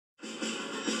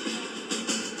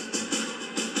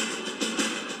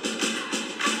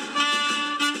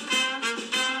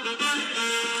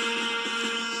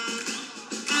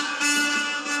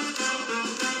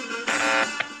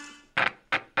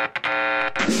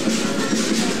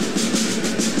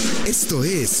Esto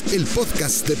es el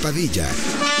podcast de Padilla,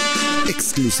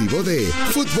 exclusivo de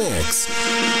Footbox.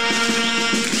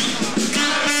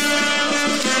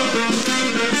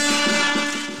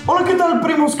 Hola, ¿qué tal,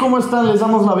 primos? ¿Cómo están? Les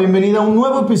damos la bienvenida a un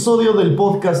nuevo episodio del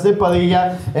podcast de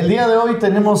Padilla. El día de hoy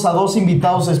tenemos a dos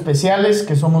invitados especiales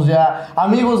que somos ya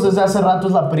amigos desde hace rato.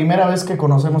 Es la primera vez que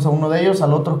conocemos a uno de ellos.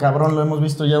 Al otro cabrón lo hemos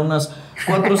visto ya unas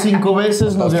 4 o 5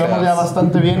 veces. Nos llevamos ya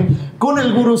bastante bien con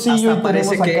el Gurucillo. Hasta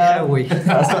parece queja, güey.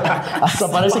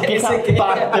 Hasta parece queja. Te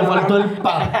faltó el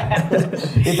pa.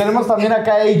 Y tenemos también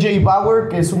acá a AJ Bauer,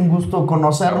 que es un gusto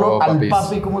conocerlo. Oh, al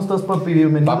papi. ¿Cómo estás, papi?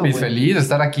 Bienvenido. Papis, güey. feliz de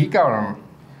estar aquí, cabrón.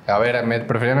 A ver, ¿me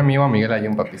preferían a mí o a Miguel ahí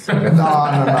un papis? No.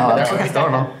 ¿Ya contestó o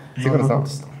no? Sí contestó.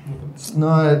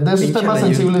 No, de esos temas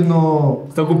sensibles no...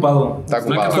 Está ocupado. Está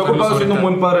ocupado Siendo un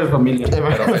buen padre de familia.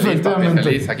 Pero feliz, papi,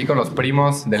 feliz. Aquí con los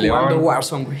primos de Jugando León.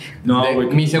 Warzone, güey. No, güey.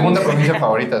 Mi segunda provincia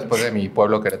favorita después de mi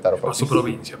pueblo Querétaro, Por papi. su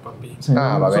provincia, papi. Sí,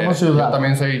 Va a ver. somos ciudad. Yo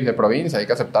también soy de provincia, hay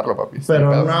que aceptarlo, papi.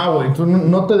 Pero no, güey, tú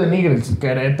no te denigres.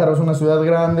 Querétaro es una ciudad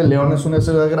grande, León es una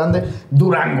ciudad grande,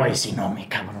 Durango ahí sí no, mi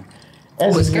cabrón.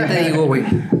 Pues, ¿qué te digo, güey?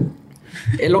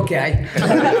 Es lo que hay.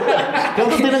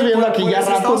 ¿Cuánto tienes viviendo aquí ya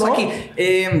rato, Estamos no? aquí.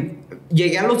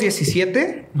 Llegué a los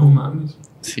 17. No mames.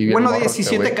 Sí, bien Bueno, morro,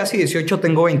 17, güey. casi 18,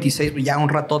 tengo 26, ya un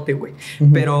ratote, güey.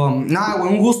 Pero nada,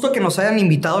 güey, un gusto que nos hayan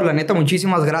invitado, la neta,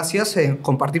 muchísimas gracias.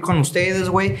 Compartir con ustedes,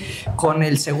 güey, con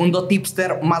el segundo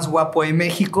tipster más guapo de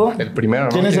México. El primero, ¿no?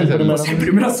 ¿Quién es el primero? El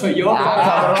primero soy yo.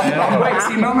 No, güey,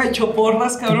 si no me echo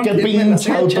porras, cabrón. Qué ¿quién me las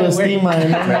pinche echa, güey? autoestima,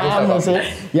 no mames,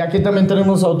 Y aquí también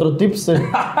tenemos a otro tipster.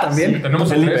 También.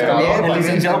 Tenemos El tres, cabrón. También,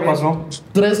 licenciado también.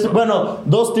 pasó.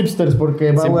 Dos tipsters, porque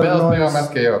Sin Bauer pedos, no pega es... más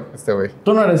que yo, este güey.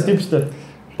 Tú no eres tipster.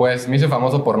 Pues me hice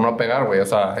famoso por no pegar, güey. O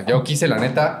sea, yo quise la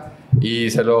neta y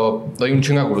se lo doy un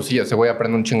chingo a Gurucillo. Ese güey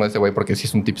aprende un chingo de ese güey porque sí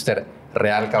es un tipster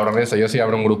real, cabrón. Eso, yo sí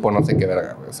abro un grupo, no sé qué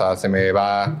verga, güey. O sea, se me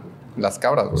va las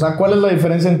cabras, güey. O sea, ¿cuál es la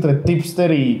diferencia entre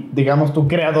tipster y, digamos, tu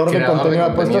creador de contenido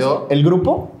de apuestas? ¿El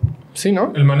grupo? Sí,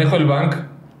 ¿no? El manejo del bank.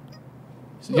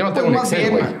 Yo no tengo un Pues más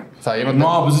Excel, bien, güey. O sea, yo no tengo...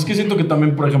 No, pues es que siento que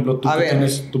también, por ejemplo, tú A que ver.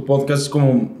 tienes tu podcast, es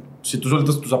como si tú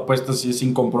sueltas tus apuestas y es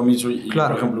sin compromiso. Y Claro.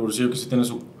 por ejemplo, Gurucillo que sí tiene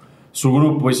su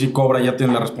grupo y sí cobra, ya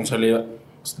tiene la responsabilidad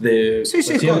de Sí,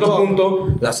 sí, a cierto con todo.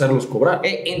 punto de hacerlos cobrar.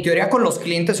 En teoría con los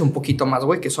clientes un poquito más,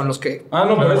 güey, que son los que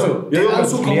No, por eso. te Yo digo dan con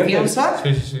su tus clientes. confianza.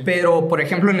 Sí, sí, sí. Pero, por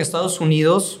ejemplo, en Estados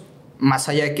Unidos, más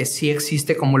allá de que sí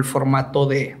existe como el formato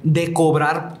de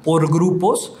cobrar por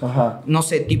grupos, Ajá. no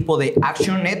sé, tipo de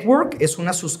Action Network, es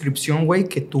una suscripción, güey,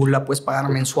 que tú la puedes pagar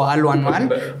mensual o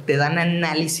anual. Te dan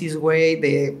análisis, güey,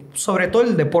 de sobre todo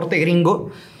el deporte gringo.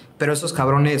 Pero esos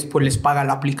cabrones, pues, les paga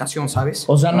la aplicación, ¿sabes?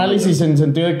 O sea, análisis en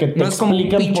sentido de que te No es como un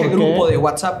explican pinche por grupo qué. de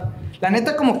WhatsApp. La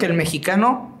neta, como que el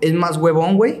mexicano es más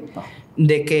huevón, güey.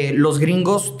 De que los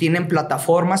gringos tienen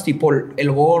plataformas tipo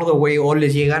el gordo, güey, o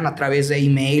les llegan a través de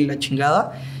email, la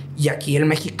chingada. Y aquí el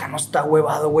mexicano está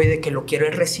huevado, güey, de que lo quiere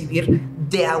recibir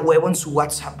de a huevo en su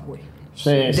WhatsApp, güey.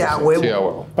 Sí, De sí, a sí. huevo. Sí, a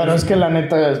huevo. Pero es que la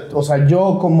neta, o sea,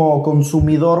 yo como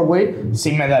consumidor, güey,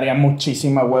 sí me daría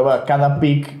muchísima hueva cada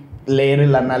pick leer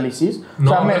el análisis. O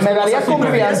sea, me daría así,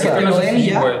 confianza. que te lo den y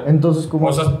ya. güey. Entonces, ¿cómo?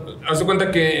 O sea, haz de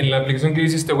cuenta que en la aplicación que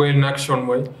dice este güey en Action,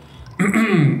 güey,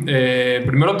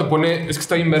 primero te pone, es que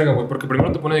está bien verga, güey, porque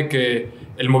primero te pone de que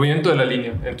el movimiento de la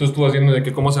línea. Entonces tú vas viendo de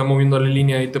que cómo se va moviendo la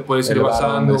línea y te puedes El ir bar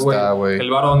basando, dónde está, güey. El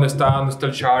bar dónde está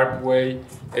el sharp, güey.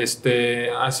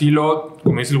 Así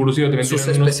como dice el Gurucillo, también Sus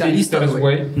tienen unos especialistas, tipsters,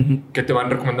 güey. güey, que te van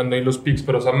recomendando ahí los picks.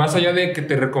 Pero, o sea, más allá de que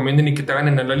te recomienden y que te hagan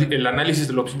el análisis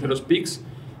de los picks,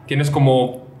 tienes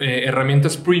como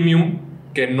herramientas premium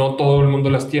que no todo el mundo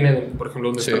las tiene. Por ejemplo,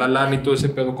 donde Sí. está la LAN y todo ese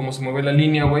pedo, cómo se mueve la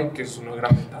línea, güey, que es una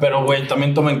gran ventaja. Pero, güey,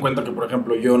 también toma en cuenta que, por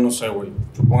ejemplo, yo no sé, güey.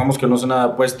 Supongamos que no sé nada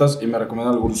de apuestas y me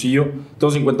recomiendan el Gurucillo.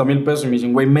 Tengo 50,000 pesos y me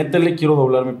dicen, güey, métele, quiero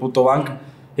doblar mi puto bank.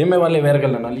 Y me vale verga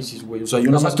el análisis, güey. O sea, yo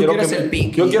nada más tú quiero que quieres el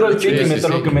pick. yo quiero el pick Sí, y meter sí,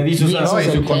 lo sí. que me dice. O sea, No, y ese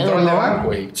es su el control pedo, de ¿no? banco,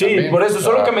 güey. sí, también. por eso, O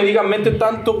sea, solo que me diga, mete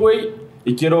tanto, güey,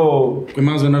 y quiero que me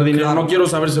hagas ganar dinero. Claro. No quiero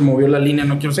saber si se movió la línea,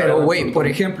 no quiero saber. Pero, güey, por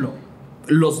ejemplo,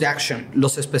 los de Action,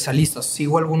 los especialistas,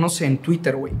 sigo algunos en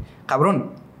Twitter, güey.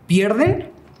 Cabrón, pierden,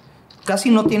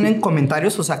 casi no tienen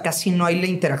comentarios, o sea, casi no hay la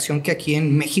interacción que aquí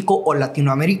en México o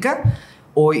Latinoamérica.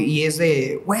 Y es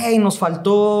de, güey,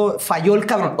 falló el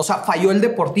cabrón, o sea, falló el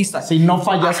deportista. Si no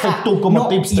fallaste tú como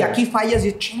tipster. Y aquí fallas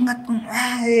y chinga tu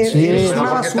madre, Sí, eres Pero una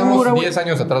porque basura, estamos güey. 10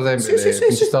 años atrás de Sí, sí, sí,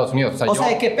 sí. Estados Unidos. O sea,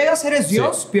 de que pegas eres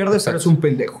Dios, pierdes Exacto. eres un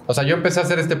pendejo. O sea, yo empecé a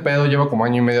hacer este pedo, llevo como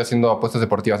año y medio haciendo apuestas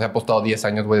deportivas. He apostado 10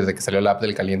 años, güey, desde que salió la app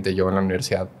del caliente yo en la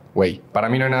universidad. Güey, para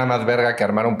mí no hay nada más verga que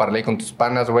armar un parlay con tus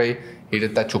panas, güey,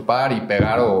 irte a chupar y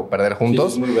pegar o perder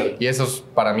juntos. Sí, es muy verga. Y eso es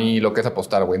para mí lo que es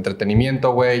apostar, güey.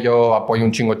 Entretenimiento, güey. Yo apoyo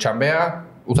un chingo chambea.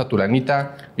 usa tu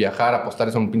lanita, viajar, apostar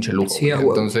es un pinche lujo. Sí, güey.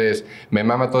 Entonces, me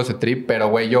mama todo ese trip, pero,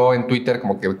 güey, yo en Twitter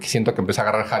como que siento que empecé a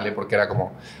agarrar jale porque era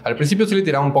como... Al principio sí le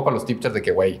tiraba un poco a los tipsters de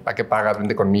que, güey, ¿para qué pagas?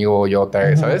 Vente conmigo, yo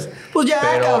te... ¿Sabes? Pues ya,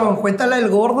 Pero- cabrón, cuéntale al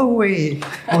gordo, güey.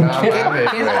 No mames, güey.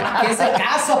 ¿Qué se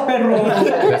casa, perro?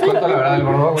 Les cuento la verdad del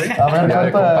gordo, güey. A ver, Ya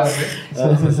de cuenta.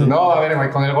 compadre. No, a ver, güey,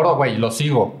 con el gordo, güey, lo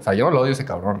sigo. O sea, yo no lo odio a ese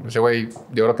cabrón. Ese güey,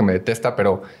 yo creo que me detesta,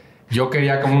 pero yo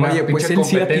quería como una Oye, pues pinche él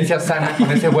sí a ti. competencia sana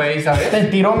con ese güey, ¿sabes? Te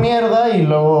tiró mierda y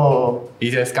luego...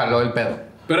 Y se escaló el pedo.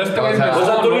 Pero este güey O sea, empezó, o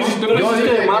sea, tú lo ¿no? hiciste- Tú lo Yo hiciste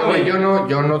dije, de mame. güey,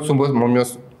 yo no subo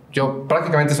momios. Yo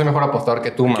prácticamente soy mejor apostador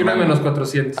que tú, Aquí me mamá. menos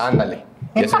 400. Ándale.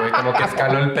 Y ese güey como que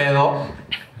escaló el pedo.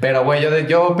 Pero, güey,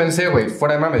 yo pensé, güey,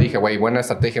 fuera de mame, dije, güey, buena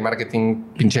estrategia, marketing,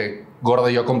 pinche gordo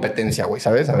y yo competencia, güey,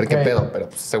 ¿sabes? A ver qué Ok. pedo. Pero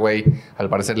pues ese güey, al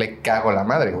parecer, le cago la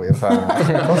madre, güey. O sea,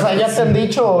 O sea, ¿ya te han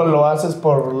dicho o lo haces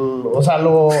por... O sea,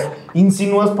 lo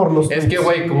insinúas por los es tweets? que,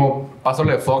 güey, como pasó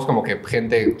lo de Fox, como que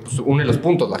gente pues, une los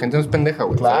puntos. La gente no es pendeja,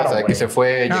 güey. Claro, ¿sabes? O sea, güey. que se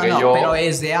fue, No, llegué no, yo. pero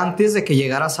es de antes de que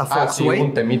llegaras a Fox, sí, güey. hubo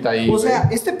un temita ahí. O sea,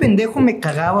 güey. este pendejo me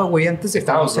cagaba, güey, antes de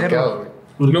Estábamos bloqueados, conocerlo. güey.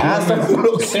 No, Está mames.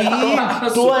 bloqueado.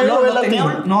 Sí. Tú a él No, o él lo a ti.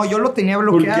 tenía- no, yo lo tenía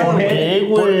bloqueado, ¿Por qué, güey?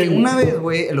 Porque una vez,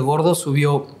 güey, el gordo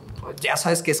subió. Ya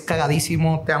sabes que es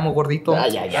cagadísimo. Te amo, gordito.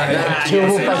 Ay, ay, Ay, ay. ay, Chivo,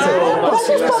 ay, pase. ay,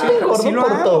 Gracias, papi, gordo, Sí lo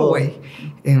por hago, todo. güey.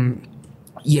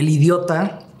 Y el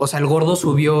idiota, o sea, el gordo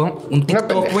subió un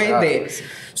TikTok, güey, pendejada, de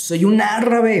soy un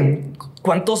árabe.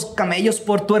 ¿Cuántos camellos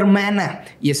por tu hermana?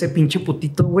 Y ese pinche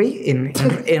putito, güey,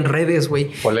 en redes,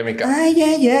 güey. Polémica. Ay,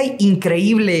 ay, ay.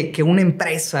 Increíble que una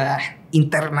empresa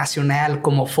internacional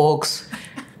como Fox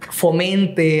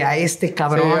fomente a este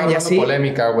cabrón y hablando así.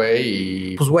 polémica,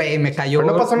 güey, y... Pues, güey, me cayó.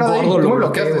 pero no pasó nada ahí. gordo, Tú lo me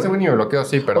bloqueaste. bloqueé, Ese güey ni me bloqueó,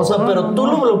 sí, pero... O sea, pero tú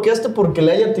lo bloqueaste porque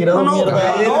le haya tirado No,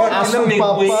 mierda a su dile,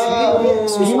 papá. güey.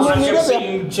 Sí, Ah, mira, qué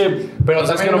de- pinche. Pero O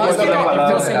sea, es también que no No, puedes es que hablar no,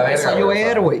 palabras nos de la empezó a verga, güey.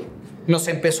 llover, güey. Nos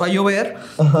empezó a llover.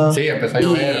 Ajá. Sí, empezó a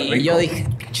llover. Y rico. yo dije,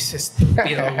 pinches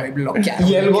estúpido, güey, bloqueado.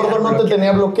 Y el gordo no te bloqueado.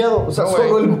 tenía bloqueado. O sea, No, solo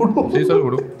güey. el gurú. Sí, solo el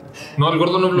gurú. No, el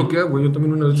gordo no bloquea, güey. Yo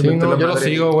también una vez le Sí, metí no, la yo lo madre.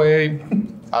 sigo, güey.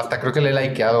 Hasta creo que le he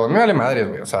likeado. Me vale madres,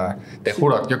 güey. O sea, te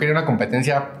juro, yo quería una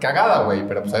competencia cagada, güey.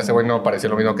 Pero pues a ese güey no pareció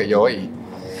lo mismo que yo y...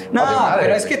 No, valió madre,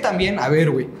 pero es güey. que también, a ver,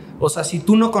 güey. O sea, si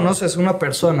tú no conoces a una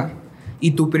persona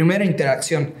y tu primera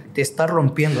interacción te está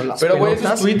rompiendo las Pero, güey, eso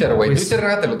pelotas, es Twitter, güey. pues, Twitter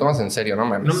nada te lo tomas en serio, no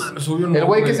mames. No mames, obvio no, El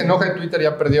güey que güey. se enoja en Twitter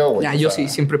ya perdió, güey. Ya, O yo sea, sí,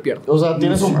 siempre pierdo. O sea,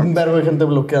 tienes un verbo de gente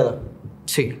bloqueada.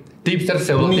 Sí. Tipster,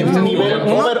 pseudo Nivel-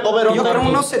 tipster. over Yo creo under.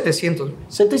 unos 700.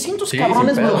 700 Sí,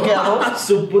 cabrones sin pedo. bloqueados.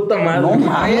 Su puta madre. No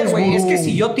A ver, mames, güey, es gurú. que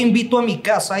si yo te invito a mi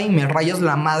casa y me rayas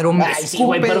la madre o me Ay, sí,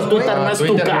 güey, pero escupes, Twitter güey. no es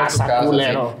tu casa,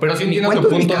 culero. sí. Pero sí Mi entiendo tu cuento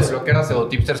es mi punto de casa. bloquear a pseudo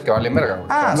tipsters que valen verga, güey.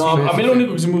 Ah, No, sí. a mí lo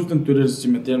único que sí me gusta en Twitter es si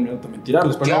me tiran mierda también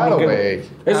tirarles. pero Claro, no bloqueo. güey.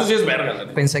 Eso sí es verga, la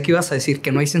neta. Pensé que ibas a decir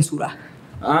que no hay censura.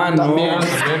 Ah, no. También.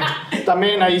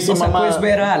 También ahí sí, O sea, mamá. puedes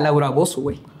ver a Laura Bozo,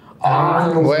 güey.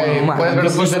 Güey, no, puedes ver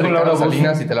los ¿qué posts de pasó con Ricardo Laura Bozo?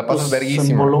 Salinas y te la pasas Pues, se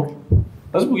verguísimo. emboló.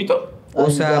 ¿Hace poquito?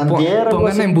 O sea, Antier, algo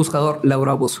pongan así. en buscador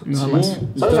Laura Bozo, nada Sí. más.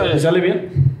 ¿Sabes? ¿Le sale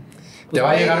bien? Te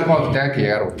va a llegar cuando te tenga que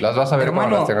llegar, güey. Las vas a ver Hermano,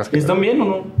 cuando las tengas que ver. ¿Están bien o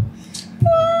no?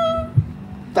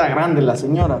 Está grande la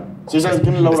señora. ¿Sí sabes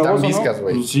quién es Laura Están Bozo, viscas, no?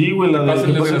 güey. Pues sí, güey, la de Pásale,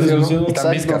 Pásale, güey, desgraciado. Están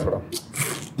Exacto. viscas, bro.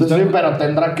 Pues sí, pero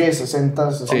tendrá que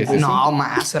 60, 65. Sí, sí. No,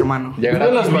 más, hermano. Llegará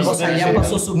Tú ya las a ti, viste. O sea, ya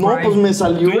pasó su No, prime. pues me ¿Tú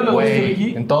salió, ya la güey. viste?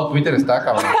 güey. En todo Twitter está,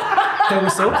 cabrón. ¿Te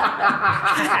gustó?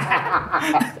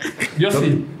 Yo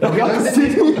sí. Lo que no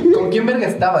entendí, ¿con quién verga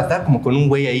estaba? Estaba como con un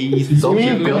güey ahí. todo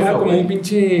bien Era peor, como güey. un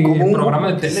pinche Como un programa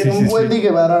de tele. Era un Wendy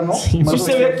Guevara, ¿no? Sí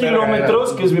se ve a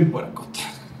kilómetros que es bien puerco.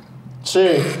 Sí.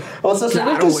 O sea, se ve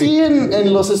Claro, que güey. sí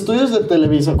en los estudios de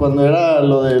Televisa, cuando era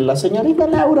lo de la señorita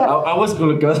Laura. Aguas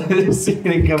con lo que vas a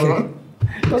decir, cabrón.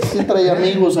 Pues sí traía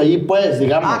amigos ahí, pues,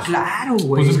 digamos. Ah, claro,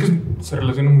 güey. Pues es que se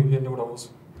relaciona muy bien Laura Bozo.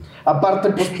 Aparte,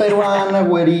 pues, peruana,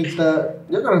 güerita.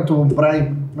 Yo creo que tuvo un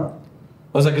prime, ¿no?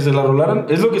 O sea, que se la rolaron.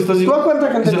 Es lo que estás ¿Tú diciendo. a cuánta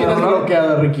 ¿Que gente se la tienes rolaron?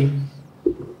 bloqueada, Ricky?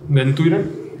 En Twitter,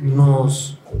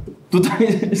 unos... Tú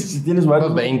también, si tienes varios.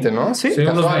 Unos 20, ¿no? Sí. Sí,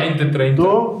 unos Casual. 20, 30.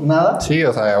 ¿Tú? ¿Nada? Sí,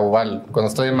 o sea, igual. Cuando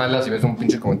estoy en malas y ves un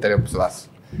pinche comentario, pues vas.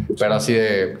 Pero así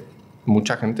de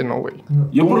mucha gente, no, güey.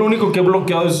 Yo por lo único que he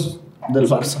bloqueado es... Del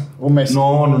Farsa. Un mes.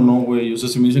 No, güey. O sea,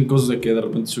 si me dicen cosas de que de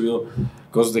repente subió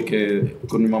cosas de que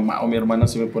con mi mamá o mi hermana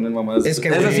sí me ponen mamadas. Es que,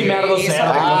 esa güey, sí me ardo esa-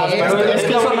 cerdo. Ah, pero es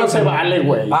que eso no se vale,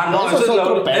 güey. Ah, no, eso es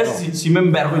otro pedo. ese sí me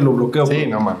envergo y lo bloqueo. Sí, güey.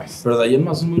 no mames. Pero de ahí en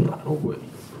más es muy raro, güey.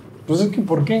 Pues es que,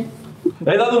 ¿por qué?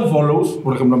 He dado un follows,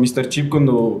 por ejemplo, a Mr. Chip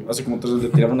cuando hace como 3 días le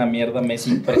tiraba una mierda a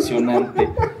Messi impresionante.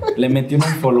 Le metí un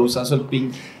followsazo al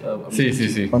ping. Sí, sí,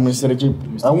 sí. A Mr. Chip.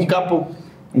 A un capo.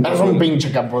 Es un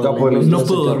pinche capo de la Capo de los-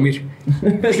 industria, No puedo ese dormir.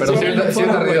 Pero sí es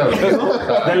arriba,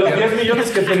 güey. De los 10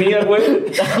 millones que tenía, güey.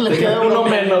 Le queda uno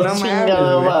menos, No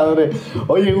chingada mames, madre.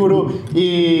 Oye, Guru,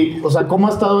 y, o sea, ¿cómo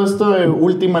ha estado esta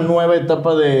última nueva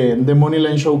etapa de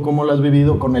Moneyline Show? ¿Cómo lo has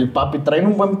vivido con el papi? Traen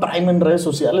un buen prime en redes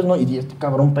sociales, ¿no? Y este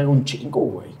cabrón pega un chingo,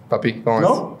 güey. Papi, ¿cómo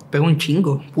 ¿No? Pego un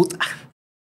chingo, puta.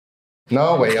 es?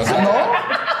 No, güey, o sea,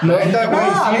 no. Neta, güey,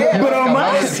 a sí, ver, no, pero cabrón,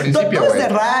 más, desde el principio, Todo es güey. de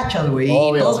rachas, güey. Y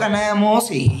Obvio. todos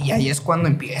ganamos y ahí es cuando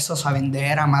empiezas a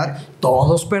vender a madre.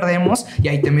 Todos perdemos y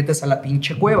ahí te metes a la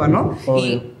pinche cueva, ¿no? Obvio.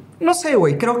 Y no sé,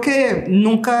 güey, creo que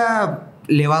nunca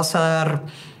le vas a dar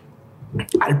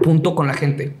al punto con la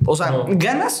gente. O sea, No.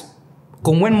 ganas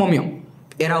con buen momio.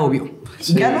 Era obvio.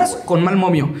 Ganas con mal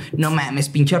momio. No mames,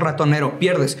 pinche ratonero.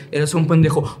 Pierdes. Eres un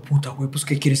pendejo. Puta, güey, pues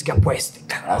 ¿qué quieres que apueste,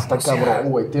 cabrón? Hasta O sea,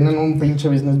 cabrón, güey. Tienen un pinche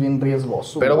business bien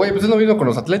riesgoso. Pero, güey, pues es lo mismo con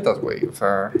los atletas, güey. O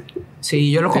sea, Sí,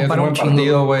 yo lo tienes un comparo un buen chingo.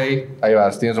 partido, güey. Ahí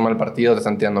vas, tienes un mal partido, te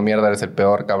están tirando mierda, eres el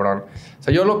peor, cabrón. O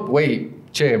sea, güey,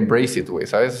 embrace it, güey,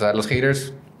 ¿sabes? O sea, los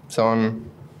haters se van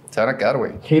a quedar,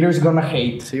 güey. Haters gonna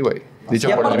hate. Sí, güey. Dicho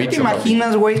Y por el aparte te bicho, papi.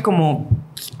 imaginas, güey, como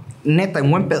neta,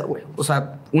 en buen pedo, güey. O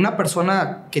sea, una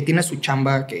persona que tiene su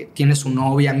chamba, que tiene su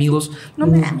novia, amigos. No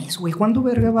mames, güey, ¿cuándo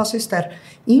verga vas a estar?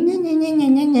 Y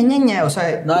ña. O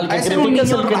sea, No, el que ha de ser un critica es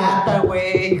niño el que no. rata,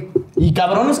 güey. Y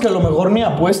cabrones que a lo mejor ni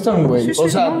apuestan, güey. Sí, sí, o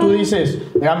sea, no, tú no. dices,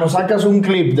 digamos, sacas un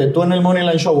clip de tú en el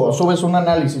Moneyline Show o subes un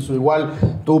análisis o igual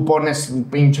tú pones un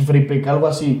pinche free pick, algo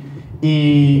así.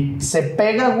 Y se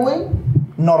pega, güey,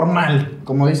 normal,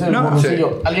 como dice el No, Gurucillo.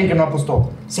 sí. Alguien que no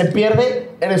apostó. Se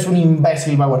pierde, eres un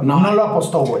imbécil, Bauer. No lo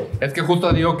apostó, güey. Es que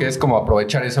justo digo que es como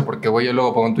aprovechar eso porque, güey, yo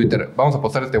luego pongo en Twitter, vamos a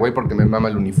apostar a este güey porque me mama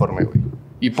el uniforme, güey.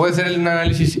 Y puede ser un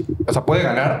análisis, o sea, puede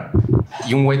ganar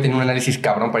y un güey tiene un análisis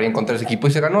cabrón para ir a encontrar ese equipo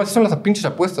y se ganó. Esas son las pinches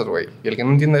apuestas, güey. Y el que no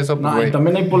entiende eso, pues, No, güey. y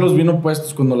también hay polos bien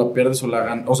opuestos cuando la pierdes o la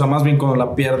ganas. O sea, más bien cuando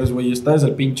la pierdes, güey. Está desde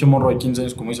el pinche morro de 15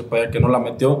 años, como dice Paya, que no la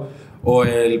metió. O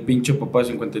el pinche papá de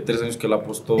 53 años que la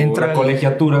apostó. Entra La el-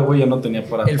 colegiatura, güey, ya no tenía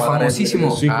para... El para famosísimo.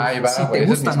 sus hijos. Ahí va, Si güey. te Esa es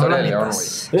mi gusta, no historia la de León,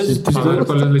 metas. güey. A ver,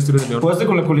 ¿cuál es la historia de León? ¿Jugaste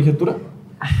con la colegiatura?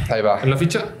 Ahí va. ¿En la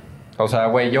ficha? O sea,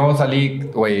 güey, yo salí,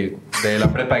 güey, de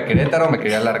la prepa de Querétaro, me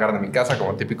quería largar de mi casa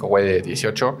como típico güey de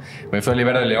 18. Me fui a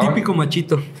Libera de León. Típico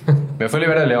machito. Me fui a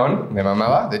Libera de León, me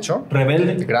mamaba, de hecho.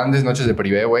 Rebelde. Grandes noches de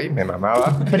privé, güey, me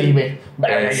mamaba. Prive.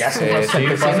 Verga, ya hace unos Sí,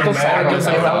 700 años.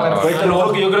 Güey, te lo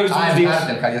juro que yo creo que son Ah, los el 10. Hart,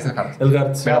 el Hart, ya es el Hart. El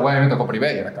Gartz. Pero, güey, a mí me tocó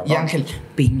privé y era cabrón. Y Ángel,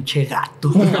 pinche gato.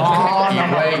 Y, güey,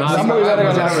 no, sin no,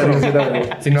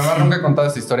 mamar, sin mamar, nunca he contado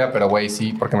esta historia, pero, güey,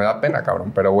 sí, porque me da pena,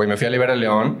 cabrón. Pero, güey, me fui a Libera de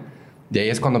León. De ahí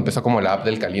es cuando empezó como la app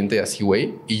del caliente y así,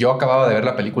 güey. Y yo acababa de ver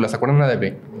la película. ¿Se acuerdan de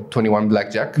 21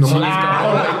 Blackjack? No mames,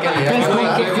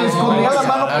 Que escondía la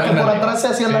mano porque por atrás se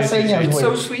hacían las señas, It's güey.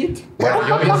 so sweet. Bueno,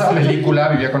 yo vi esa película,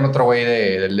 vivía con otro güey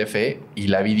del DF y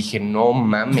la vi y dije, no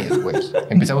mames, güey.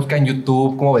 Empecé a buscar en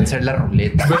YouTube cómo vencer la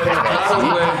ruleta.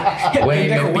 Güey,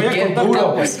 me piqué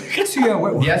duro, güey. Sí,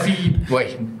 güey. Y así,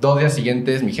 güey, 2 días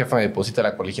siguientes mi jefa me deposita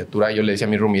la colegiatura y yo le decía a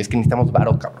mi roomie, es que necesitamos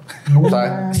varo, cabrón. O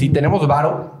sea, si tenemos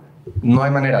varo, no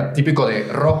hay manera. Típico de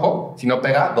rojo, si no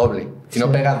pega, doble. Si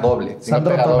no pega, doble. Si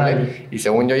Sandro no pega, Tonali. doble. Y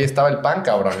según yo, ahí estaba el pan,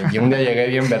 cabrón. Y un día llegué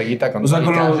bien verguita con O sea, todo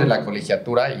el con cash lo- de la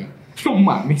colegiatura y... No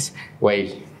mames.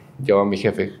 Güey, yo, mi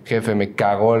jefe, me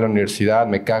cagó la universidad,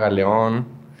 me caga León,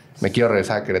 me quiero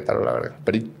regresar a Querétaro, la verdad.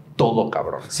 Perdí todo,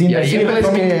 cabrón. Sin Y ahí decirles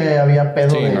empezó mi- que había pedo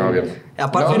Sí, de... no, bien.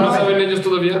 Aparte, ¿No no, saben ellos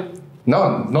todavía?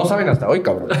 No saben hasta hoy,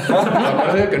 cabrón.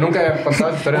 Aparte de que nunca había contado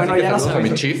esta historia, Bueno, así que ya la saludos a mi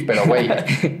sabes. chief, pero güey,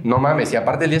 no mames. Y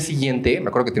aparte el día siguiente, me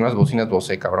acuerdo que tenía unas bocinas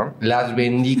Bose, cabrón. Las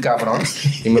vendí, cabrón.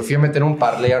 Y me fui a meter un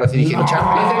parlay. Ahora sí dije, es el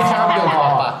Champions,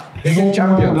 papá. Es el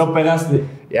Champions. Lo pegaste.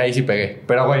 Y ahí sí pegué.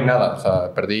 Pero güey, nada. O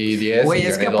sea, perdí 10 güey, y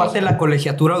es que gané aparte 2. la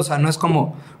colegiatura, o sea, no es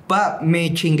como,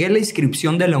 me chingué la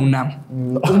inscripción de la UNAM.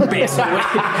 Un peso, güey.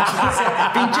 O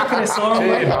sea, pinche fresón, Sí,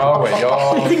 güey. no, güey,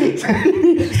 yo...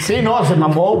 Sí, no, se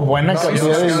mamó buena No, cantidad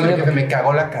yo, de que dinero. me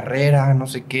cagó la carrera, no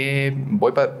sé qué.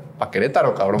 Voy para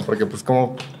Querétaro, cabrón, porque pues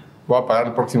como voy a pagar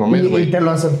el próximo mes, Y güey. te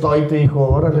lo aceptó y te dijo,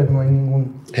 órale, no hay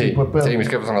ningún Sí, tipo de pedo. sí, mis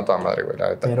jefes son a toda madre, güey,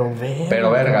 la neta.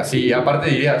 Pero verga, sí. Y aparte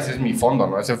diría, ese es mi fondo,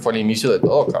 ¿no? Ese fue el inicio de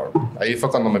todo, cabrón. Ahí fue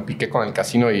cuando me piqué con el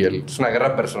casino y es una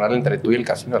guerra personal entre tú y el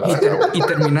casino, la verdad, güey. Y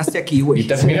terminaste aquí, güey. Y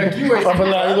terminé aquí, güey. Pues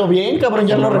le ha ido bien, cabrón,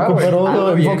 ya lo Normal, güey. recuperó Algo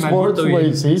en bien, Fox maldito Sports, bien.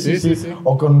 güey. Sí, sí, Sí, sí, sí.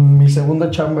 O con mi segunda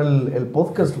chamba, el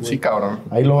podcast, güey. Sí, cabrón.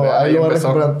 Ahí lo va a empezó.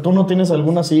 recuperar. Tú no tienes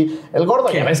alguna así. El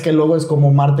gordo, ya ves que luego es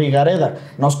como Marta y Gareda.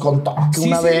 Nos contó que Sí,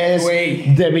 una sí, vez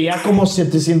güey. debía como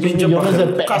 700 Pinche millones de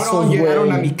pajarito. pesos, Cabrón, güey.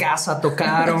 llegaron a mi casa,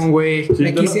 tocaron, güey. Sí,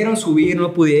 me ¿tú no? quisieron subir,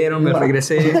 no pudieron, me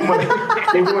regresé.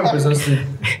 ¿Cómo empezaste?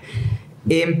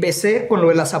 Empecé con lo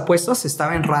de las apuestas,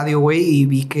 estaba en radio, güey, y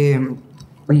vi que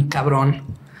un cabrón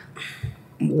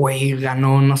güey,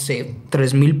 ganó, no sé,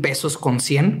 3,000 pesos con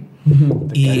 100.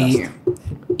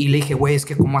 Y le dije, güey, es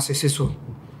que ¿cómo haces eso?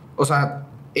 O sea,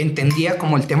 entendía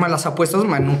como el tema de las apuestas,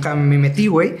 nunca me metí,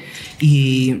 güey.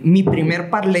 Y mi primer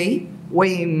parlay,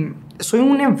 güey, soy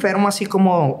un enfermo así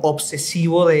como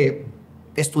obsesivo de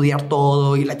estudiar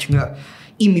todo y la chingada.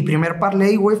 Y mi primer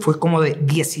parlay, güey, fue como de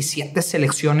 17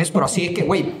 selecciones, pero así de que,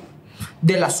 güey,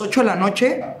 de las 8 de la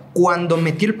noche, cuando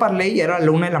metí el parlay era a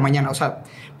la 1 de la mañana. O sea,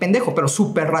 pendejo, pero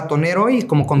súper ratonero y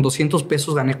como con 200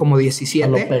 pesos gané como 17.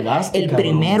 Lo pegaste, el cabrón.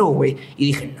 primero, güey. Y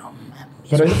dije, no.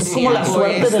 Pero es como la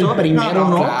suerte del primero,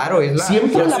 ¿no? Claro, es la...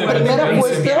 Siempre la primera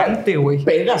apuesta güey.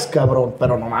 pegas, cabrón.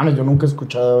 Pero no mames, yo nunca he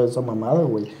escuchado esa mamada,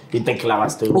 güey. Y te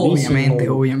clavaste durísimo.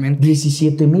 Obviamente.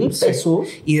 17,000 pesos.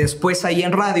 Sí. Y después ahí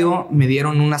en radio me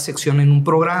dieron una sección en un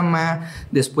programa.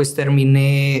 Después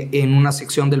terminé en una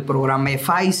sección del programa de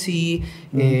FICI.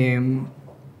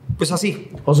 Pues así.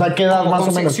 O sea, ¿qué edad Como más o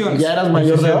con menos? secciones. ¿Ya eras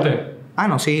mayor de edad? 17. Ah,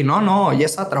 no, sí. No, ya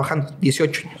estaba trabajando.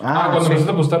 18 años. Cuando empezaste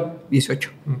a apostar. 18.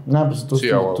 No, pues tú Sí,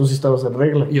 tú sí estabas en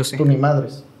regla. Yo sí. Tú ni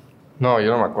madres. No,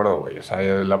 yo no me acuerdo, güey. O sea,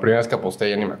 la primera vez que aposté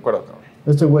ya ni me acuerdo, cabrón.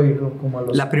 Este güey como a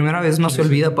los La primera vez no se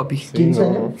olvida, papi. 15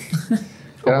 años.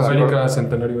 Era de América acuerdo.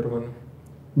 Centenario, hermano.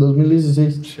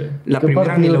 2016. Sí. La ¿Qué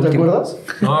primera ni partido la te última. acuerdas?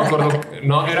 No me acuerdo.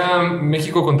 No, era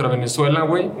México contra Venezuela,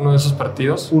 güey. Uno de esos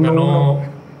partidos. 1-1. Ganó.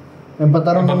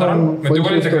 Empataron. ¿Empataron? Fue Metió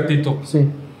gol el injusto. Tecatito. Sí.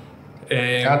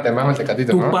 Te mama el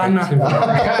Tecatito, Tu ¿no? pana. Sí,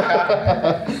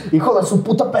 Hijo de su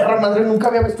puta perra madre, nunca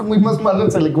había visto muy más malo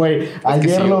en el güey.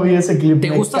 Ayer sí. lo vi ese clip. ¿Te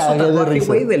me gusta su cagué de tatuaje, risa.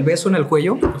 güey, del beso en el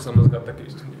cuello? cosa más gata que he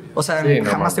visto en mi vida. O sea, Sí, no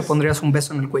jamás mames. te pondrías un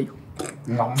beso en el cuello.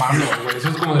 No mames. No, güey, eso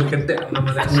es como del GTA, no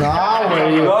me das. No,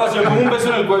 güey. No, si me pongo un beso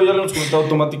en el cuello, ya lo hemos comentado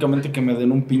automáticamente que me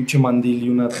den un pinche mandil y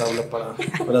una tabla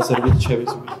para servir cheves,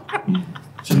 güey.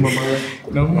 Sin mamada.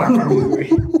 No mames, güey.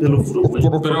 Te lo juro, güey.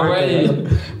 Pero, güey,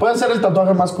 Puede ser el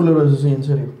tatuaje más culero, eso sí, en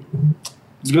serio.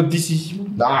 Es gratísimo.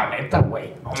 No, neta,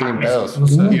 güey. No Sin mames. pedos. No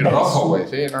sé. Y rojo, güey.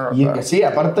 Sí, no. Y no. sí,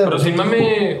 aparte. pero sin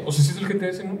mame. O sea, sí es el GTA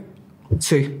ese, ¿no?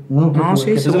 Sí. No, No,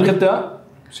 sí, ¿Es sí. el güey. GTA?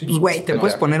 Sí. Pues, güey, te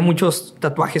puedes poner muchos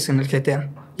tatuajes en el GTA.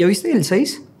 ¿Ya viste el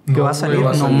 6? Que No, va a salir. güey,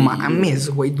 va a No salir. mames,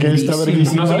 güey. Que está durísimo.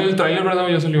 verguísima. No salió el trailer, ¿verdad?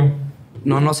 Ya salió.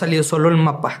 No ha salido solo el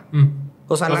mapa.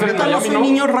 O sea, ¿Va a la ser en neta no Miami, soy no?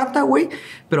 niño rata, güey.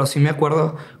 Pero sí me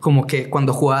acuerdo como que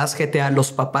cuando jugabas GTA,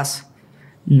 los papás,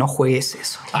 no juegues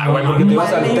eso. Ah, bueno, porque te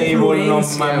ibas al Mala table, no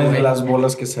influencia, mames de güey. las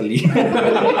bolas que salían.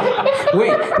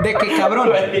 Güey, de que cabrón,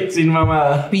 Sin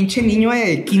mamada. pinche niño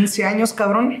de 15 años,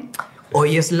 cabrón.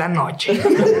 Hoy es la noche.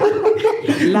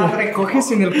 La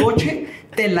recoges en el coche,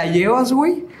 te la llevas,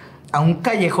 güey, a un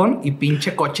callejón y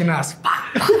pinche coche nada más. ¡pa!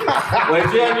 Güey,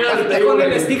 sí, han ido al Con el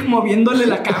table. stick moviéndole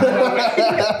la cámara, güey.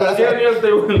 Pero sí han ido al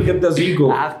table en el GTA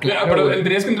V. Ah, Claro, pero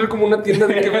tendrías que entrar como una tienda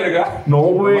de qué verga. No,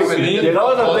 güey. No mames, Sí, el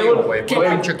llegabas al código, table. güey, ¿Qué puro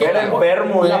la- pinche qué Era la- código.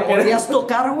 enfermo, La podías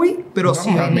tocar, güey, pero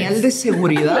si venía el de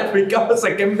seguridad. Me acabas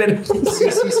acá en ver. Sí.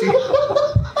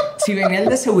 Si venía el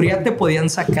de seguridad, te podían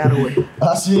sacar, güey.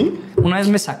 ¿Ah, sí? Una vez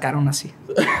me sacaron así.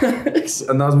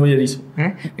 Andabas muy erizo.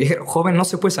 Me dijeron, joven, no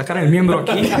se puede sacar el miembro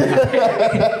aquí.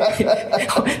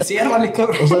 Ciérrale,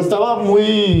 cabrón. O sea, estaba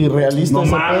muy realista No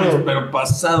ese mames, pedo. pero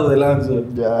pasado de lanza.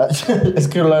 Ya, es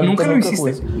que la ¿Nunca neta lo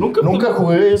hiciste? Jugué. Nunca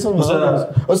jugué esas O sea, madres.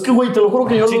 Es que, güey, te lo juro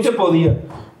que yo Sí los... te podía.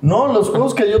 No, los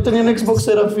juegos que yo tenía en Xbox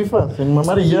eran FIFA, en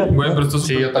mamar y ya. Güey, pero esto es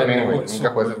Sí, súper yo también, güey. pendejo, Nunca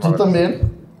jugué ese ¿Tú juego.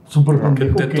 también? Súper Qué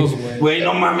pendejo. tetos, que- güey. Güey,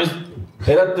 no mames.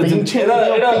 Era Pinche un pinche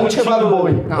chingo bad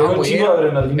boy. de- No, era un güey, chingo de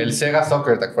adrenalina. El Sega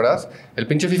Soccer, ¿te acuerdas? El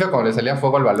pinche FIFA cuando le salía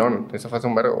fuego al balón. Eso fue hace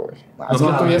un vergo, güey. Es que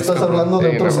tú ya estás hablando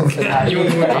de Sí, otros no. escenarios.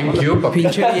 GameCube, papi.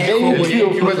 Pinche viejo, El güey.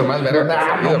 GameCube es lo más verga. que ha Nah,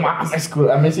 salido, no papi. mames,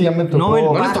 a mí sí ya me tocó. No, el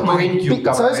 ¿No les tocó GameCube,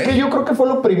 cabrón? ¿Sabes qué? Yo creo que fue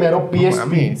lo primero, PSP.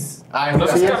 Mames. Ah, No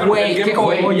seas cabrón, güey, el qué Game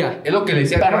Boy. joya. Es lo que le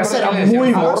decía. Pero ¿no? ese ¿Qué era le decía? muy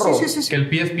Ah, morro. sí. Que el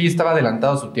PSP estaba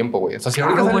adelantado a su tiempo, güey. O sea, si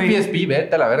ahorita Claro, sale el güey. PSP,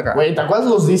 vete a la verga. Güey, ¿te acuerdas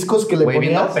los discos que le Güey,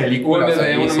 viendo ponías? películas. UMD,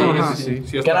 ahí, una sí, mamá sí, así.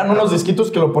 sí. Que eran unos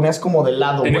disquitos que lo ponías como de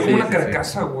lado, Tenía güey. como una sí, sí.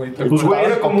 carcasa, güey. Pues, güey,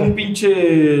 era como un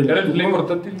pinche. Era el Play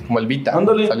portátil. Como el Vita.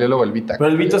 Ándale. Salió luego el Vita. Pero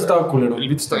el Vita estaba culero. El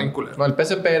beat está bien culero. No, el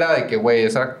PSP era de que, güey,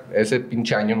 ese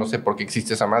pinche año, no sé por qué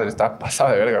existe esa madre. Estaba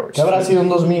pasada de verga, güey. ¿Qué habrá sido en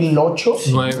 2008?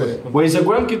 9. Güey, ¿se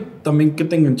acuerdan que también que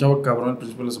te enganchaba cabrón al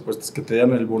principio de las apuestas? Que te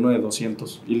dieran el bono de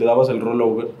 200 y le dabas el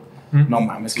rollover. No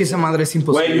mames. Es que esa madre es Güey,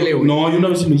 imposible, güey. no, yo una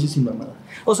vez sí lo hice sin mamada.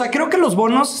 O sea, creo que los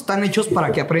bonos están hechos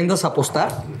para que aprendas a apostar.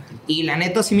 Y la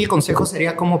neta, sí, mi consejo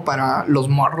sería como para los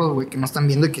morros, güey, que no están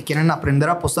viendo y que quieren aprender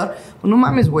a apostar. Pues no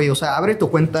mames, güey. O sea, abre tu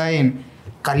cuenta en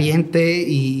Caliente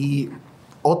y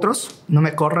otros, no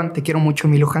me corran, te quiero mucho,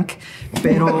 Emilio Hank,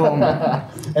 pero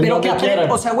que aprendan,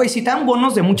 o sea, güey, si te dan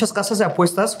bonos de muchas casas de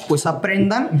apuestas, pues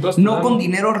aprendan, Entonces, no con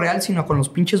dinero real, sino con los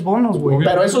pinches bonos, güey.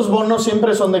 Pero esos bonos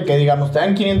siempre son de que, digamos, te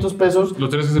dan 500 pesos. Los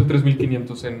tienes que hacer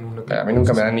 3,500 en una. A mí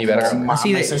nunca me dan ni verga.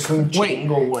 Así de, Es un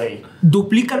chingo, güey.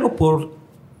 duplícalo por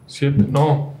 7,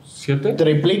 no, 7.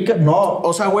 Triplica, no.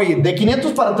 O sea, güey, de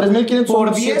 500 para 3,500 por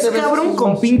son 10, 7 veces cabrón,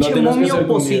 con más. pinche No, tienes que momio hacer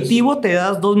con positivo, te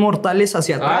das 2 mortales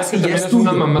hacia atrás que y ya también es es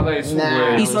una tuyo. mamada eso,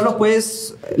 güey. Y solo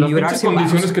puedes Las librar pinches 100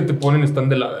 condiciones varos. que te ponen están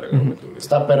de la verga.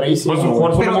 Está perrísimo. Pues,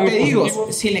 jugar Pero solo te digo, positivo.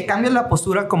 si le cambias la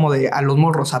postura como de a los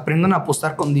morros, aprendan a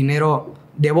apostar con dinero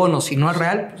de bonos, si no es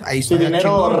real, pues ahí Sí, está. dinero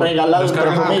chingón. regalado.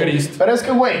 Descarga entre comillas. Pokerist. Pero es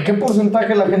que, güey, ¿qué porcentaje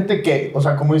de la gente que, o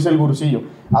sea, como dice el gurucillo,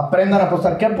 aprendan a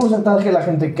apostar? ¿Qué porcentaje de la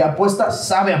gente que apuesta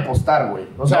sabe apostar, güey?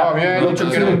 O sea, No, a mí me habían lo dicho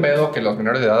que era un pedo que los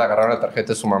menores de edad agarraron la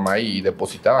tarjeta de su mamá y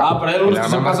depositaban. Ah, pero hay algunos Y la que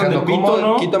se mamá pasan de diciendo, pito, ¿cómo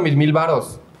 ¿no? quito mis 1,000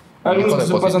 varos? Algunos Hijo que se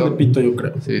depositó. pasan de pito, yo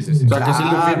creo. Sí, sí, sí. O sea, que sí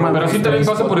lo firman. Pero sí también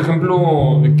pasa, por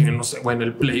ejemplo, de que, no sé, güey, en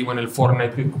el Play o en el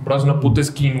Fortnite, que compras una puta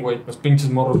skin, güey. Los pinches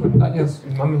morros, medallas,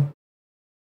 mami.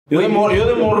 Yo de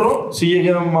morro, sí llegué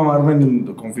a mamarme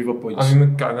con FIFA Points. A mí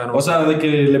me cagaron. O sea, de que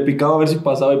le picaba a ver si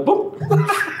pasaba y ¡pum!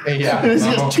 Y ya,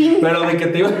 Decías, vamos. "Ching". Pero de que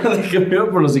me iba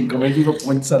por los 5,000 FIFA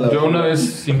Points a la Yo una vez,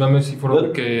 sin mames, sí fueron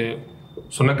de que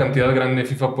es una cantidad grande de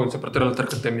FIFA Points. Aparte era la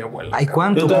tarjeta de mi abuela. Ay,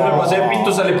 ¿cuánto? Yo también me pasé de pito,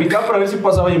 o sea, le picaba para ver si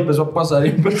pasaba y empezó a pasar y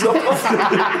empezó a pasar.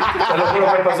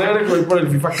 Pero me pasé de por el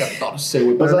FIFA 14,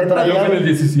 güey. O sea, Yo fui en el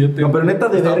 17. No, pero neta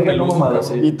de Estaba verga no peludo, mamadas,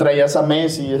 cabrón. Y traías a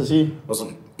Messi y así. O sea,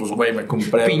 pues, güey, me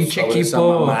compré. Pinche sobre esa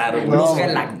equipo, mamada, güey. los No,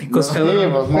 galácticos. Sí,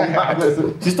 pues no mames.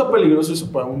 Sí está peligroso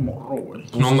eso para un morro, güey.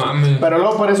 No mames. Pero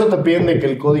luego por eso te piden de que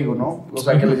el código, ¿no? O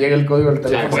sea, que les llegue el código del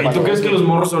teléfono. Güey, ¿tú crees que los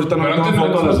morros ahorita no Pero toman antes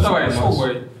fotos no de las estaba eso, mamás?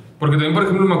 güey. Porque también, por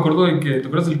ejemplo, me acuerdo de que, ¿te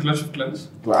acuerdas del Clash of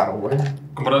Clans? Claro, güey.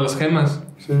 Comprar las gemas.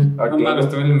 Sí. Ah, No claro. mames,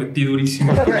 también le metí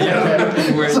durísimo.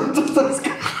 Güey.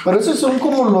 Pero esos son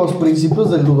como los principios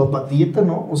del ludopatita,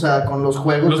 ¿no? O sea, con los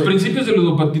juegos. Los principios de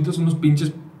ludopatito son unos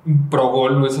pinches pro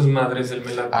gol o esas madres del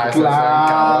melate. Ah, esos Claro.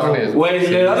 cabrones. Güey,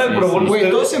 le dan el Pro Bowl Güey,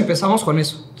 ustedes. todos empezamos con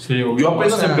eso. Sí, obvio. Yo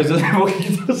apenas O sea, empecé hace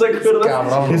poquito, ¿se acuerdan?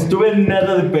 Cabrón. Estuve en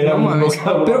nada de pegar No uno, mames.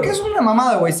 cabrón. Pero que es una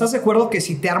mamada, güey. ¿Estás de acuerdo que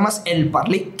si te armas el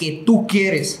parlay que tú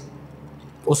quieres,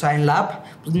 o sea, en la app,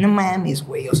 pues no mames,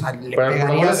 güey. O sea, le Pero el Pro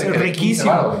Bowl pegarías es de 15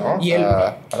 riquísimo. varos, ¿no? Y el.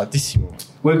 Baratísimo.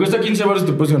 Güey, cuesta 15 baros y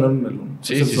te puedes ganar un melón.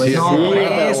 Sí, Ese sí, sueño. sí. No, Sí, por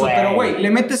eso, pero, pero güey, le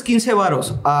metes 15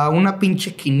 varos a una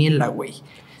pinche quiniela, güey.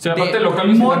 O sea, aparte De local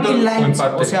y money sin lines,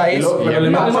 empate. o sea, es. Pero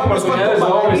le no metes mames, oportunidades ¿cuánto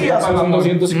dobles y pagarías, pagan mamón?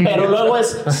 200 y Pero luego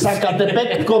es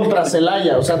Zacatepec contra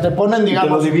Celaya. O sea, te ponen,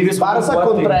 digamos, lo divides con un Barça cuate,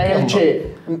 contra cabrón.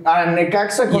 Elche, a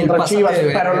Necaxa Y el contra pásate Chivas. de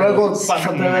verga, Pero luego güey.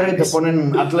 pásate de verga y te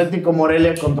ponen Atlético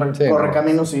Morelia contra Sí,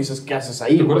 Correcaminos y dices, ¿qué haces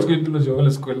ahí? ¿Te acuerdas güey? que yo te los llevaba a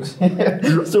la escuela?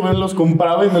 Este güey los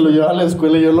compraba y me lo llevaba a la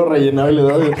escuela y yo lo rellenaba y le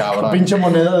daba de Cabrón. pinche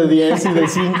moneda de 10 y de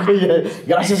 5 y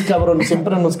gracias, cabrón.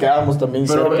 Siempre nos quedábamos también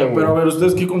Pero, cerca, güey. pero a ver,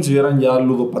 ¿ustedes qué consideran ya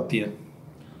ludopatía?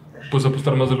 Pues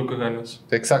apostar más de lo que ganas.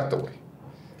 Exacto,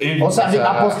 güey. O sea, O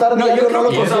sea, apostar no, diario yo no creo lo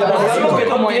que- consideraría. o sea, Algo que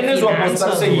como no en tienes o apostar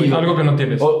finanzas, seguido. güey. Algo que no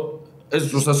tienes.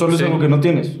 O sea, solo es Sí. algo que no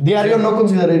tienes. Diario no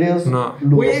considerarías No.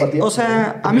 Güey, ludopatía. o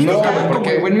sea, a mí No, me caga porque-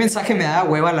 como buen mensaje me da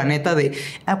hueva, la neta, de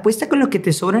apuesta con lo que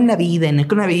te sobra en la vida, no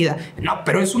con la vida. No,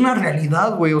 pero es una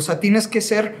realidad, güey. O sea, tienes que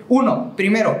ser. Uno,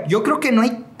 primero, yo creo que no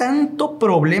hay tanto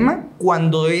problema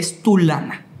cuando es tu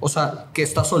lana. O sea, que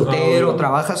estás soltero, Obvio.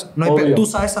 trabajas, no hay Obvio. tú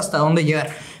sabes hasta dónde llegar.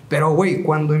 Pero, güey,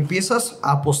 cuando empiezas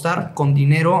a apostar con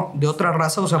dinero de otra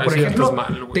raza, o sea, Ahí por sí ya ejemplo, estás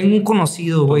mal, güey. tengo un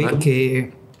conocido, güey, Total.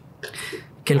 que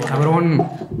el cabrón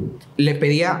le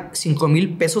pedía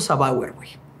 5,000 pesos a Bauer, güey.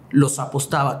 Los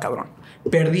apostaba, cabrón.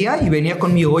 Perdía y venía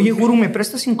conmigo. Oye, Guru, ¿me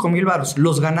prestas 5,000 varos?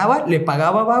 Los ganaba, le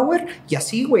pagaba a Bauer y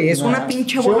así, güey. Es una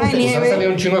pinche bola de Sí, nieve han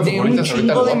salido un chingo de de un futbolistas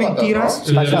ahorita chingo de ludópatas, mentiras. ¿no? Sí,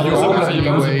 de la cabrón, Juve, Eso lo sí,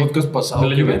 platicamos en el güey. podcast pasado. De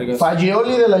la qué Juve. vergas.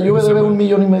 Fagioli de la Juve debe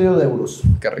 1,5 millones de euros.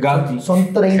 Qué rico. Gatti.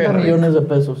 Son 30 Qué rico. millones de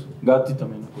pesos. Gatti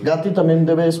también. güey. Gatti también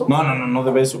debe eso. No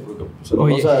debe eso. Porque, pues,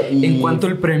 Oye, O sea, y- en cuanto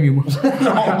el premium.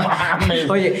 No mames.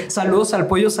 Oye, saludos al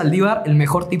Pollo Saldívar, el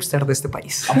mejor tipster de este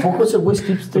país. ¿A poco ese güey es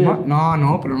tipster?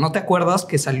 No, pero ¿no te acuerdas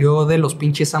que salió de los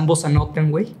pinches ambos anoten,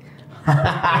 güey?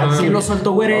 Sí lo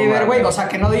soltó wherever, güey. O sea,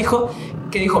 que no dijo,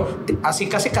 que dijo, así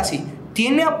casi.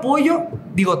 Tiene apoyo,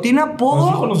 tiene Nos dijo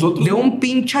apodo nosotros, de ¿no? un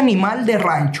pinche animal de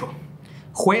rancho.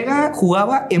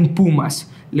 Jugaba en Pumas.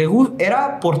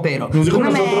 Era portero. ¿Nos dijo No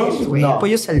mames, nosotros? güey, No.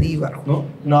 Pollo Saldívar. ¿No?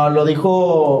 No, lo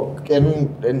dijo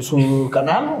en su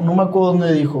canal. No me acuerdo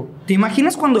dónde dijo. ¿Te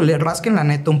imaginas cuando le rasquen la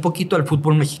neta un poquito al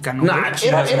fútbol mexicano? güey?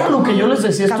 Era lo que yo les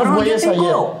decía a estos Cabrón, güeyes yo tengo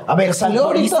ayer. A ver, salió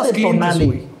ahorita de futbolistas clientes, Tonali.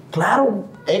 güey. Claro,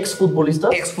 exfutbolista.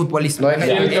 Exfutbolista. No, en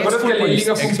 ¿Te acuerdas que la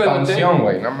liga fue un pedote? Expansión,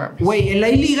 güey, no mames. Güey, en la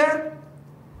I-Liga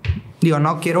Digo,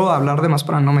 no quiero hablar de más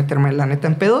para no meterme la neta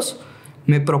en pedos.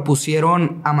 Me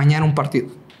propusieron amañar un partido.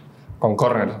 Con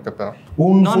córner, qué pedo.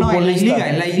 Un No, futbolista.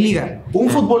 en la I-Liga. Un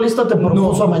futbolista te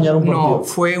propuso amañar un partido. No,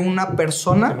 fue una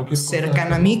persona Que no quiere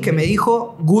cercana a mí que me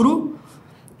dijo, Guru,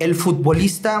 el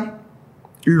futbolista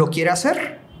lo quiere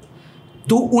hacer.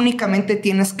 Tú únicamente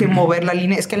tienes que mover la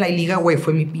línea. Es que la I-Liga, güey,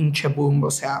 fue mi pinche boom. O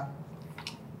sea,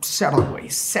 cerdo, güey.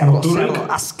 Cerdo,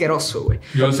 asqueroso, güey.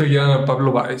 Yo seguía a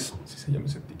Pablo Báez, así se llama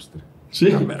ese tipster. Sí.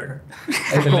 Una verga.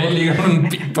 Le ligaron un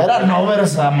pito. Era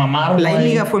Novers a mamar, La güey.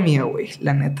 I-Liga fue mía, güey,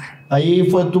 la neta. Ahí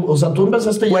fue tu... O sea, tú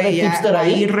empezaste ya de Güey, tipster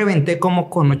ahí ahí. reventé como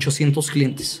con 800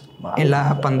 clientes en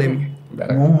la pandemia.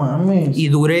 No mames. Y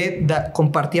duré,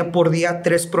 compartía por día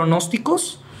 3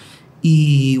 pronósticos.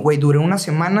 Y, güey, duré una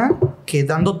semana que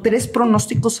dando 3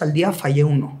 pronósticos al día fallé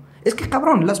uno. Es que,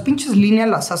 cabrón, las pinches líneas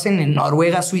las hacen en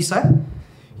Noruega, Suiza.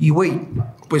 Y, güey,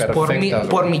 pues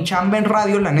por mi chamba en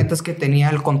radio, la neta es que tenía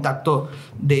el contacto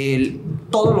de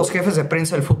todos los jefes de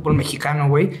prensa del fútbol mexicano,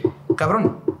 güey.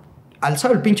 Cabrón,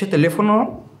 alzaba el pinche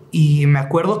teléfono y me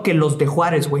acuerdo que los de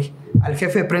Juárez, güey. Al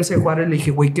jefe de prensa de Juárez le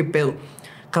dije, güey, ¿qué pedo?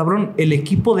 Cabrón, el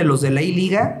equipo de los de la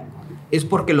I-Liga es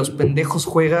porque los pendejos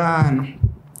juegan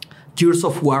Gears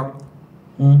of War.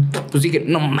 Pues dije,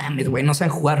 no mames, güey, no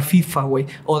saben jugar FIFA, güey.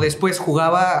 O después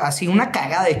jugaba así una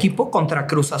cagada de equipo contra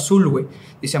Cruz Azul, güey.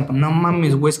 Decían, pues no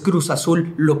mames, güey, es Cruz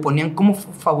Azul. Lo ponían como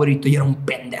favorito y era un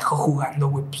pendejo jugando,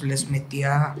 güey. Pues les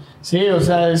metía... Sí, o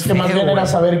sea, es que más bien era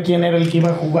saber quién era el que iba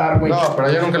a jugar, güey. No,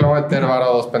 pero yo nunca le voy a meter varo a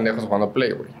 2 pendejos jugando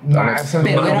Play, güey.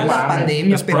 Pero era la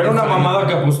pandemia, Pero era una pendejo. mamada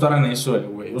que apostaran eso,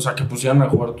 güey. O sea, que pusieran a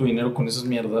jugar tu dinero con esas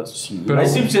mierdas. Sí. Pero- Ahí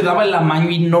sí se daba el amaño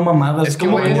y no mamadas. Es que,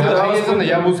 ¿Cómo güey, te ahí dabas es donde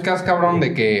ya cuenta? buscas, cabrón,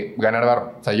 de que ganar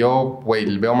barro. O sea, yo,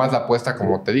 güey, veo más la apuesta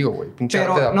como te digo, güey. Pinche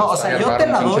arte de Pero, no, o sea, apostar, yo te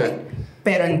la pinche- doy,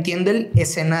 pero entiende el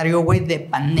escenario, güey, de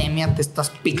pandemia. Te estás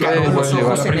picando Sí, los güey,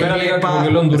 ojos La en el primera liga que depa.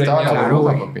 volvió la hondureña. Estaba la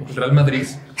burbuja, güey. papi. El Real Madrid.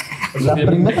 La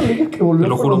primera liga que volvió. Te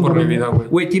lo fue juro por mi Honduras. vida, güey.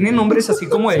 Güey, tiene nombres así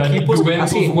como de La equipos. Juventus,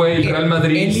 así, güey, el Real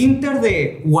Madrid. El Inter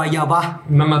de Guayabá.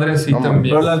 Una madre así No,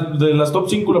 también. Pero de las top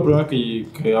 5, la primera que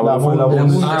habló fue la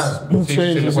Bundesliga. Bundesliga. Ah,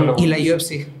 sí, sí, le fue la Y la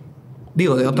UFC.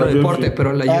 Digo, de otro La deporte, UFC.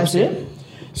 pero la ¿Ah, UFC. sí?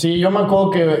 Sí, yo me acuerdo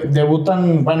que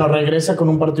debutan, bueno, regresa con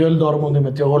un partido del Dortmund y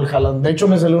metió gol Haaland. De hecho,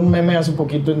 me salió un meme hace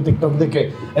poquito en TikTok de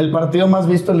que el partido más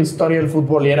visto en la historia del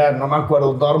fútbol y era, no me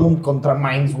acuerdo, Dortmund contra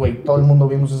Mainz, güey. Todo el mundo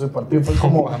vimos ese partido. Fue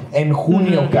como en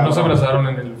junio, Que no se cabrón. abrazaron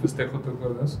en el festejo, ¿te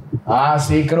acuerdas? Ah,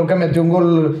 sí, creo que metió un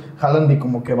gol Haaland y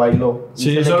como que bailó. Y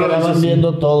se le solo quedaban sí, sí.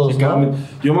 viendo todos, Se ¿no? quedaban-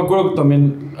 Yo me acuerdo que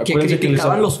también. Que acuérdense que les-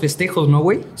 criticaban los festejos, ¿no,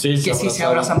 güey? Sí, que sí se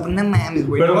abrazaban. abrazan. Pues no mames,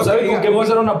 güey. Pero No ¿saben te con qué digan,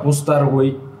 empezaron a apostar,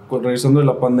 güey? Regresando de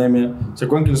la pandemia. ¿Se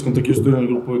acuerdan que les conté que yo estuve en el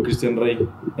grupo de Cristian Rey?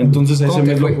 Entonces ¿Cómo ese te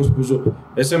mes fue? lo pospuso.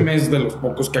 Ese mes de los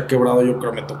pocos que ha quebrado, yo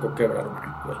creo me tocó quebrar,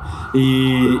 güey.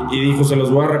 Y dijo, se los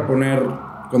voy a reponer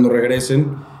cuando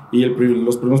regresen. Y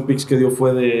los primeros picks que dio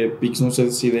fue de picks, no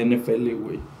sé si de NFL,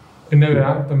 güey.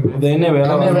 NBA también. De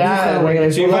NBA. NBA,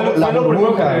 regresó Sí, fue la lo primero que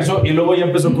burbuja. regresó. Y luego ya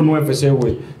empezó con UFC,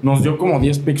 güey. Nos dio como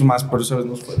 10 picks más, pero esa vez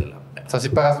nos fue de la... O sea, sí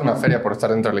pagaste una feria por estar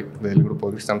dentro del grupo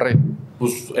de Cristian Rey.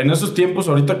 Pues en esos tiempos,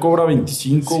 ahorita cobra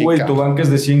 25, Sí, güey. Tu cabrón. banca es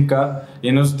de 100K. Y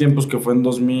en esos tiempos que fue en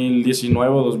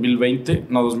 2019 o 2020,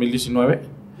 no,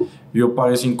 2019, yo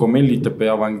pagué 5,000 y te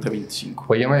pedía banca de 25.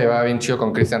 Pues yo me llevaba bien chido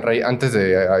con Cristian Rey antes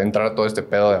de entrar a todo este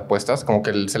pedo de apuestas. Como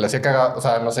que se le hacía cagado. O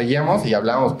sea, nos seguíamos y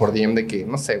hablábamos por DM de que,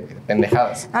 no sé, güey, de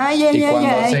pendejadas. Ay, Y cuando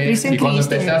Cristian, y cuando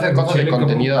empecé a hacer cosas de Chile,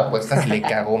 contenido de apuestas, le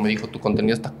cagó. Me dijo, tu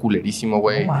contenido está culerísimo,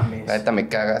 güey. No mames. La neta me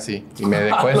caga así. Y me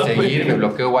dejó de seguir, me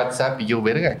bloqueó WhatsApp y yo,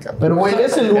 verga, cabrón. Pero, güey,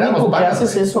 eres el Éramos único que panas,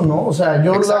 haces güey. eso, ¿no? O sea,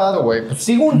 yo Exacto, güey, pues.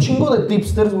 sigo un chingo de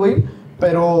tipsters, güey.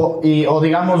 Pero, o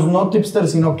digamos, no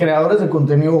tipsters, sino creadores de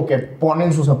contenido que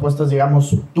ponen sus apuestas,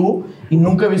 digamos, tú. Y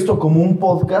nunca he visto como un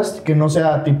podcast que no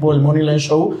sea tipo el Moneyline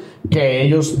Show, que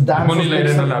ellos dan sus Moneyline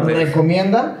picks, en la verga.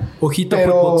 recomiendan. Ojito,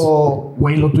 pero,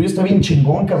 güey, lo tuyo está bien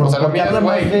chingón, cabrón. O sea, lo porque mío es, habla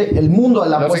más güey, del mundo de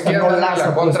la No sé apuesta, quién no habla las de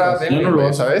la contra apuestas. de Yo no él, lo güey,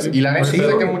 hago. ¿sabes? Y la neta sigue, es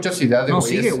de que güey. muchas ideas de No,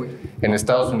 güeyes sigue, güey. en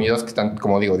Estados Unidos que están,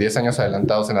 como digo, 10 años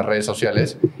adelantados en las redes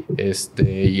sociales.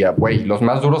 Y, güey, los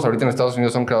más duros ahorita en Estados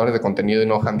Unidos son creadores de contenido y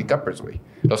no handicappers, güey.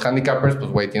 Los handicappers,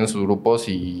 pues, güey, tienen sus grupos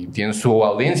y tienen su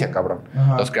audiencia, cabrón.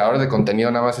 Ajá. Los creadores de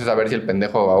contenido nada más es saber si el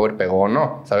pendejo de Bauer pegó o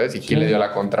no, ¿sabes? Y quién le dio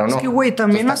la contra o no. Es que, güey,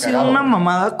 también ha Entonces, está sido cagado, una güey.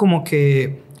 mamada como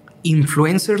que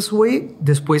influencers, güey,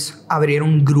 después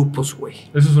abrieron grupos, güey.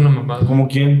 Eso es una mamada. ¿Como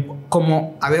quién?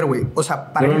 Como, a ver, güey, o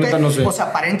sea, Yo la neta no sé.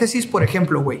 paréntesis, por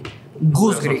ejemplo, güey.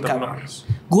 Gusgri, Voy a soltar cabrón. nombres.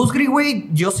 Gusgri, güey,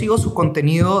 yo sigo su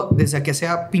contenido desde que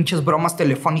sea pinches bromas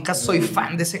telefónicas. Soy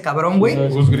fan de ese cabrón, güey.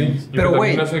 Gus Green. Pero, Pero,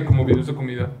 güey. también hace como videos de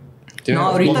comida. No,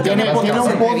 ahorita tiene un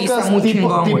podcast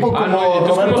tipo como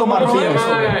Roberto Martínez.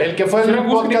 El que fue el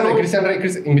podcast de Cristian Rey,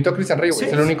 invitó a Cristian Rey, güey.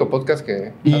 Es el único podcast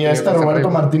que... Y Roberto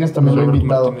Martínez también lo ha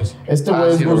invitado. Este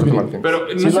güey es Gusgri. Pero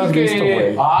no es el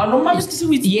que... No mames, que ese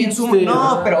güey... Y en su...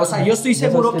 No, pero o sea, yo estoy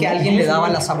seguro que alguien le daba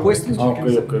las apuestas. Ok.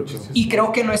 Y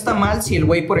creo que no está mal si el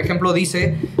güey, por ejemplo,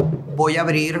 dice, voy a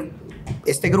abrir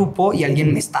este grupo y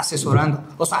alguien me está asesorando.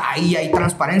 O sea, ahí hay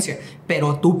transparencia.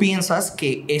 Pero tú piensas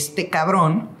que este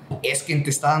cabrón es quien te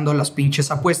está dando las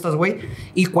pinches apuestas, güey.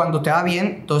 Y cuando te va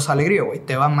bien, todo es alegría, güey.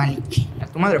 Te va mal y chinga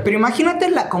tu madre. Pero imagínate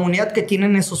la comunidad que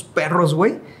tienen esos perros,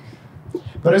 güey.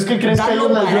 Pero es que crees que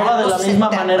ellos les lleva de la misma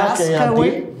manera que a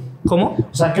ti. ¿Cómo?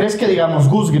 O sea, crees que, digamos,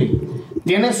 Gusgri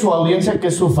tiene su audiencia que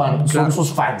es su fan, son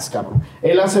sus fans, cabrón.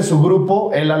 Él hace su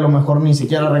grupo, él a lo mejor ni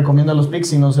siquiera recomienda los picks,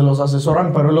 sino se los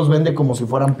asesoran, pero él los vende como si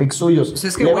fueran picks suyos. Pues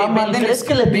es que, güey, ¿crees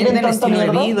que le tiren tanta estilo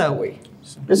mierda? De vida, güey.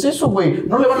 Es eso, güey.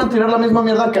 No le van a tirar la misma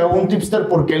mierda que a un tipster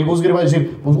porque el Gusgri va a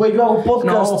decir, pues, güey, yo hago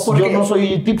podcast, yo no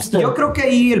soy tipster. Yo creo que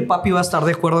ahí el papi va a estar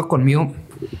de acuerdo conmigo.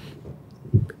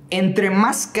 Entre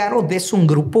más caro des un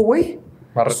grupo, güey,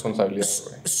 más responsabilidad,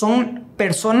 güey. Son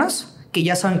personas que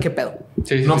ya saben qué pedo.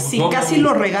 Sí, no, si casi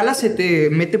lo regalas, se te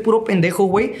mete puro pendejo,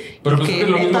 güey. Pero pues es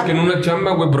lo mismo que en una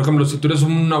chamba, güey. Por ejemplo, si tú eres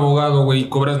un abogado, güey, y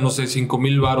cobras, no sé,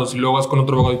 5,000 varos y luego vas con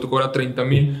otro abogado y tú cobras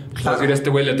 30,000, pues vas a decir a este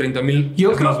güey le 30,000.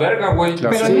 Yo es creo, más verga, güey.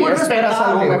 Pero sí, es muy esperas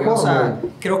algo respetable, mejor, o sea,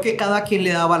 creo que cada quien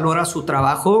le da valor a su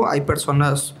trabajo. Hay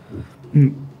personas,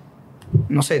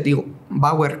 no sé, digo,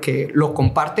 Bauer que lo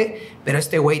comparte, pero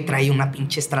este güey trae una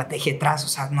pinche estrategia detrás. O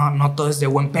sea, no todo es de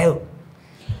buen pedo.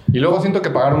 Y luego siento que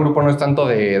pagar un grupo no es tanto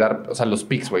de dar, o sea, los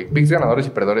picks, güey. Picks ganadores y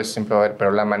perdedores siempre va a haber,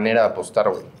 pero la manera de apostar,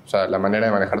 güey. O sea, la manera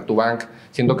de manejar tu bank.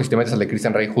 Siento que si te metes al de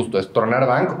Cristian Rey justo es tronar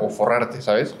bank o forrarte,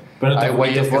 ¿sabes? Pero hay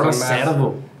güeyes que son más...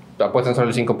 cerdo. Te apuestan solo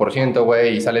el 5%,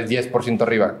 güey, y sales 10%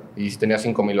 arriba. Y si tenías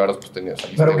 5,000 varos, pues tenías...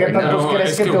 Pero ¿qué tantos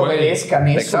crees que te obedezcan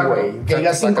eso, güey? Que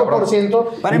digas 5%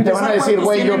 y te van a decir,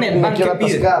 güey, yo me quiero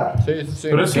atascar. Sí.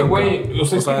 Pero es que, güey, o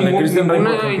sea, es que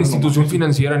ninguna institución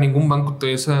financiera, ningún banco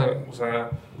te esa, o sea...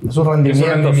 Esos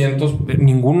rendimientos.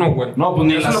 Ninguno, güey. No, pues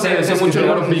ni eso es lo que decía mucho el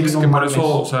GURUCILLO, que por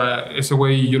eso, o sea, ese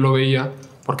güey yo lo veía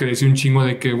porque decía un chingo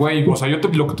de que, güey, o sea, yo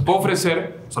lo que te puedo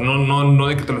ofrecer, o sea, no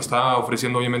de que te lo estaba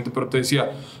ofreciendo, obviamente, pero te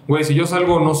decía, güey, si yo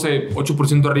salgo, no sé,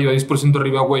 8% arriba, 10%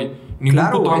 arriba, güey,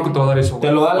 ningún puto banco te va a dar eso, güey.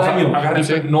 Te lo da al año. Agarra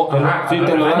sí, te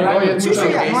lo da al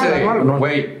año.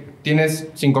 Güey, tienes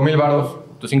 5,000 varos,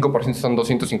 tus 5% son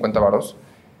 250 varos.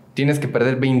 Tienes que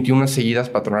perder 21 seguidas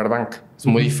para tronar bank. Es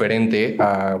muy diferente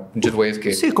a muchos güeyes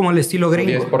que... Sí, como el estilo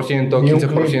gringo. 10%,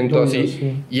 15%, así.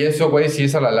 Sí. Y eso, güey, sí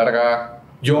es a la larga...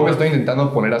 Yo me estoy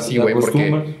intentando poner así, güey,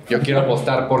 porque yo quiero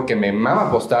apostar porque me mama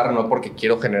apostar, no porque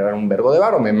quiero generar un vergo de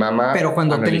varo, me mama... Pero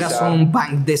cuando analizar. tengas un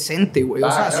bank decente, güey. O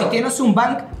sea, claro. si tienes un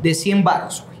bank de 100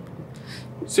 varos, güey.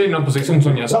 Sí, no, pues es un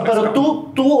soñazo. No, pero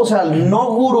tú, o sea,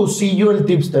 no Gurucillo el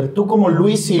tipster, tú como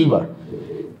Luis Silva.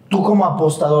 Tú como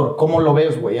apostador, ¿cómo lo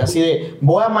ves, güey? Así de,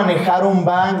 voy a manejar un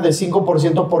bank de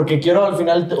 5% porque quiero al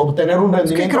final obtener un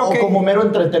rendimiento o como mero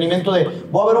entretenimiento de,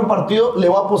 voy a ver un partido, le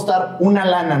voy a apostar una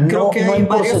lana, creo que no hay en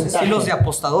varios porcentaje. estilos de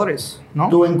apostadores, ¿no?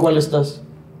 ¿Tú en cuál estás?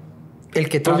 El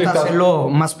que trata de hacerlo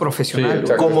más profesional.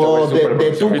 Sí, exacto. Como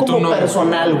de tú como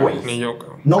personal, güey. Ni yo,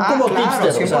 cabrón. No como claro,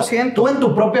 tipster, 100%. o sea, tú en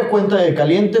tu propia cuenta de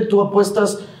caliente, tú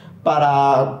apuestas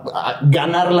para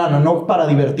ganar lana, no para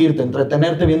divertirte,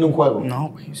 entretenerte viendo un juego. No,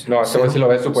 güey. No, este güey sí lo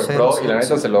ves súper pro y la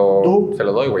neta se lo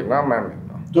doy, güey. No, mames,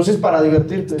 no. Entonces, para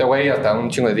divertirte. Este güey hasta un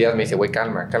chingo de días me dice, güey,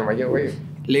 calma. Yo, güey,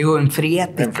 Le digo,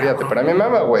 enfríate. Pero a mí me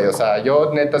mama, güey. O sea,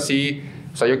 yo neta sí...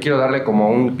 O sea, yo quiero darle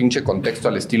como un pinche contexto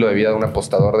al estilo de vida de un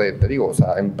apostador de... Te digo, o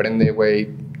sea, emprende, güey,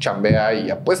 chambea y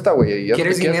apuesta, güey.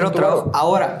 ¿Quieres dinero, trabajo?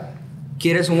 Ahora,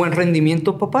 ¿quieres un buen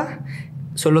rendimiento, papá?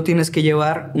 Solo tienes que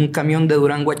llevar un camión de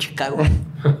Durango a Chicago.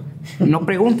 No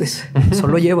preguntes,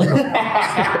 solo llévalo.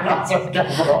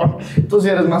 Tú sí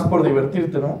eres más por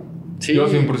divertirte, ¿no? Sí, yo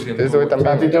 100%. Eso güey también.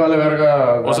 A ti te vale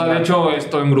verga. O sea, de hecho,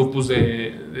 estoy en grupos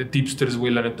de tipsters,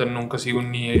 güey. La neta, nunca sigo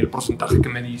ni el porcentaje que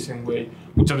me dicen, güey.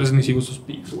 Muchas veces ni sigo sus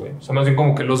picks, güey. O sea, más bien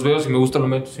como que los veo, si me gusta lo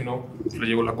meto, si no, le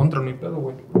llevo la contra, no hay pedo,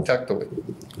 güey. Exacto, güey.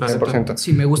 100%.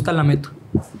 Si me gusta, la meto.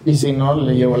 Y si no,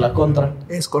 le llevo la contra.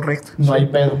 Es correcto. No hay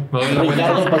pedo. No,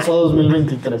 Ricardo pasó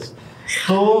 2023.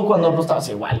 Tú cuando apostabas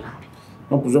igual.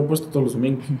 No, pues yo apuesto todos los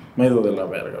domingos. Medio de la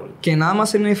verga, güey. ¿Que nada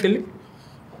más en NFL?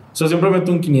 O sea, siempre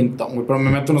meto un 500, güey, pero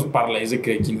me meto unos parlays de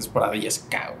que 500 para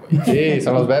 10K, güey. Sí,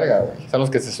 son los verga, güey. Son los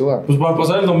que se sudan. Pues para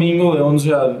pasar el domingo de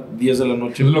 11 a 10 de la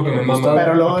noche. Es lo que me mama.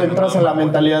 Pero luego entras en la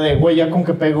mentalidad de, güey, ya con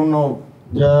que pego uno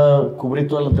Ya cubrí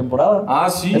toda la temporada. Ah,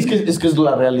 sí. Es que es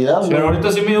la realidad, güey. Pero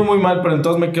ahorita sí me dio muy mal, pero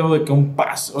entonces me quedo de que un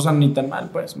paso. O sea, ni tan mal,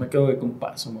 pues. Me quedo de que un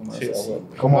paso, mamá. Sí, o sea, sí.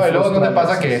 Como No, y luego no te frustrante.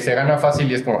 pasa que se gana fácil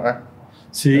y es como,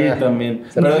 Sí, también.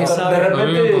 Pero de A mí me pasó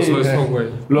repente. eso, güey.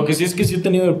 Lo que sí es que sí he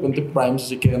tenido de repente primes,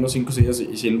 así que gano 5 o 6 días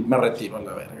y sí me retiro a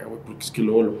la verga, güey. Porque es que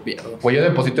luego lo pierdo. Pues yo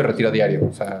deposito y retiro diario.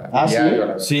 O sea, Ah, ¿sí? diario. la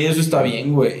verdad. Sí, eso está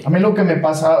bien, güey. A mí lo que me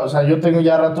pasa, o sea, yo tengo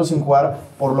ya rato sin jugar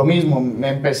por lo mismo. Me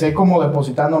empecé como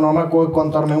depositando, no me acuerdo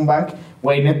cuánto armé un bank.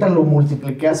 Güey, neta lo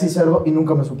multipliqué así cerdo y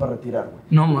nunca me supe retirar, güey.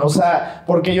 No mames. O sea,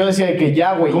 porque yo decía de que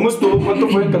ya, güey. ¿Cómo estuvo? ¿Cuánto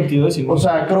fue en cantidad? Si no? O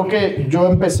sea, creo que yo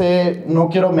empecé, no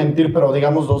quiero mentir, pero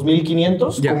digamos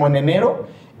 2,500, Ya. como en enero.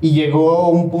 Y llegó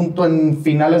un punto en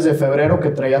finales de febrero que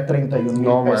traía 31,000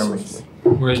 No pesos. mames.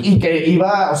 Güey. Y que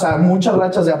iba, o sea, muchas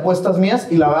rachas de apuestas mías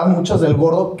y la verdad muchas del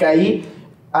gordo. Caí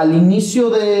al inicio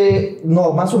de,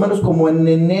 no, más o menos como en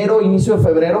enero, inicio de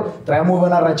febrero, traía muy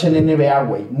buena racha en NBA,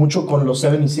 güey. Mucho con los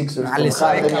 76ers. Ah, le con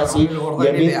sabe, Harden y cabrón, así. el gordo Y,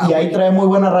 en NBA, y ahí güey. traía muy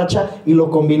buena racha y lo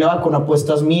combinaba con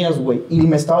apuestas mías, güey. Y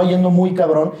me estaba yendo muy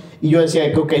cabrón. Y yo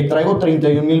decía que, ok, traigo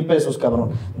 31,000 pesos, cabrón.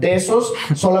 De esos,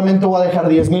 solamente voy a dejar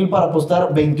 10,000 para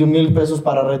apostar, 21,000 pesos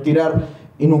para retirar.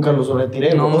 Y nunca los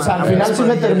retiré, No güey. O sea, al mames, final sí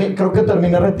me Padilla. creo que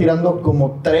terminé retirando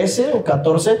como 13 o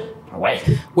 14.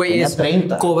 Güey, tenía es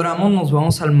 30. cobramos, nos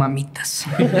vamos al Mamitas.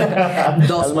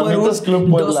 Dos Al por Mamitas Club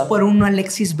un, Puebla. 2 por 1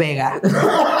 Alexis Vega.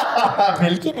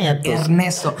 1,500.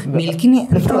 Ernesto,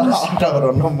 1,500.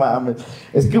 Cabrón, no mames.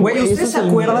 Es que, Güey, ese ¿ustedes es se el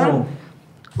acuerdan miedo.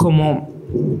 como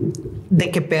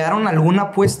de que pegaron alguna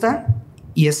apuesta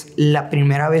y es la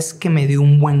primera vez que me dio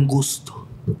un buen gusto?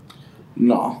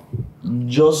 No.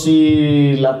 Yo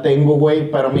sí la tengo,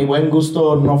 güey, pero mi buen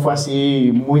gusto no fue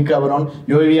así muy cabrón.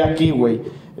 Yo vivía aquí, güey.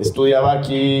 Estudiaba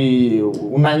aquí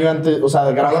un año antes, o sea,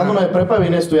 graduándome de prepa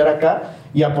vine a estudiar acá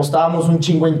y apostábamos un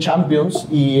chingo en Champions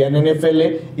y en NFL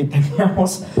y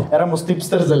éramos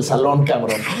tipsters del salón,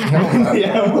 cabrón.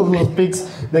 Teníamos los picks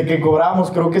de que cobrábamos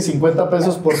creo que 50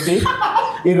 pesos por pick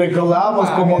y recaudábamos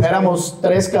como, éramos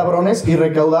 3 cabrones y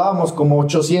recaudábamos como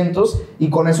 800 y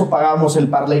con eso pagábamos el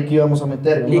parlay que íbamos a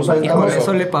meter. Y, Nos y con aventamos-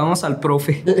 eso le pagamos al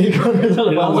profe. y con eso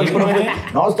le pagamos al profe.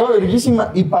 No, estaba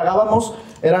verguísima. Y pagábamos,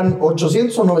 eran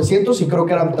 800 o 900 y creo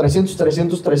que eran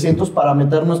 300 para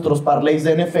meter nuestros parlays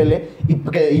de NFL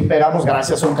y pegamos,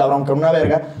 gracias a un cabrón que era una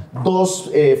verga,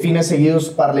 2 fines seguidos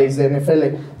parlays de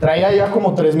NFL. Traía ya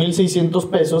como 3,600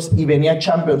 pesos y venía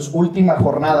Champions, última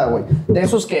jornada, güey. De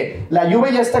esos que la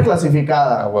Juve ya está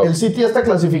clasificada, Ah, wow. el City ya está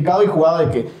clasificado y jugaba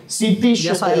de que City,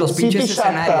 Ya sabes, los City pinches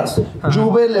Shakhtar, escenarios. Ajá.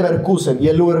 Juve Leverkusen y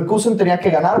el Leverkusen tenía que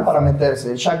ganar para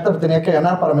meterse, el Shakhtar tenía que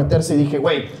ganar para meterse y dije,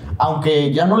 güey,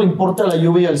 aunque ya no le importa a la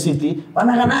Juve y al City, van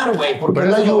a ganar, güey, porque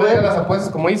Pero es la eso Juve. verga, las apuestas,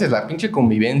 como dices, la pinche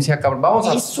convivencia, cabrón. Vamos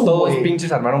a Eso, todos güey.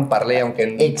 pinches armar un parlay,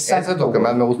 aunque Exacto. eso es lo que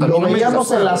más me gusta. A mí Lo no me veíamos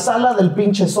gusta. en la sala del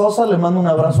pinche Sosa, le mando un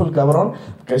abrazo al cabrón,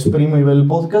 que es primo y ve el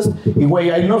podcast. Y güey,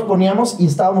 ahí nos poníamos y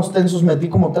estábamos tensos, metí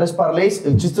como 3 parlays.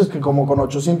 El chiste es que como con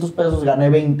 800 pesos gané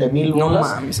 20,000 No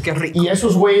bolas. mames, qué rico. Y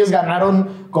esos güeyes ganaron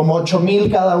como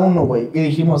 8,000 cada uno, güey. Y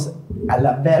dijimos, a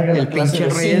la verga, El la clase pinche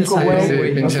de Real 5, Side, güey.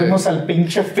 sí, Nos pinche- fuimos al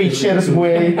pinche Fishers,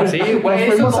 güey. Sí, güey,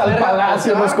 Nos fuimos eso al no era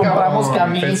Palacio, nos apostar, compramos cabrón.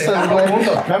 camisas, Festejamos güey.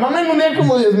 juntos. Me mamé en un día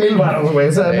como 10,000 baros, güey.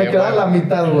 O sea, Sí, me quedaba güey. la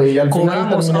mitad, güey. Y al final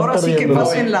Cobramos, terminé ahora sí que perdiendo,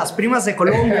 pasen güey. las primas de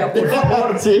Colombia, por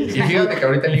favor. Sí. Y fíjate que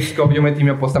ahorita en Leagues Cup yo metí mi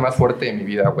apuesta más fuerte de mi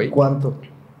vida, güey. ¿Cuánto?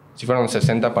 Si fueron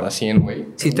 60 para 100, güey.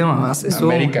 Sí te mamás, eso.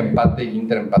 América empate y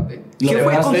Inter empate. ¿Qué fue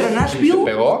pegaste? contra ¿Se Nashville?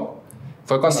 pegó?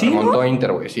 Fue cuando ¿Sí, remontó no?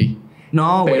 Inter, güey, sí.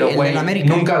 No, güey, Pero, el güey, del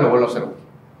América. nunca lo vuelvo a hacer, güey.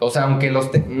 O sea, aunque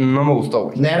no me gustó,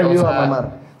 güey. Nervio O sea, a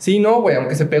mamar. Sí, no, güey,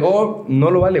 aunque se pegó,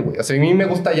 no lo vale, güey. O sea, a mí me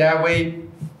gusta ya, güey,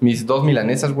 mis 2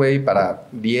 milanesas, güey, para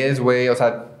 10, güey. O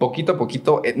sea, poquito a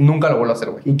poquito, nunca lo vuelvo a hacer,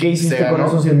 güey. ¿Y qué hiciste Se con ganó.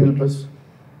 esos 100,000 pesos?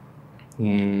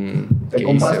 ¿Te ¿Qué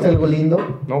compraste hice, güey? algo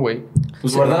lindo? No, güey.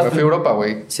 Pues Me guardaste. fui a Europa,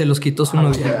 güey. Se los quitó su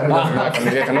novia. Con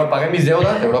mi vieja. No, pagué mis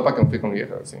deudas de Europa que me fui con mi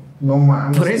vieja, sí. No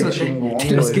mames. Por eso qué chingón,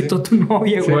 te los güey. quitó tu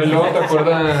novia, Güey, güey. luego te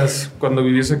acuerdas cuando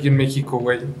vivías aquí en México,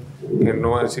 güey. Que no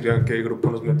voy a decir a qué grupo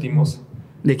nos metimos.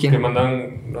 ¿De Que quién?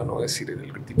 mandaban. No voy a decir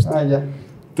el tipster. Ah, ya.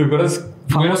 ¿Te acuerdas?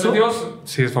 ¿Famoso? Güey, Dios.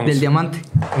 Sí, es famoso. Del diamante.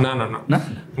 No. ¿No?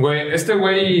 Güey, este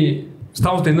güey.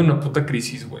 Estábamos teniendo una puta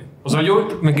crisis, güey. O sea, yo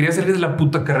me quería salir de la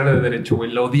puta carrera de Derecho, güey.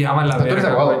 La odiaba a la ¿Tú eres verga,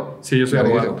 abogado? güey. Sí, yo soy Verga,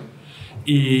 abogado.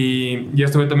 Y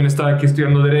este güey también estaba aquí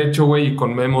estudiando Derecho, güey. Y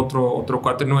con Memo, otro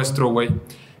cuate nuestro, güey.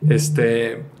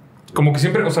 Como que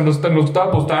siempre, o sea, nos gustaba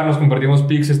apostar, nos compartíamos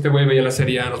pics. Este güey veía la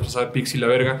serie A, nos pasaba pics y la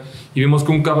verga. Y vimos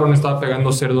que un cabrón estaba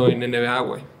pegando cerdo en NBA,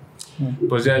 güey.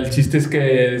 Pues ya, el chiste es que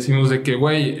decimos de que,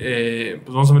 güey,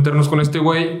 pues vamos a meternos con este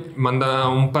güey. Manda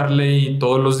un parlay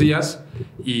todos los días.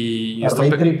 Y Parlay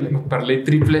triple. Parlay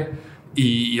triple.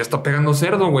 Y ya está pegando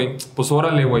cerdo, güey. Pues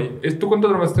órale, güey. ¿Tú cuánto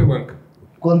armaste, güey?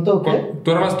 ¿Cuánto qué?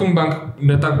 Tú armaste un bank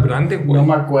neta grande, güey. No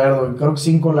me acuerdo, creo que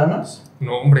 5 lanas.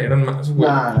 No, hombre, eran más, güey.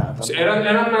 O sea,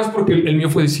 eran más porque el mío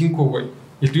fue de 5, güey.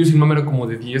 Y el tuyo sin mamá era como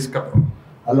de 10, cabrón.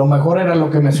 A lo mejor era lo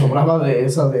que me sobraba de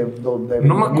esa de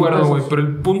no me acuerdo, güey. Pero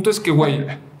el punto es que, güey,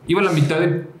 iba a la mitad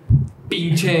de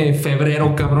pinche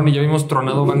febrero, cabrón. Y ya habíamos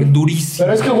tronado bank durísimo.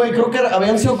 Pero es que, güey, creo que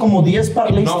habían sido como 10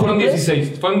 parlays. No, fueron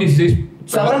 16. Fueron 16.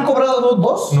 ¿Se habrán cobrado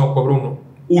 2? No, cobró uno.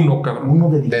 Uno, cabrón. Uno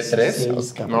de ¿De 16,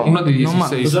 3? cabrón. No. Uno de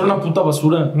 16. Pues era una puta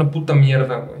basura. Una puta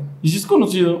mierda, güey. ¿Y si es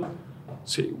conocido?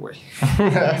 Sí, güey.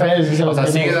 O sea,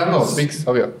 sigue dando picks,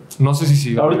 obvio. No sé si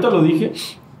sí. Ahorita lo dije.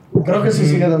 Creo que sí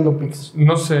sigue dando picks.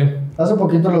 No sé. Hace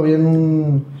poquito lo vi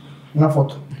en una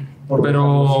foto.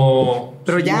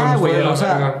 Pero ya, fue güey, de la o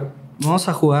sea, verga. vamos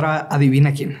a jugar a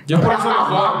adivina quién. Ya por eso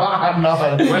mejor. No,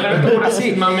 Güey, la neta, por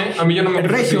así, mame, a mí ya no me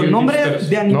gusta Regio, seguir nombre hipsters.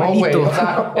 de No, güey. animalito. O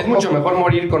sea, es mucho mejor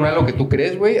morir con algo que tú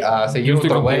crees, güey, a seguir Yo estoy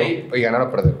otro contigo. güey y ganar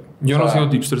o perder. Yo O no sea, sigo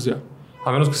tipsters ya.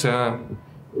 A menos que sea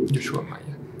Joshua Maya.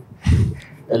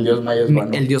 El dios maya es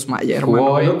bueno. El dios maya, hermano.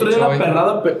 Jugó hoy, El otro día hoy. la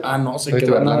perrada. No sé Hoy qué.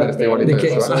 estuve hablando de este igualito. ¿De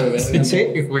qué? Joshua. Sí,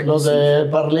 güey. Los de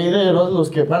Parleideros, los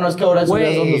que... Bueno, es que ahora eso ya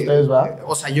es donde ustedes va.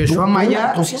 O sea, Joshua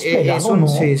Maya tú sí has pegado, es un... ¿no?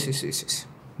 Sí.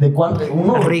 ¿De cuánto?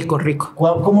 ¿Uno? Rico.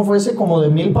 ¿Cómo fue ese? ¿Como de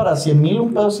 1,000 para 100,000?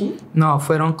 ¿Un pedo así? No,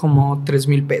 fueron como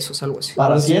 3,000 pesos, algo así.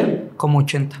 ¿Para 100? Como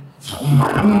 80.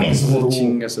 Mames, bro.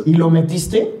 Chingas. ¿Y lo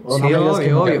metiste? ¿O Sí, no me digas que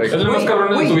no? obvio. Es lo más Güey, cabrón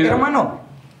de güey, tu vida. hermano,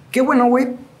 qué bueno, güey,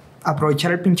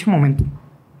 aprovechar el pinche momento.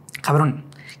 Cabrón,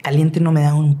 Caliente no me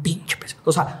da un pinche peso.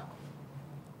 O sea,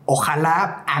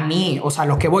 ojalá a mí, o sea,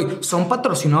 lo que voy, son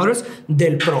patrocinadores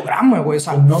del programa, güey. O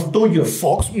sea, No tuyo.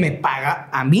 Fox me paga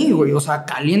a mí, güey. O sea,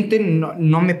 Caliente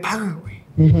no me paga,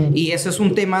 güey. Y ese es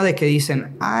un tema de que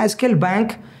dicen, es que el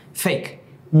bank fake.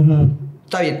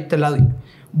 Está bien, te la doy.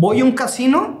 Voy a un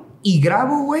casino y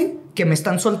grabo, güey, que me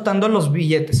están soltando los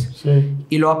billetes. Sí.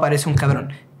 Y luego aparece un cabrón.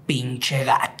 Pinche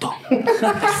gato.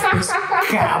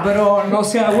 Cabrón, o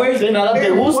sea, güey. Sí, nada te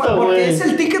gusta, Porque güey. es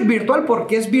el ticket virtual,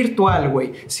 porque es virtual,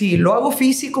 güey. Si lo hago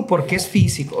físico, porque es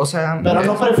físico. O sea, Pero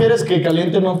no prefieres que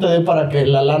Caliente no te dé para que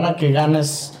la lana que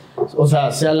ganes, o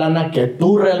sea, sea lana que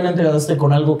tú realmente ganaste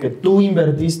con algo que tú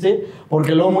invertiste,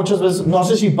 porque luego muchas veces, no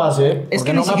sé si pase, Es porque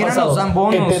que ni no me ha siquiera pasado, nos dan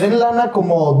bonos. que te den lana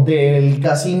como del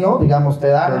casino, digamos, te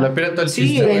Pero le dan pierde todo el Sí,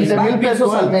 chiste, güey. 20,000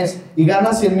 pesos al mes y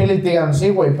ganas 100,000 y te digan, sí,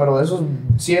 güey, pero de esos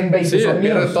 100, 20 Sí, son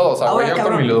pierde míos. todo. O sea, Ahora, güey, yo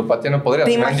cabrón, con mi ludopatía no podría.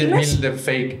 ¿te Si me dan imaginas? 10,000 de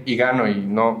fake y gano y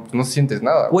no sientes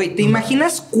nada. güey, ¿te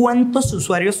imaginas cuántos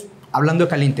usuarios, hablando de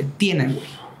Caliente, tienen, güey?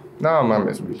 No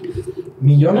mames, güey.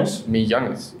 ¿Millones?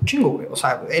 Millones. Chingo, güey. O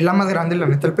sea, es la más grande, la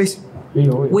neta, del país. Sí,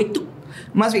 güey. Güey, tú,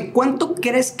 más bien, ¿cuánto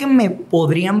crees que me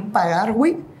podrían pagar,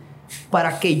 güey?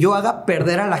 Para que yo haga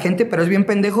perder a la gente, pero es bien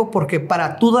pendejo porque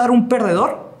para tú dar un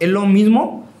perdedor es lo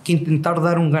mismo que intentar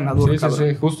dar un ganador, Sí, cabrón.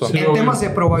 sí, justo. Sí, En obvio. temas de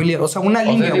probabilidad, o sea, una O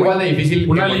sea, línea, es güey. igual de difícil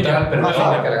Una encontrar línea. al perdedor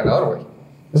Ajá. que al ganador, güey.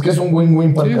 Es que es un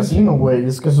win-win para el Sí. casino, güey.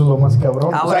 Es que eso es lo más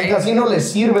cabrón. Ahora, o sea, al casino les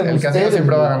sirven El casino ustedes,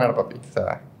 siempre va a güey. ganar, papi. O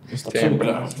sea,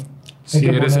 siempre. Si Hay que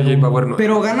eres ponerle AJ Bauer, no.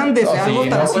 Pero ganan desde No, algo sí,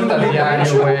 tan no cuenta simple.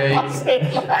 diario, güey.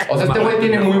 O sea, este güey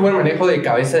tiene muy buen manejo de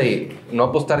cabeza de no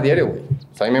apostar diario, güey.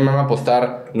 O sea, a mí me mama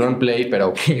apostar, no en play,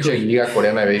 pero pinche liga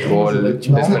coreana de béisbol,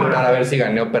 despertar a ver si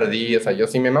gané o perdí. O sea, yo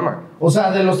sí me mama. O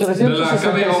sea, de los De la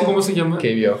 365. KBO, ¿cómo se llama?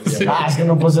 ¿Qué vio? Es que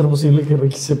no puede ser posible que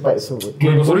Ricky sepa eso, güey.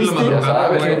 Bueno, nosotros ¿Oíste? la madrugada, Ya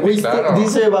sabes, güey. güey. ¿Oíste? Claro.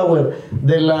 Dice Bauer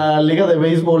de la liga de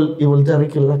béisbol y voltea a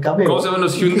Ricky la cabe. ¿Cómo se llaman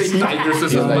los Hyundai Tigers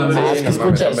esas Hyundai, madres? Ah, es que escucha No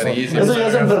mames, eso. son verguísimas. Eso ya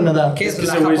es enfermedad. Que es que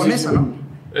la ese güey japonesa, sí- ¿no?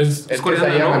 Es Es que es ahí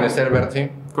coreano, ¿no? amanecer verde, sí.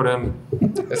 Coreano.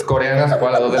 Es coreana, se juega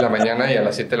a las 2 de la mañana y a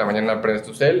las 7 de la mañana prendes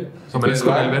tu cel. Amanece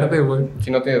con el verde, güey. Si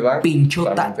no tienes bank, Pincho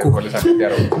también te taco. vuelves a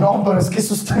jetear, güey. No, pero es que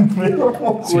eso está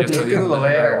enfermo, Sí, güey. está Es que bien. es lo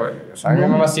verga, güey. O sea, a mí me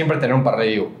mama siempre tener un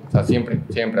parlay, güey. O sea, siempre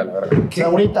a la verga. O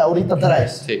sea, ahorita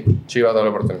traes. Sí, Chivas doble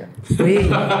oportunidad. Güey,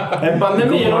 En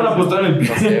pandemia llegaron a apostar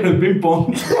en el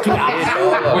ping-pong.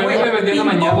 Güey, me vendían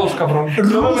amañados, cabrón.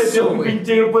 Yo me metí a un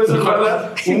pinche grupo de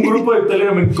celular, un grupo de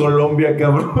Telegram en Colombia,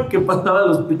 cabrón, que pasaba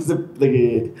los pics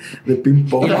de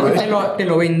ping-pong, y luego güey. te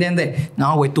lo venden de,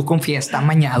 no, güey, tú confías, está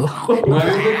amañado. No,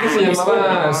 había un güey que se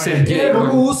llamaba Sergey, Qué güey.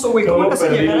 ruso, güey, ¿cómo ¿Cómo vas a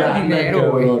perdí llegar lana, al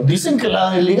dinero, güey? Dicen que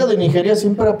la liga de Nigeria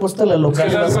siempre apuesta a la local.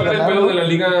 y ¿Sabes vas a cuál era el ganar, pedo de ¿no? la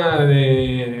liga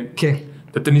de ¿Qué?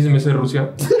 tenis de mesa de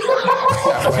Rusia?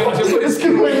 Es que,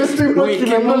 güey, yo estoy Güey, qué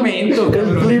imaginando momento, el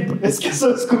cabrón. clip. Es que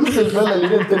eso es como el de la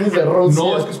liga de tenis de Rusia.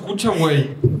 No, es que escucha,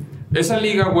 güey. Esa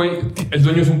liga, güey, el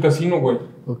dueño es un casino, güey.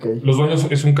 Ok. Los dueños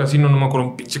es un casino, no me acuerdo,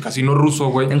 un pinche casino ruso,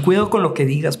 güey. Ten cuidado con lo que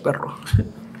digas, perro.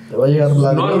 Te va a llegar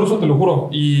la. No, el ruso, te lo juro.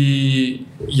 Y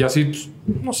así, pues,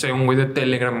 no sé, un güey de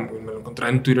Telegram, güey, me lo encontré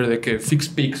en Twitter de que Fix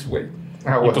Pix, güey.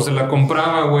 Ah, Y güey. entonces la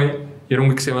compraba, güey. Y era un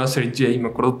güey que se llamaba Sergey, me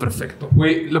acuerdo perfecto.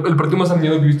 Güey, el partido más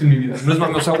amigo que he visto en mi vida. No es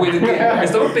mami, o sea, güey, de que me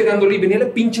estaban pegándole y venía la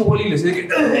pinche bola y le decía de que...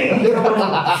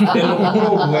 Te lo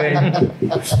juro, güey.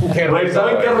 Güey,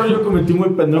 ¿saben qué error yo cometí muy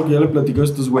pendejo que ya le platico a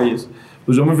estos güeyes?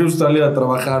 Pues yo me fui a Australia a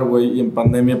trabajar, güey, y en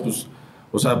pandemia, pues...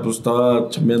 O sea, pues estaba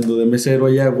chambeando de mesero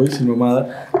allá, güey, sin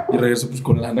mamada. Y regresé pues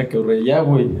con lana que ahorré allá,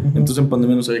 güey. Entonces en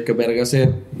pandemia no sabía qué verga hacer.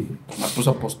 Me puse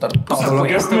a apostar todo lo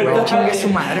que me Chingue su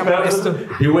madre, por esto.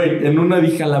 Y güey, en una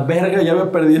dije, a la verga, ya había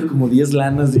perdido como 10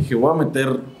 lanas. Dije, voy a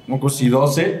meter, no sé,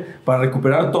 12 para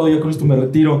recuperar todo. Ya con esto me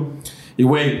retiro. Y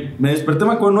güey, me desperté,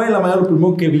 me acuerdo, 9 de la mañana, lo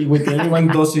primero que vi, güey, que ya iban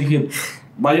 12. Y dije,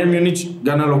 Bayern Múnich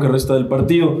gana lo que resta del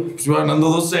partido. Pues iba ganando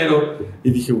 2-0. Y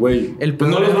dije, güey, pues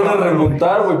no les van a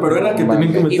remontar, güey. Pero era que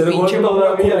tenían que meter gol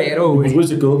todavía. Pues, güey,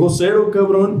 se quedó 2-0,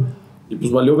 cabrón. Y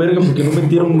pues valió verga porque no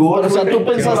metieron gol. O sea, tú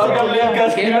pensaste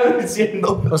que iba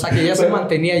diciendo. O sea, que ya se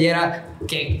mantenía y era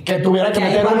que tuviera que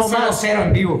meter uno más. 0-0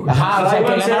 en vivo. Ajá, o sea,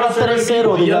 que ganara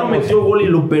 3-0. Y ya no metió gol y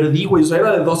lo perdí, güey. O sea,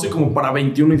 era de 12 como para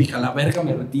 21. Y dije, a la verga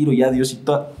me retiro, ya, Dios. Y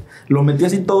lo metí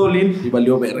así todo lean y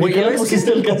valió verga. Güey, ¿qué le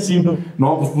pusiste el casino?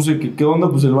 No, pues puse que qué onda,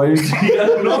 pues el Bayern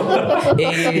no.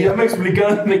 Y ya me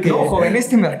explicaron de que. No, joven,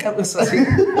 este mercado es así.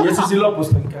 Y eso sí lo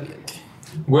aposté en caliente.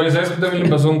 Güey, ¿sabes qué también le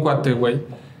pasó a un cuate, güey?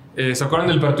 ¿Se acuerdan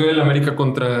del partido del América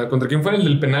contra quién fue? ¿El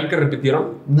del penal que repitieron?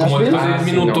 Como Nashville. después de 10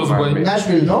 minutos, güey.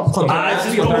 Nashville, ¿no? Contra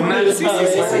Nashville. Sí.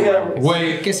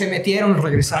 Güey. Que se metieron,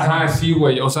 regresaron. Ajá, sí,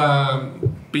 güey. O sea,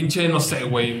 pinche, no sé,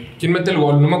 güey. ¿Quién mete el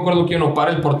gol? No me acuerdo quién. O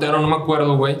para el portero, no me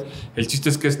acuerdo, güey. El chiste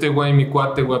es que este güey, mi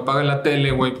cuate, güey, apaga la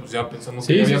tele, güey. Pues ya pensando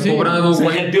que ya había cobrado,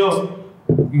 güey.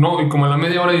 No, y como a la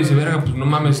media hora dice, verga, pues no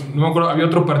mames, no me acuerdo, había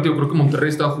otro partido, creo que Monterrey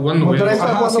estaba jugando, güey. Monterrey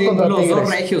estaba jugando contra los Tigres. dos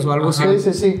regios o algo así.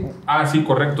 Sí. Ah, sí,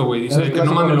 correcto, güey. Dice que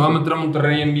no mames, lo va a meter a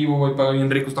Monterrey en vivo, güey, paga bien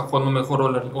rico, está jugando mejor,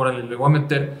 órale, le voy a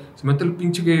meter. Se mete el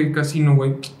pinche casino,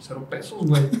 güey, 0 pesos,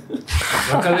 güey.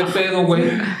 Saca de pedo, güey.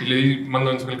 Y le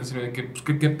mando un mensaje al casino de que, pues,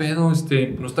 ¿qué pedo?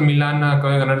 No está Milana,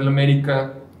 acaba de ganar el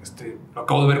América. Lo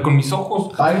acabo de ver con mis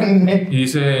ojos. Y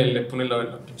dice, le pone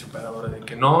la pinche operadora de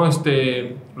que no,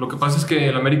 lo que pasa es que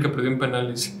el América perdió en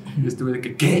penales. Y güey de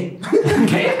que, ¿qué?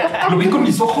 Lo vi con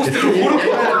mis ojos, te lo juro.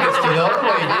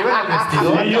 Iba al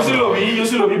vestidor. Sí, yo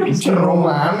sí lo vi, pinche No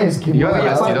mames, qué Iba al mal.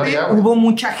 vestidor ya, güey. Hubo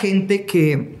mucha gente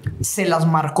que se las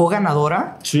marcó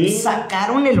ganadora. Sí.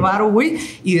 Sacaron el varo, güey.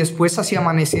 Y después así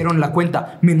amanecieron la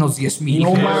cuenta. Menos 10,000. No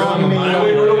Güey,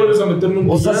 no lo vuelves a meter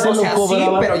nunca. O sea, O sea, lo sí,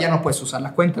 cobraba. pero ya no puedes usar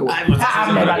la cuenta, güey.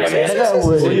 Me vale verga,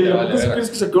 güey. Oye, ¿de vale, qué verga. crees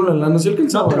que sacaron la lana? ¿Sí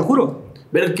alcanzaba? No, te lo juro.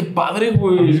 Ver, qué padre,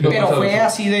 güey. Pero fue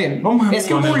así de... No mames. Es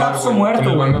que Con hubo el un bar, lapso güey. muerto,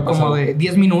 Con el bar güey. me ha Como pasado. de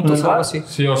 10 minutos, ¿El bar? algo así.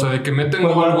 Sí, o sea, de que meten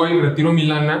gol, güey, retiro mi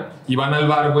lana y van al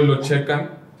bar, güey, lo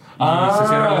checan. Y se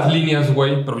cierran las líneas,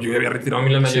 güey. Pero yo ya había retirado mi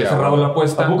lana, Sí, ya había cerrado la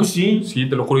apuesta. ¿A poco sí? Sí,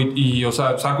 te lo juro. Y, o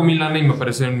sea, saco mi lana y me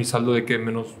aparece en mi saldo de que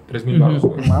menos 3,000 baros,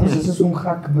 güey. Mames, ese es un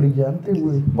hack brillante,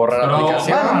 güey. Borrar la Pero,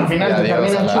 aplicación. bueno, al final y tú adiós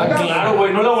también a la- has Ah, claro,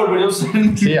 güey, no la volvería a usar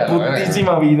en Sí, mi a la verga.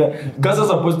 putísima vida. Casas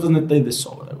apuestas neta y de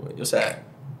sobra, güey. O sea,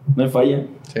 no hay falla.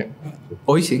 Sí.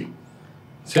 Hoy sí.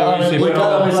 Sí, Cada sí, vez, pero-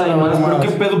 cada vez hay más. ¿Pero qué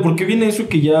pedo? ¿Por qué viene eso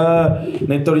que ya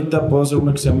neta ahorita puedo hacer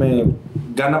una que se llame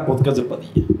Gana Podcast de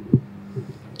Padilla?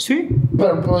 Sí.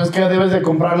 Pero pues es que debes de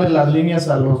comprarle las líneas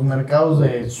a los mercados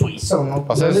de Suiza, ¿no?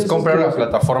 O sea, ¿Dónde es comprar que- una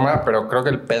plataforma, pero creo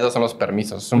que el pedo son los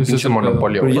permisos. Es un Ese es pinche el pedo.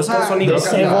 monopolio. Pero güey. ya O sea, están son De idiotas.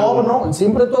 Segov, ¿no?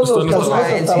 Siempre todos Esto los no casos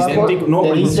está- hasta abajo idéntico. No, te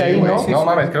pero dice no ahí, sé, ¿no? güey. No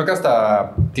mames, creo que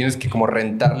hasta tienes que como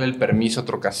rentarle el permiso a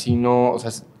otro casino. O sea,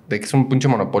 de que es un pinche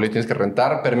monopolio. Tienes que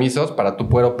rentar permisos para tú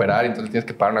poder operar y entonces tienes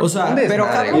que pagar una O sea, un pero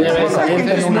desmadre, cabrón, Y güey. debes esa salirte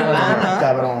gente en es una una lana, lana.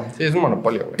 cabrón. Sí, es un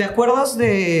monopolio, güey. ¿Te acuerdas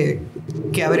de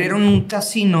que abrieron un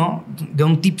casino de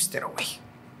un tipster, güey?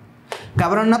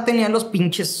 Cabrón, no tenía los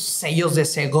pinches sellos de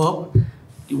Segov.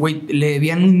 Y, güey, le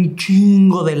debían un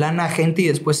chingo de lana a gente. Y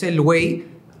después el güey,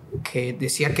 que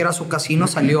decía que era su casino,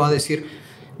 salió a decir: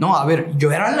 no, a ver,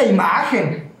 yo era la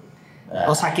imagen.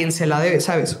 O sea, ¿quién se la debe,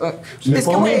 sabes? Me Es que,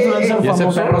 pongo güey, influencer Y ese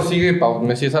famoso. perro sigue,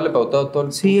 me sigue sale pautado todo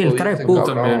el Sí, el puto cara de día, puto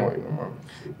cabrón, también. güey, no mames.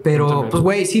 pero, pues,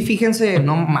 güey, sí, fíjense,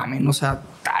 no mamen, o sea,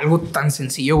 algo tan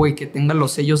sencillo, güey, que tenga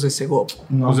los sellos de Segov.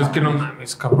 No, Pues es que no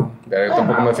mames, cabrón. Yo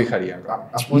tampoco me fijaría,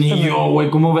 güey. Ni yo, güey.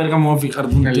 ¿Cómo verga me voy a fijar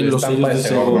dónde El tiene los estampa sellos de de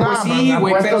Segov? Segov. No, Pues sí, sí, güey,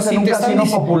 güey, pero pero si en un te están casino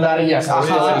diciendo- popular y ya sabes,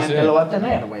 Ajá, obviamente sí. lo va a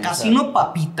tener, güey. Casino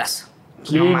Papitas.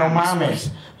 Sí, no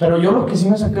mames. Pero yo lo que sí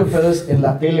me saqué de pedo es en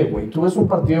la tele, güey. Tú ves un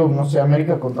partido, no sé,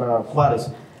 América contra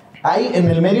Juárez. Hay en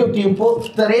el medio tiempo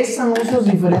 3 anuncios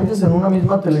diferentes en una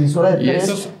misma televisora de Y 3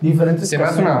 esos diferentes se me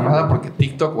hace una casinos. mamada porque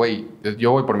TikTok, güey,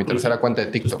 yo voy por mi tercera cuenta de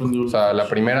TikTok. O sea, la ¿Te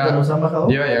primera los han bajado?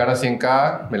 iba a llegar a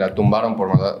 100K, me la tumbaron por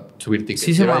subir TikTok.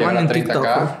 Sí se Iba a maman llegar a en TikTok,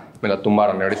 30K, me la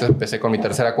tumbaron. Y ahorita empecé con mi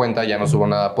tercera cuenta, ya no subo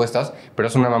nada de apuestas, pero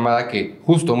es una mamada que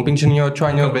justo un pinche niño de 8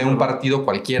 años ve un partido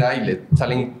cualquiera y le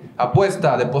salen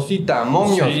apuesta, deposita,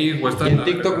 momios. Sí, güey, y en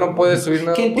TikTok no puedes subir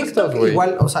nada Que de en apuestas, TikTok güey.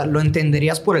 igual, o sea, lo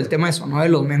entenderías por el tema de eso, ¿no? De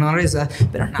los menores, ¿verdad?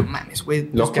 Pero no mames, güey.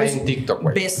 Lo que hay Después en TikTok,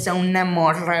 güey. ves a una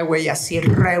morra, güey, así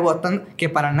rebotando, que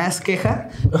para nada es queja,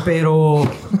 pero,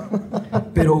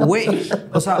 güey,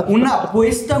 o sea, una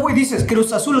apuesta, güey, dices,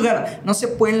 Cruz Azul gana. No se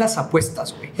pueden las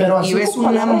apuestas, güey. Pero así Y ves como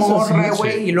una palabras morra, así,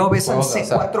 güey, sí. y luego ves al Todas,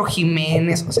 C4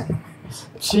 Jiménez, o sea, no mames.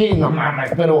 Sí, no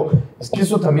mames, pero es que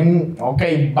eso también, ok,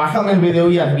 bájame el video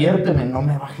y adviérteme, no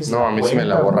me bajes. No, a mí sí me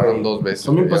la borraron 2 veces.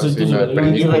 También güey, pasó así eso, me güey.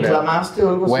 prendí ¿Y con él. reclamaste o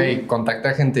algo así? Güey, contacté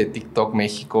a gente de TikTok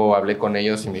México, hablé con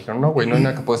ellos y me dijeron, no, güey, no hay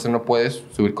nada que puedes hacer, no puedes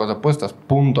subir cosas apuestas.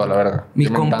 Punto, a la verga. Mi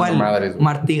Yo compa, mentando el madres, güey.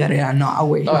 Martí Gareda, no,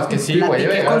 güey. No, es que sí, güey.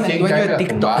 Platiqué Yo con el dueño de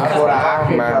TikTok.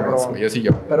 Coraje, cabrón. Yo sí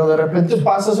yo. Pero de repente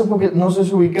pasa eso porque no sé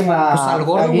si ubiquen a. Pues al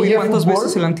gordo, a güey, Guille ¿cuántas Fútbol,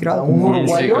 veces se le han tirado? a un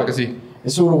uruguayo. Sí, creo que sí.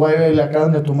 Ese uruguayo le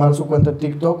acaban de tumbar su cuenta de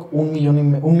TikTok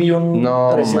 1.300.000.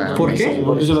 No, 300.000 ¿Por qué? ¿Por qué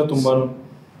seguidores. se la tumbaron?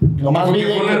 Lo más Porque vi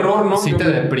de fue un que- error, ¿no? Sí te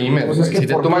deprimes, Pues güey. es que Si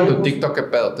te ¿por toman qué? tu TikTok, ¿qué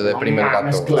pedo? Te deprime el gato.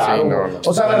 mames, güey. claro. Sí, no.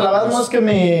 O sea, la verdad no es que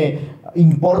me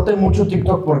importe mucho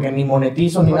TikTok porque ni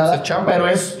monetizo ni No, nada, pues es chamba. pero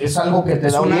es algo que te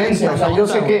Es da una audiencia. O sea, yo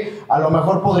nota, sé güey. que a lo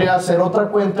mejor podría hacer otra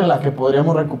cuenta en la que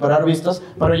podríamos recuperar vistas,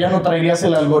 pero ya no traerías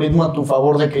el algoritmo a tu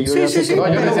favor de que yo Sí, ya sí, sé sí, que No,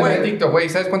 yo pero, le decía güey. de TikTok, güey,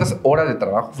 ¿sabes cuántas horas de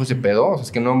trabajo fue ese pedo? O sea,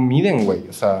 es que no miden, güey.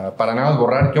 O sea, para nada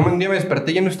borrar. Yo un día me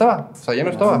desperté y ya no estaba. O sea, ya no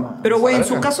estaba. Pero, güey, en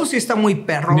su Verga. caso sí está muy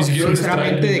perro, Ni siquiera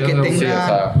sinceramente, de que les trae tenga video, sí,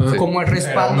 o sea, sí. como el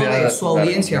respaldo Pero, de mira, su verga,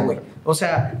 audiencia, no, güey. güey. O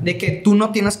sea, de que tú no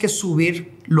tienes que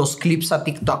subir los clips a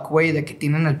TikTok, güey, de que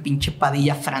tienen el pinche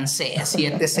Padilla francés y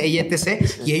etc, y etc.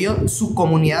 Y ellos, su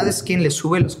comunidad es quien le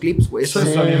sube los clips, güey. Eso, Sí,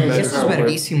 eso es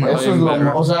verguísimo, Eso es güey.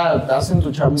 lo, o sea, hacen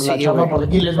tu chamba, la Sí, chamba güey.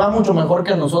 y les va mucho mejor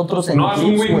que a nosotros en No, es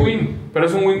un clips, güey. win-win. Pero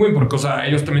es un win-win porque, o sea,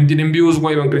 ellos también tienen views,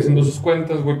 güey, van creciendo sus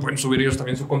cuentas, güey, pueden subir ellos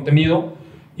también su contenido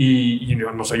y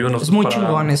nos ayudan a nosotros Es muy para-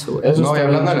 chingón eso, güey. Eso No, y está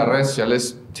hablando de bien. las redes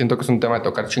sociales, siento que es un tema de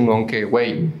tocar chingón que,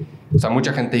 güey, o sea,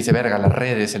 mucha gente dice, verga, las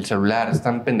redes, el celular,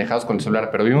 están pendejados con el celular,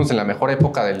 pero vivimos en la mejor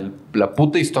época de la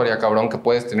puta historia, cabrón, que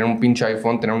puedes tener un pinche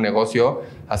iPhone, tener un negocio,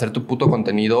 hacer tu puto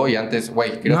contenido y antes,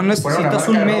 güey, querías No poner una necesitas marca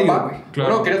un de medio, ropa. güey. Claro.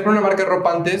 No, querías poner una marca de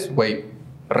ropa antes, güey,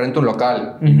 renta un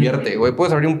local, invierte, güey,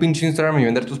 puedes abrir un pinche Instagram y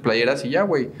vender tus playeras y ya,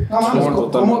 güey. No mames,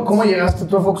 ¿cómo llegaste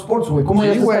tú a Fox Sports, güey? ¿Cómo Sí,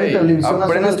 llegaste a estar en güey, televisión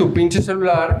aprendes nacional? tu pinche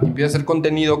celular, empiezas a hacer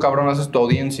contenido, cabrón, haces tu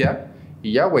audiencia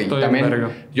y ya, güey. Está bien, También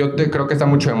verga. yo creo que está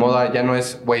mucho de moda, ya no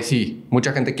es, güey, sí,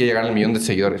 mucha gente quiere llegar al 1,000,000 de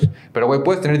seguidores, pero, güey,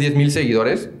 puedes tener 10,000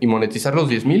 seguidores y monetizar los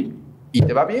 10,000 y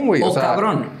te va bien, güey. O sea,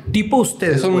 cabrón, tipo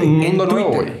ustedes, es un güey, mundo en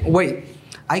nuevo, Twitter, güey.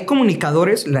 Hay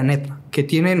comunicadores, la neta, que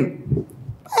tienen,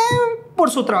 por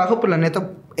su trabajo, pues la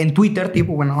neta, en Twitter,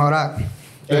 tipo, bueno, ahora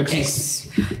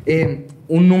X,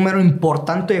 un número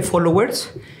importante de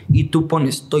followers y tú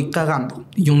pones, estoy cagando,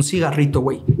 y un cigarrito,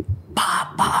 güey.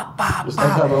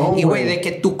 Está cabrón, Y, güey, güey. de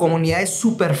que tu comunidad es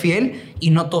súper fiel y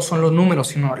no todos son los números,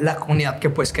 sino la comunidad que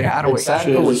puedes crear, güey.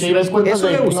 Exacto, güey. Si ves cuentas Eso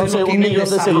de, de no ustedes sé, lo 1,000,000 tienen de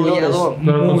seguidores. desarrollado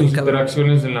Pero con muy sus cabrón.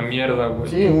 interacciones en la mierda, güey.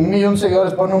 Sí, 1,000,000 de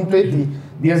seguidores, pone un tweet y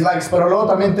 10 likes, pero luego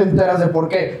también te enteras de por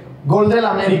qué. Gol del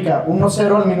América,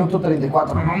 1-0 al minuto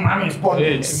 34. No mames, pon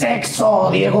Sí. sexo,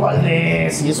 Diego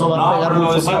Valdés, y eso va a No, pegar pero lo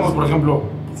mucho decíamos, más. por ejemplo,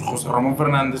 José Ramón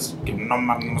Fernández, que no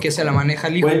mames. Que se la maneja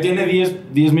el hijo. Güey, tiene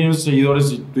 10 millones de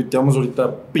seguidores y tuiteamos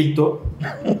ahorita pito.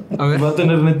 A ver. Va a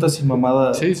tener neta sin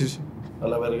mamada sí, sí, sí. a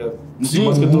la verga. Sí,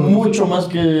 Más que todo. mucho más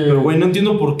que... Pero, güey, no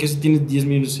entiendo por qué si tiene 10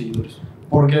 millones de seguidores.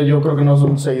 Porque yo creo que no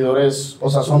son seguidores, o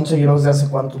sea, son seguidores de hace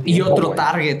cuánto tiempo. Y otro güey.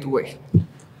 target, güey.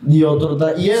 Y otro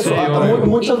y eso, Sí, güey.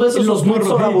 muchas veces los tweets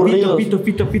son aburridos.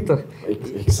 Pito.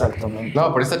 Exactamente.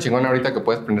 No, pero está chingón ahorita que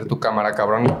puedes prender tu cámara,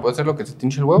 cabrón, y puedes hacer lo que se te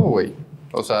hinche el huevo, güey.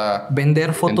 O sea,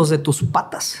 Vender fotos de tus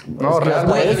patas. no, Es que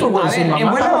realmente. hasta eso, güey, A sin ver, en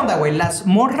mamá. buena onda, güey. Las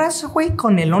morras, güey,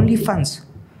 con el OnlyFans.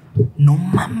 No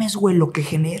mames, güey, lo que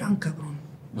generan, cabrón.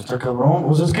 Está cabrón.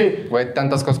 O sea, es que... Güey,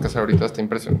 tantas cosas que hacer ahorita, está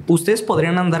impresionante. Ustedes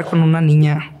podrían andar con una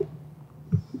niña.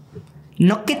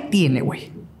 No que tiene,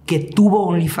 güey. Que tuvo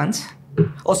OnlyFans.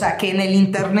 O sea, que en el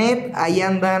internet ahí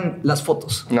andan las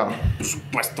fotos. No, Por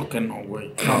supuesto que no,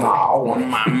 güey. No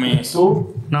mames.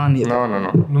 ¿Tú? No, ni no, no,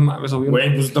 no. No mames, obvio.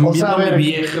 Güey, pues están O sea, viendo a a ver, mi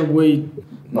vieja, güey.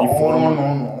 No, Ni forma.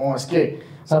 no, es que...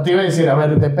 O sea, te iba a decir, a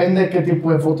ver, depende de qué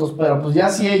tipo de fotos, pero pues ya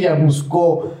si ella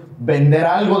buscó vender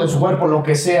algo de su cuerpo, lo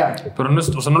que sea. Pero no es,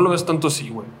 o sea, no lo ves tanto así,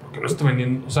 güey. Porque no está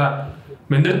vendiendo. O sea,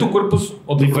 vender tu cuerpo es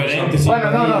otra Diferente, sí.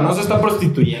 Bueno, no se está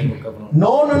prostituyendo, cabrón.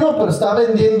 No, pero está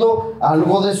vendiendo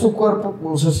algo de su cuerpo.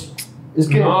 O sea, es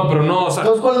que... No, pero no, o sea.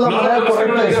 Entonces, ¿cuál es la manera es que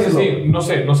correcta no de digas decirlo?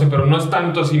 así. No sé, pero no es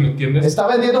tanto así, ¿me entiendes? Está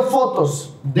vendiendo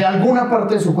fotos de alguna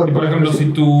parte de su cuerpo. Por ejemplo,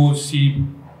 si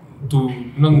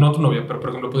no tu novia, pero por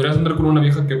ejemplo, podrías andar con una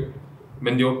vieja que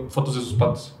vendió fotos de sus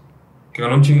patas, que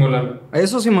ganó un chingo de lana.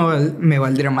 Eso sí me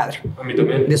valdría madre. A mí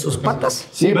también. ¿De sus patas?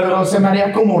 Sí, pero se me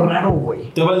haría como raro,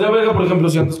 güey. Te valdría verga, por ejemplo,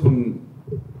 si andas con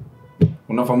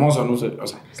una famosa, no sé, o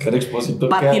sea, Esther Expósito.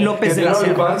 Pati López de la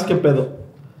Serra. fans, ¿qué pedo?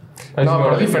 Ahí No, sí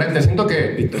pero va. diferente. Siento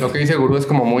que lo que dice Gurú es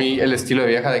como muy el estilo de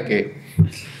vieja de que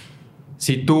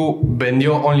si tú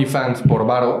vendió OnlyFans por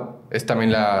varo, es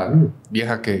también la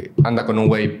vieja que anda con un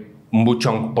güey, un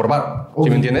buchón por varo. ¿Sí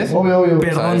me entiendes? Obvio.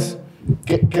 Perdón. ¿Sabes?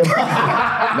 Que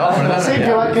No, ¿verdad? sí,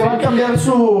 que va a cambiar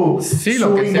su Sí,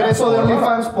 lo que sea, ingreso de por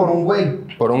OnlyFans por un güey.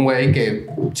 Por un güey que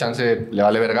chance le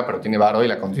vale verga, pero tiene varo y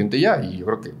la consiente ya. Y yo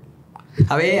creo que...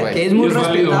 A ver, Güey, que es muy es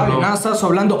válido, respetable. ¿no? Nada, estás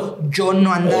hablando. Yo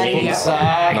no andaría.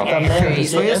 Exactamente.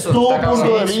 Hizo Sí, es eso. tu Está punto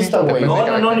cabrón. de vista, güey.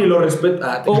 No, ni lo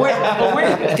respeta. O güey,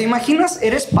 ¿te imaginas?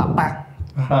 Eres papá.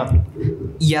 Ajá.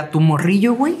 Y a tu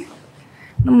morrillo, güey.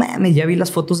 No mames, ya vi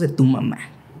las fotos de tu mamá.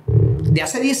 De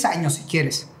hace 10 años, si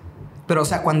quieres. Pero, o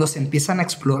sea, cuando se empiezan a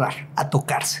explorar, a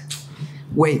tocarse.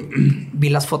 Güey, vi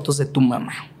las fotos de tu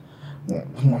mamá.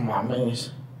 No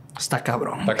mames. Está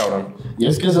cabrón. Está cabrón. Y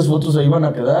es que esas fotos se iban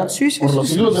a quedar Sí, por los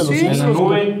siglos de los sí. siglos. En la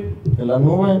nube. En la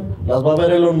nube. Las va a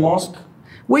ver Elon Musk.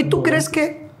 Güey, ¿tú crees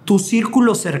que tu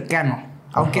círculo cercano,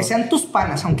 aunque sean tus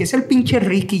panas, aunque sea el pinche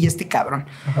Ricky y este cabrón,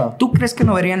 Ajá. ¿tú crees que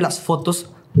no verían las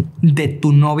fotos de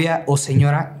tu novia o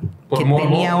señora Por que morbo.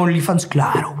 tenía OnlyFans?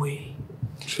 Claro, güey.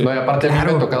 Sí. No, y aparte a mí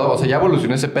me ha tocado, o sea, ya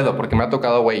evolucionó ese pedo, porque me ha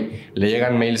tocado, güey, le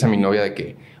llegan mails a mi novia de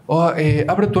que,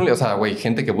 abre tu Only, o sea, güey,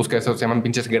 gente que busca eso, se llaman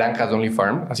pinches granjas de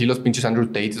OnlyFarm, así los pinches Andrew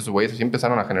Tate, esos güeyes, así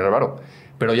empezaron a generar varo.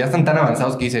 Pero ya están tan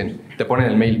avanzados que dicen, te ponen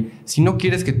el mail, si no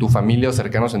quieres que tu familia o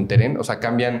cercanos se enteren, o sea,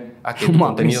 cambian a que tu Mames.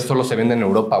 contenido solo se vende en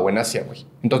Europa o en Asia, güey.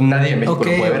 Entonces nadie en México Ok,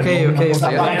 lo puede ver. ok, O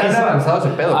sea, ya está tan avanzado ese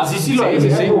pedo. Así sí lo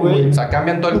sí, hago, güey. O sea,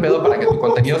 cambian todo el pedo para que tu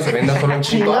contenido se venda solo en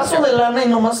México. Chingazo de lana y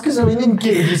nomás que se vende en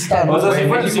Kirguistán. O sea, Güey, si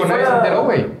fuera- México si nadie se fuera- enteró,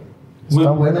 güey.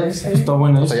 Está buena esa. Está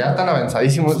buena O sea, ya están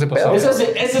avanzadísimos ese pedo.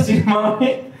 Ese sí, mami.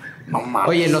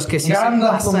 Oye, los que sí se Gran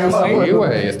dato, pasan, güey. Sí,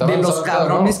 güey, está de los avanzado,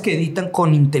 cabrones ¿no? que editan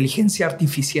con inteligencia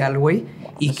artificial, güey.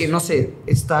 Y que no sé,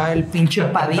 está el pinche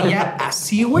Padilla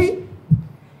así, güey.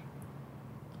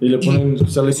 Y le ponen,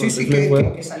 sale con Sí, sí, rifle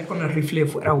fuera. que sale con el rifle de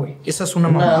fuera, güey. Esa es una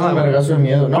Un mamada, güey. vergazo de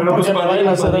miedo. No, Pero pues porque me vayan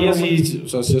a hacer Padilla algo. sí, o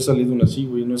sea, sí ha salido una así,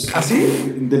 güey. No es ¿Ah,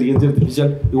 sí? inteligencia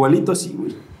artificial. Igualito así,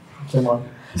 güey. Sí, man.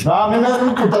 No, a mí me dan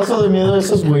un putazo de miedo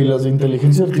esos, güey, las de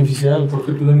inteligencia artificial. ¿Por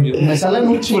qué te dan miedo? Me salen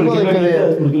un chingo ¿Por de qué que lo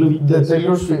evitas? ¿Por qué lo evitas? de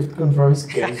Taylor Swift con Travis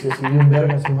Kelce, así bien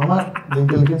vergas. Mi mamá, de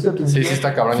inteligencia artificial. Sí, sí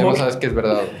está cabrón, ya no sabes que es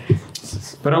verdad.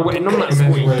 Pero, güey, no mames, ¿Te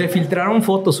güey. filtraron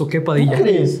fotos o qué, ¿Qué Padilla?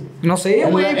 crees? No sé,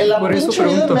 güey. En la Por eso pinche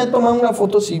vida pregunto. me he tomado una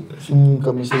foto así, sin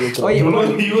camisa de trabajo. Oye, Yo no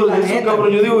digo la de eso, neta.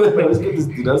 cabrón. Yo digo de la vez que te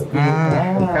estiraste.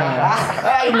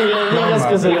 Ay, ni le digas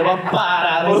que se le va a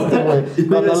parar este, güey.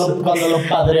 Cuando lo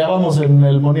padreábamos en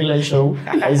el Money Line Show,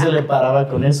 ahí se le paraba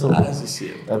con eso. güey. Sí,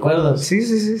 sí. ¿Te acuerdas? Sí,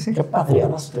 sí, sí, sí. ¿Qué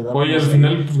padreadas te daban? Oye, al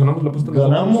final, pues ganamos la apuesta.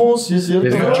 Ganamos, sí es cierto.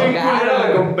 Les ganó. Era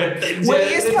la competencia.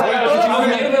 Güey, es que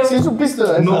Sí supiste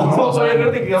esa. No, soy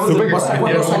el que quedamos Supe en que paz.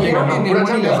 cuando salieron en el Pura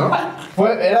Money Champions, Line, ¿no?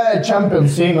 Era de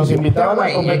Champions, sí, nos invitaban a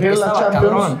güey, competir en la estaba Champions.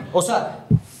 cabrón. O sea,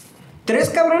 3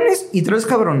 cabrones y 3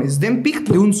 cabrones. Den pick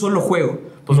de un solo juego.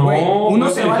 Pues, No, güey, uno no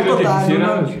se te va al dije que total.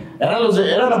 quisieras. uno-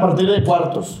 Eran a partir de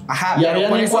cuartos. Ajá, Y pero habían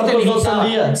por en eso te cuartos 2 limitaba. al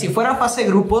día. Si fuera fase de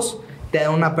grupos, te da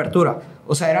una apertura.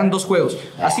 O sea, eran 2 juegos.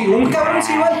 Así, un cabrón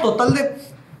se iba al total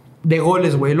de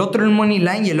goles, güey. El otro en Money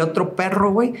Line y el otro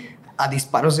perro, güey, a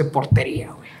disparos de portería,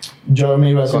 güey. Yo me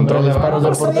iba a hacer Control de disparos de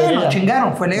Pues está bien, portería. nos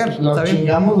chingaron, fue legal. Los Está bien.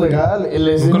 chingamos legal.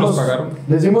 Nunca nos pagaron.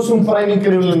 Les dimos un prime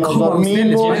increíble. Nos ¿Cómo ustedes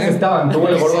dormimos. tienen estaban? ¿Tú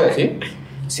el gordo de sí?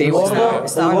 Sí, El güey, gordo,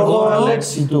 estaba el gordo,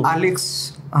 Alex y tú.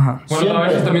 Alex, ajá. Bueno, a Siempre.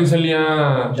 veces también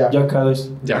salía. Ya. cada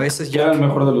vez. A veces Ya era el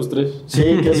mejor de los tres.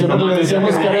 Sí, que siempre le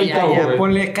decíamos que era el Ya, cabo. ya, güey.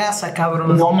 ponle casa,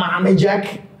 cabrón. No mames,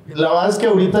 Jack. La verdad es que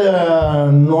ahorita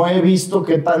no he visto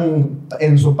qué tan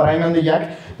en su prime ande Jack,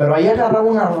 pero ahí agarraba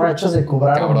unas rachas de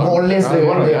cobrar Cabrón. goles Ah, de,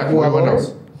 bueno, de Jack, muy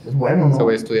jugadores. bueno. Es bueno, ¿no? Ese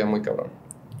güey estudia muy cabrón.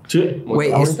 Sí.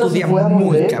 Güey, Ahorita estudia se fue a muy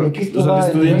volver, cabrón. ¿de qué O sea, estaba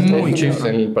estudia en- muy Chiefs,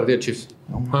 en el partido de Chiefs.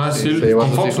 Ah, sí, Se llevó a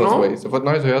con sus Fox, hijos, ¿no? güey. Se fue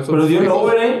a sus Pero dio el hijos.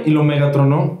 over y lo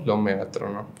megatronó. Lo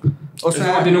megatronó. O Ese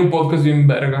sea, güey tiene un podcast bien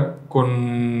verga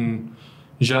con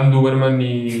Jean Duberman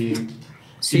y.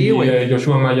 Sí, y, güey.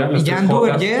 Joshua Maya. las y tres Jan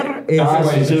Jotas. Duverger, Ah,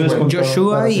 sí, sí, ves con-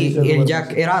 Joshua sí, y sí, el sí.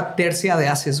 Jack. Era tercia de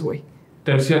ases, güey.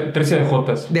 Tercia de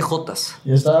Jotas. De Jotas.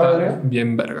 ¿Y estaba Está verga?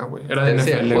 bien verga, güey. Era de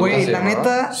Tercia, NFL. Güey, sí, la ¿no?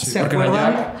 neta, Sí, ¿se porque era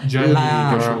acuerdan Jack, Jan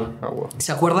y Joshua. Ah, güey.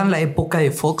 ¿Se acuerdan la época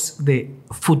de Fox de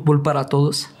Fútbol para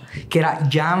Todos? que era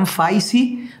Jan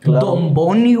Faisi, Claro. Don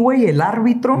Boni, güey, el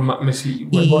árbitro. Mames, sí,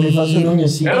 güey. Y- Bonifacio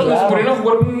Núñez, sí. Era donde se Claro. ponían a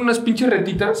jugar con unas pinches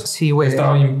retitas. Sí, güey.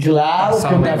 Estaba bien. Claro que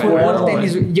pasado me de acuerdo. verga. Fútbol,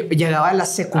 tenis, yo llegaba a la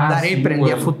secundaria Ah, sí, y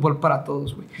prendía güey. fútbol para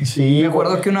todos, güey. Sí, Me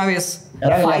acuerdo güey. que una vez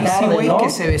Era en la Faisi, tarde, güey, ¿no? que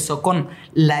se besó con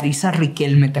Larisa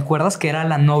Riquelme. ¿Te acuerdas que era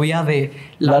la novia de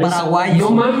la Larisa- paraguaya? No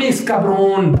mames,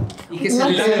 cabrón. Y que No,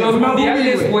 se La de los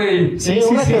mundiales, güey. Sí,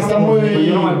 una que está muy,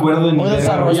 Yo no me acuerdo ni muy verga,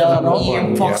 desarrollada, ¿no? Y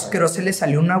en Fox creo se le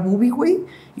salió una boobie, güey.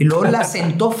 Y luego la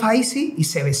sentó Faisi y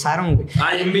se besaron, güey.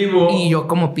 Ay, en vivo. Y yo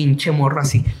como pinche morro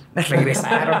así, me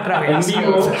regresaron otra vez. En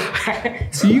vivo.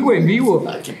 Sí, güey, en vivo.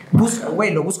 Busca,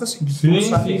 güey, lo buscas en YouTube, Sí,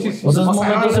 ¿sabes? sí, sí. O sea, es O sea,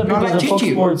 momentos no épicos la de Fox chichi.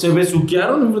 Sports. ¿Se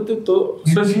besuquearon enfrente de todos?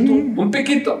 Un besito, un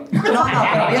pequito. No,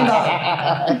 pero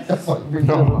bien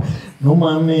dado. No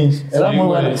mames. Era Sí, muy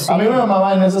güey, bueno. sí. A mí me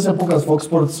mamaba en esas épocas Fox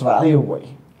Sports Radio,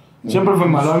 güey. Siempre fue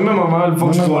malo. A mí me mamaba el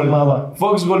Fox No me Gol. mamaba.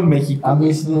 Fox Gol México. A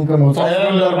mí sí nunca me gustó.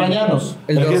 Eran los bañanos.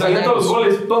 El que salía todos los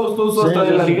goles, todos, Sí, hasta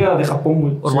sí, de la sí. Liga de Japón,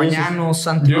 güey. Orbañanos,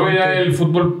 Santi. Yo veía el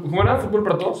fútbol. ¿Cómo era? ¿Fútbol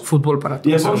para todos? Fútbol para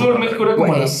Y el todos. Fox Gol México era como a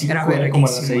Güey, las 5, era como a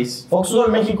las verguísima. 6. Fox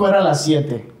Sports México era a las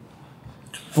 7.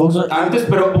 Fox Antes,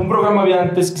 pero un programa había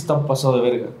antes que estaba pasado de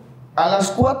verga. A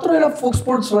las 4 era Fox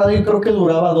Sports Radio y creo que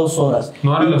duraba 2 horas.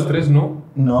 No eran las 3, ¿no?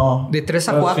 No. De 3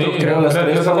 a 4, Sí, creo. era las Era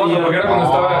de 3 3 a 4, porque era cuando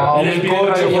estaba en el Spirit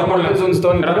coche, Radio ya Fórmula. es donde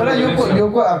estaban. Era Pero era tendencia.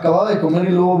 yo acababa de comer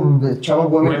y luego echaba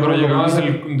huevo. Güey, pero llegabas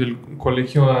del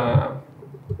colegio a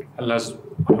las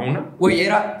 1. Güey,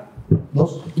 era.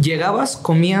 2. Llegabas,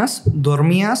 comías,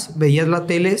 dormías, veías la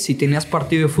tele, si tenías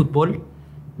partido de fútbol,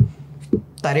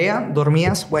 tarea,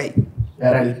 dormías, güey.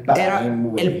 Era el Era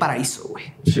güey. el paraíso, güey.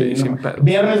 Sí, No, sin pedo.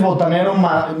 Viernes botanero,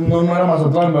 no era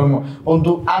Mazatlán, pero con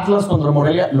tu Atlas contra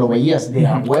Morelia lo veías de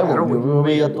a huevo. Claro, güey. Yo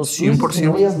veía todo. 100%.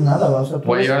 No veías nada, o sea, tú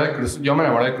Güey, ves- yo me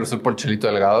enamoré de Cruz Azul por Chelito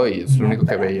Delgado y es lo único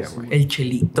que veía, güey. El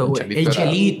chelito, güey. El Chelito era-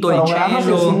 chelito, el programas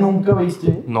chelo. así nunca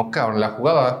viste. No, cabrón, la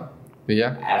jugaba. Y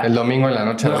ya. El domingo en la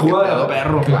noche. La a ver qué jugada del pedo.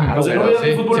 perro. Claro, O sea, pero no veías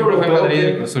sí, fútbol siempre fue europeo, Madrid ¿qué?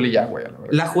 y Cruz Azul y ya, güey. a la verdad.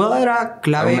 La jugada era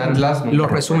clave Un Atlas en nunca los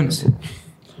me resúmenes.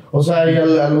 O sea, y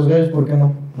a los gallos, ¿por qué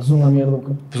no? Es una mierda,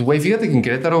 ¿qué? Pues, güey, fíjate que en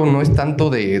Querétaro no es tanto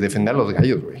de defender a los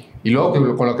gallos, güey. Y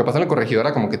luego con lo que pasó en la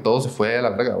corregidora, como que todo se fue a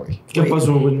la verga, güey. ¿Qué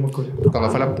pasó, güey? No me acuerdo. Cuando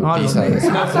fue la No, los putiza. gallos.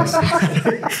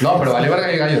 No, pero vale verga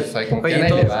hay gallos. O sea, como que Oye, ya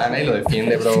nadie le todos- va, nadie lo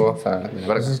defiende, bro. O sea, de verga.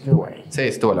 Pues es que, güey. Sí,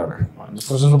 estuvo la verga. Pues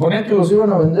se suponía que los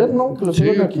iban a vender, ¿no? Que los Sí.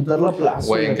 iban a quitar la plaza.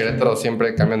 Güey, en Querétaro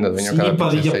siempre cambian de dueño Sí, cada pinche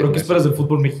Padilla, 6 pero ¿qué meses. esperas del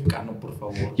fútbol mexicano, por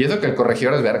favor? Y eso que el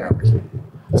corregidor es verga, güey.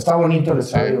 Está bonito el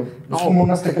estadio. No, Es como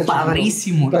un azteca.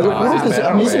 padrísimo, Pero no, juro sí que es a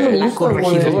perro, mí sí güey. me La gusta,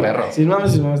 corregidora. güey. Es perro. Sin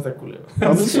mames, está culero. A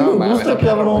mí sí No, me mames, gusta, no,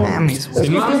 cabrón. mames, Es güey.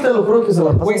 que ustedes te lo juro que se la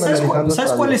pasan Güey, ¿sabes analizando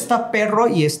 ¿sabes cuál estadios. está perro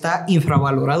y está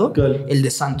infravalorado? ¿Cuál? El de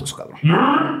Santos, cabrón.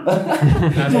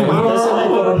 ¿El TCM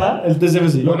Corona? El TCM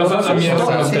sí. No nos hagas mierda,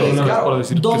 no, sí, sí, una vez claro. por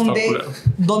decir que está Donde, culero.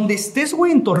 donde estés,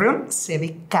 güey, en Torreón, se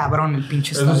ve cabrón el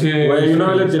pinche Eso estadio. sí. Güey, una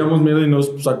vez le tiramos mierda y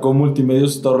nos sacó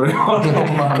Multimedios Torreón.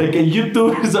 De que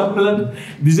youtubers hablan,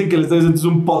 dicen que el estadio es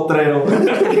un potrero.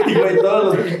 Y güey,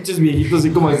 todos los pinches viejitos así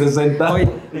como de 60. Oye.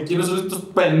 ¿De quiénes son estos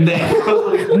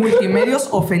pendejos? Multimedios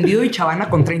ofendido y Chavana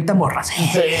con 30 morras.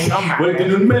 Sí, no mames. Güey,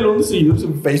 tiene un melón de seguidores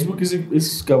en Facebook,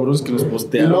 esos cabrones que nos Y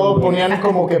postean. luego ponían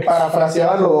como que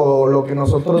parafraseaban lo que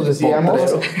nosotros decíamos.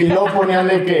 Y luego ponían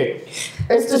de que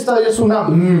este estadio es una...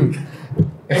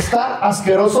 está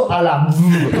asqueroso a la...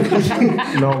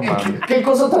 No, mames. ¿Qué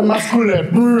cosa tan más culera?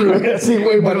 Así,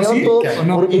 güey, Pero banearon sí, todo.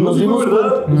 no. Y nos dimos ¿verdad?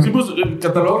 cuenta. Nos dimos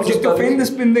catalogamos ¿Qué te estadios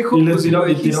ofendes, pendejo? y les Pues, tiramos,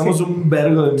 lo y dijiste. tiramos un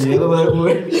vergo de mierda,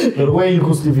 güey. Pero, güey,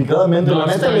 injustificadamente. La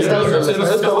neta, el estadio Se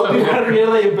nos acabó de tirar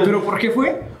mierda y empezó. ¿Pero por qué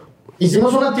fue?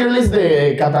 Hicimos una tier list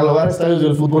de catalogar estadios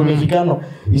del fútbol mexicano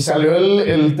y salió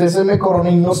el TCM Corona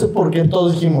y no sé por qué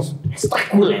todos dijimos, está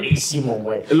culerísimo,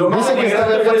 güey. Lo más Dice que está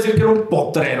grande verga. fue decir que era un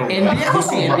potrero. El viejo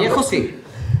sí, el viejo sí.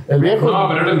 El viejo No,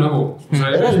 pero eres nuevo. O sea,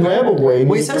 era el nuevo, güey.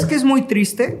 Güey, ¿sabes qué es muy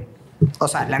triste? O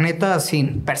sea, la neta,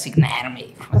 sin persignarme.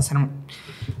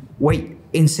 Güey,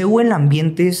 en CU el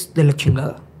ambiente es de la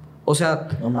chingada. O sea,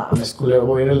 No mames, culero,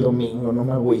 voy a ir el domingo, no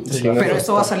me agüites. Sí, la pero neta.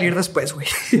 esto va a salir después, güey.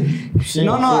 Sí,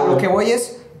 No, sí, a lo güey. que voy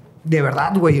es, de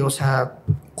verdad, güey, o sea,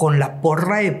 con la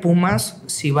porra de Pumas,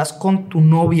 si vas con tu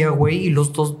novia, güey, y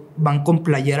los dos van con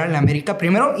playera en la América,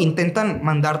 primero intentan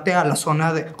mandarte a la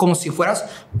zona de, como si fueras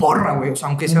porra, güey, o sea,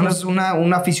 aunque seas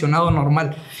un aficionado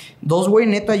normal. Dos, güey,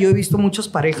 neta, yo he visto muchas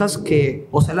parejas que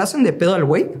o se la hacen de pedo al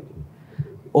güey,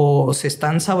 o se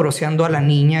están sabroseando a la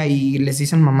niña y les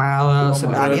dicen mamadas, No,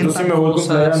 le pero entonces avientan me voy con cosas.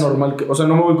 playera normal. O sea,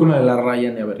 no me voy con la de la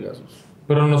raya ni a vergazos.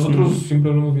 pero nosotros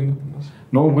siempre hablamos viendo Pumas.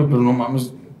 No, güey, pero no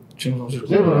mames. Chingos. Sí,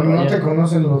 pero no te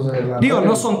conocen los de la... Digo,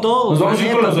 no son todos. ¿Nos vamos a ir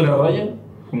la con neta. los de la raya?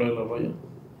 ¿Con la de la raya?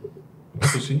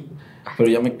 Eso sí. Pero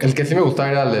ya me El que sí me gustaba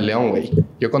era el de León, güey.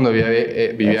 Yo cuando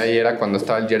vivía ahí era cuando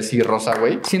estaba el jersey rosa,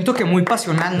 güey. Siento que muy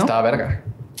pasional, ¿no? Estaba verga.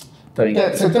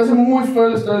 ¿Se te hace muy feo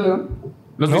el Estadio León?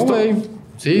 ¿Lo has No, visto? güey.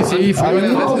 Sí, fui varias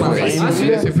veces, güey.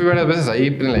 sí. Sí, fui varias veces ahí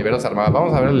en la Ibero se armaba.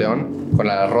 Vamos a ver el León con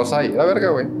la rosa y la verga,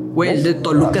 güey. Güey, el de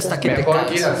Toluca está que te Mejor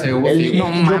que ir al cagas. CU, sí.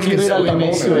 Yo quiero ir al Güey,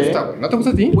 Nemesio, me gusta, güey. ¿No te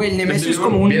gusta a ti? Güey, el Nemesio es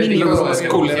como un Vi el mini logo bro. de que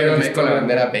pusieron ahí con la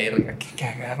bandera verga. Qué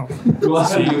cagado.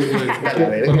 Sí,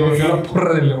 güey. Cuando me fui a la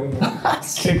porra de León.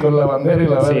 Sí, con la bandera y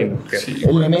la verga.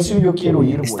 El Nemesio yo quiero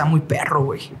ir, güey. Está muy perro,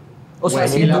 güey. O sea, Güey,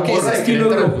 siento la que es porra de estilo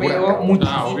Querétaro es europeo, dura, muy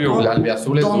Ah, obvio. chiquito. La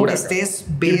albiazul es donde dura, estés,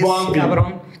 ves, Bombi.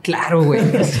 cabrón. Claro, güey.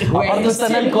 Aparte está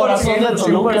en el corazón de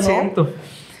Toluca, ¿no? 100%.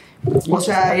 O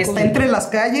sea, está entre las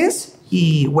calles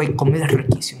y, güey, comida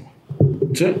riquísimo.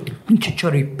 Sí. Pinche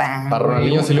choripán. Para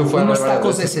Ronaldinho sí lo fue a Unos ver varias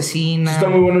tacos de veces. cecina. Está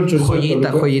muy bueno el chorizo de Joyita,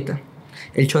 Toluca. joyita.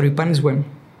 El choripán es bueno.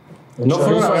 ¿No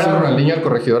fueron a ver a Ronaldinho al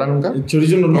Corregidora nunca? El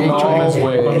chorizo no No,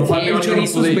 güey. Cuando fue a El León, yo no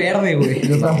chorizo pude es ir. verde, güey.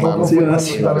 Yo tampoco Sí, fui a ¿verdad?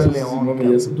 visitar el Sí, León.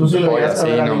 mami, ya sé. Tú sí lo Joya, llegaste a sí,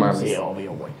 ver no ahí. mames. Sí,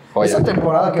 obvio, güey. Joya. Esa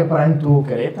temporada que Prime tuvo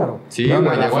Querétaro. Sí, güey,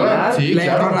 llegó a la... Sí, ¿La de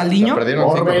claro. Ronaldinho? La perdieron, sí,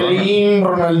 con Ronald. Orbelín,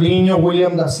 Ronaldinho,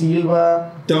 William da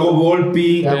Silva. Thiago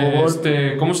Volpi.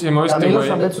 ¿Cómo se llamaba este ¿Camilo güey?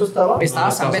 Zambetso estaba? Estaba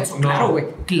No, San Betso, no. claro, güey.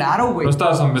 Claro, güey. No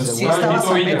estaba San Betso. Sí, Estaba estaba Tito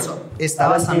San Villa. Betso.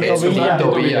 Estaba San Betso.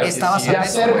 Tito Villa, Estaba sí, San sí.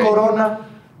 Betso, Yacer güey. Corona.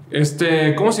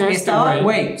 ¿Cómo se llama Estaba, este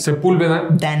güey. güey? Sepúlveda.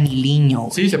 Daniliño.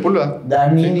 Sí, Sepúlveda.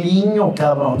 Daniliño,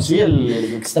 cabrón. Sí,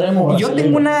 el extremo Yo brasileño.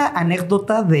 tengo una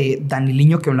anécdota de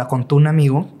Daniliño que me la contó un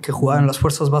amigo que jugaba en las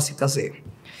fuerzas básicas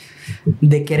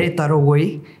de Querétaro,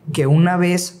 güey. Que una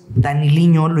vez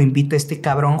Daniliño lo invita a este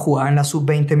cabrón, jugaba en la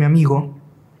sub-20, mi amigo.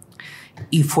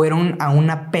 Y fueron a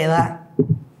una peda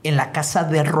en la casa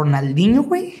de Ronaldinho,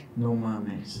 güey. No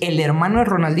mames. El hermano de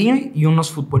Ronaldinho y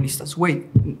unos futbolistas, güey.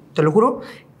 Te lo juro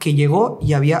que llegó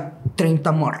y había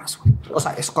 30 morras, güey. O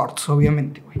sea, escorts,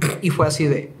 obviamente, güey. Y fue así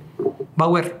de...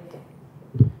 Bauer,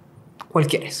 ¿cuál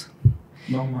quieres?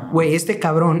 No mames. Güey, este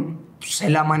cabrón se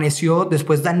le amaneció.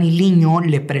 Después Daniliño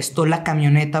le prestó la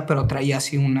camioneta, pero traía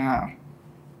así una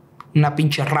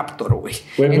pinche Raptor, güey.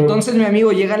 Bueno. Entonces mi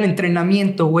amigo llega al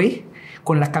entrenamiento, güey,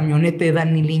 con la camioneta de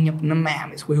Daniliño. No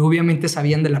mames, güey. Obviamente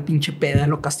sabían de la pinche peda,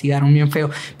 lo castigaron bien feo.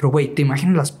 Pero, güey, ¿te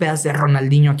imaginas las pedas de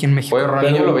Ronaldinho aquí en México? Oye,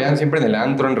 Ronaldinho lo veían siempre en el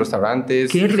antro, en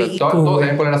restaurantes. Qué rico, Todos güey.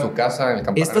 sabían cuál era su casa en el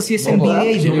campanario. Esta sí es Todos.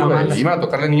 envidia y de Sí, la güey. mala. Iban a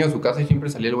tocarle al niño a su casa y siempre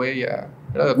salía el güey a...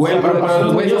 Era Güey, pero para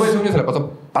los güey, niños- ese güey se la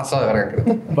pasó pasada de verga,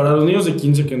 creo. Para los niños de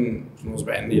 15 que nos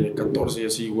ven y de 14 y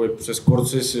así, güey, pues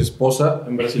Scorts es esposa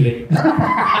en brasileño.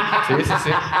 Sí.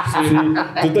 Sí,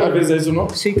 tú te refieres a eso, ¿no?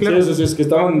 Sí, claro. Sí, es que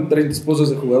estaban 30 esposas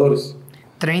de jugadores.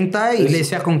 30 y le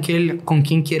decía con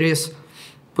quién quieres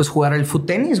pues jugar el foot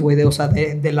tenis, güey, o sea,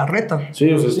 de la reta.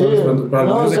 Sí, o sea, estaban esperando para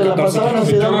los No, niños se de la 14. pasaban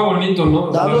así, Se llama bonito, ¿no?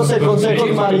 dándose consejos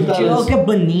Chido, maritales. qué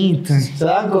bonito. Se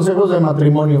daban consejos de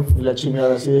matrimonio y la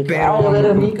chingada así de que, Pero, "Ay, a ver,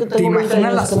 a mí que ¿te tengo 20 imaginas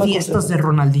años, las ¿qué me fiestas aconsejas?" de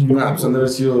Ronaldinho? Nah, pues han de haber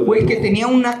sido. Güey, que tenía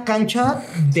una cancha de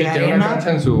Sí, tenía arena una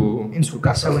cancha en su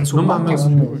casa o en su No patio. mames.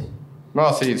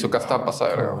 No, sí, su casa estaba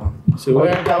pasada de verga, güey. Sí, güey.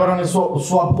 Oigan, cabrón,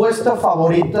 su apuesta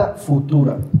favorita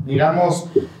futura. Digamos,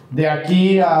 de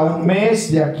aquí a un mes,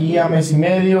 de aquí a mes y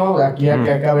medio, de aquí a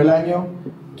que acabe el año.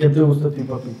 ¿Qué te gusta a ti,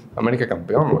 papi? América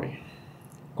campeón, güey.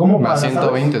 ¿Cómo Más pasa,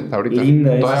 120 sabes? ahorita.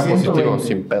 Linda, Todavía 120. positivo,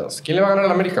 sin pedos. ¿Quién le va a ganar a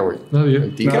la América, güey? Nadie.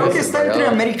 El Tigres, Creo que el está entre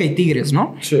Rayados. América y Tigres,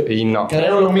 ¿no? Sí. Y no.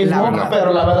 Creo lo mismo, La verdad.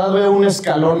 pero la verdad veo un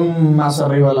escalón más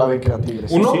arriba de la B que a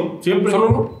Tigres. ¿Uno? Sí, siempre. ¿Solo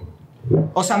uno?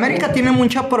 O sea, América tiene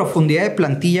mucha profundidad de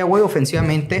plantilla, güey,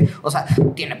 ofensivamente. O sea,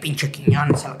 tiene pinche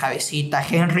Quiñones, al cabecita,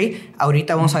 Henry.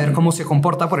 Ahorita vamos a ver cómo se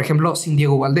comporta, por ejemplo, sin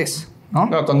Diego Valdés, ¿no?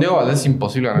 No, con Diego Valdés es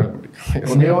imposible ganar la América.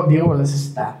 Con Diego Valdés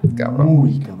está Cabrón.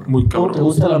 muy cabrón. Muy ¿Tú cabrón. te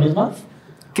gusta la misma?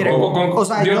 Creo, o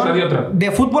sea, Di yo, otra, di otra.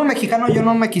 de fútbol mexicano yo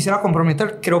no me quisiera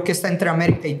comprometer. Creo que está entre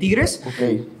América y Tigres. Ok.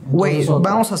 Güey, Entonces,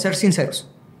 otra. vamos a ser sinceros.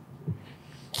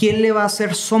 ¿Quién le va a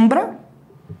hacer sombra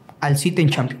al City en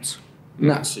Champions?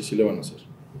 Nah, sí le van a hacer.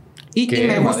 Y Que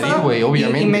me gusta, Madrid, güey,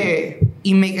 obviamente.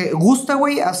 Y me gusta,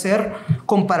 güey, hacer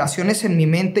comparaciones en mi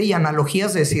mente y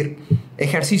analogías de decir,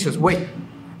 ejercicios, güey.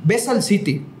 ¿Ves al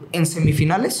City en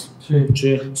semifinales? Sí,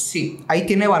 Sí. Sí, ahí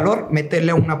tiene valor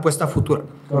meterle a una apuesta futura.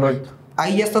 correcto.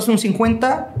 Ahí ya estás un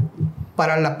 50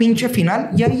 para la pinche final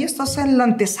y ahí ya estás en la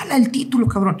antesala del título,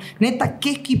 cabrón. Neta,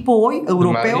 ¿qué equipo hoy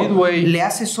europeo Madrid, güey. le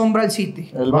hace sombra al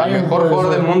City? El El Bayern mejor puede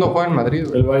jugador ser. del mundo juega en Madrid,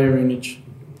 güey. El Bayern Múnich.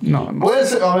 No, Puede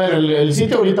ser, a ver, el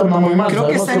City ahorita anda muy mal. creo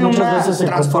que Sabemos está en muchas una veces se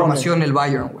transformación el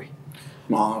Bayern, güey.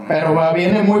 No, Pero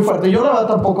viene muy fuerte. Yo la verdad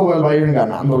tampoco veo al Bayern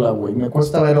ganándola, güey. Me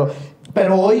cuesta verlo.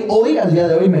 Pero hoy, al día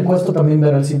de hoy, me cuesta también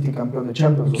ver al City campeón de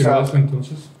Champions. O ¿Quién sea, vas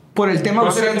entonces? Por el tema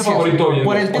 ¿Cuál sería tu ausencias. favorito hoy en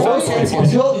Por el- el tema hoy,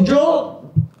 ausencias. yo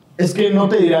Es que no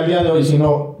te diré al día de hoy,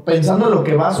 sino pensando en lo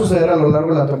que va a suceder a lo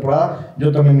largo de la temporada,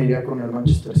 yo también me iría con el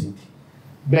Manchester City.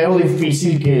 Veo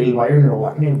difícil que el Bayern lo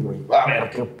gane, güey. A ver,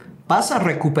 ¿qué? ¿Vas a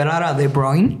recuperar a De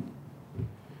Bruyne?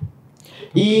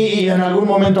 Y en algún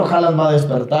momento Haaland va a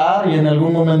despertar y en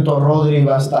algún momento Rodri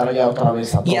va a estar ya otra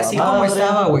vez a toda Y así madre. como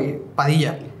estaba, güey,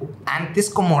 Padilla, antes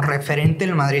como referente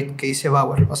del Madrid, que dice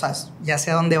Bauer. O sea, ya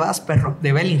sé a dónde vas, perro.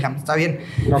 De Bellingham, está bien.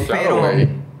 No, claro, Pero, güey.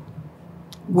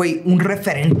 güey, un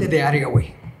referente de área,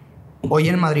 güey. Hoy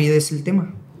en Madrid es el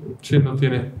tema. Sí, no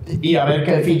tiene. Y a ver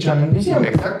qué fichan en diciembre.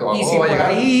 Exacto. Y ¿cómo si va a por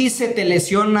llegar? ahí se te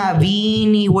lesiona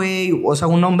Vini, güey, o sea,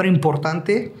 un hombre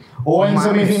importante. O en mames.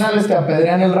 semifinales te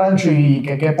apedrean el rancho y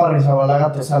que Kepa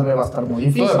Arrizabalaga te salve va a estar muy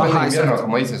difícil. Todo depende Ajá, del invierno, exacto.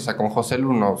 como dices. O sea, con José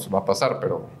Lu no va a pasar,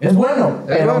 pero... Es bueno,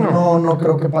 pero bueno. no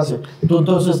creo que pase. Tú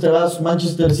entonces te vas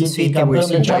Manchester City, Sí, campeón güey,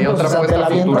 sí. de Champions, Y otra o sea, te apuesta la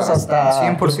avientas futura.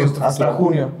 hasta 100% hasta futura.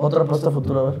 junio. Otra apuesta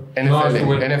futura, a ver. No, NFL, sí,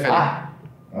 güey. NFL. A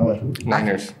ver.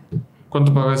 Niners.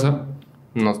 ¿Cuánto paga esa?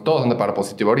 No, todos han de pagar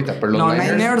positivo ahorita, pero los No,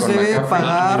 Niners, Niners con debe McCaffrey-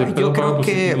 pagar, Ni de pedo yo creo paga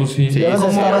que positivo, sí. Sí. Debes como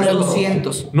estar en el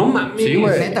 200. No mames. Sí,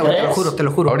 güey. Neta, güey, te lo ¿Crees? juro, te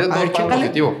lo juro. Ahorita A todos ver, pagan chécale.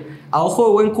 positivo. A ojo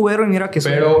de buen cubero y mira que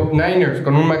soy. Pero Niners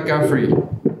con un McCaffrey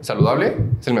saludable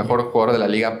es el mejor jugador de la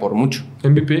liga por mucho.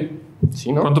 MVP.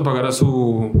 ¿Sí, no? ¿Cuánto pagará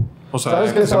su...? O sea,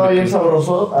 ¿Sabes qué es estaba bien MVP?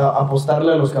 sabroso?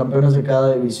 Apostarle a los campeones de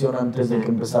cada división antes de que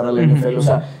empezara la NFL. O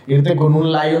sea, irte con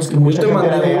un Lions que mucha te gente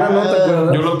mandé era de, una, ¿no te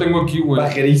acuerdas? Yo lo tengo aquí, güey.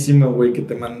 Pajerísimo, güey, que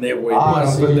te mandé, güey. Ah, Bueno,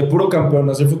 sí. pues de puro campeón,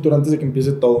 hacer futuro antes de que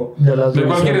empiece todo. de las ¿De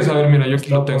cuál divisiones. quieres saber? Mira, yo aquí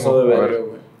lo Está pasado tengo. de A verga, ver.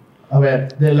 güey. A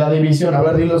ver, de la división. A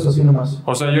ver, dilos así nomás.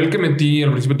 O sea, yo el que metí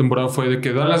al principio de temporada fue de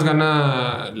que Dallas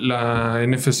gana la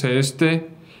NFC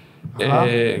Ajá.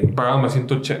 pagaba más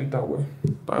 180, güey.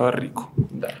 Pagaba rico.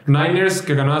 Niners,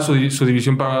 que ganaba su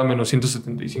división, pagaba menos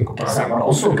 175. Qué Pagaba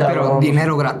sabroso, Pero cabrón.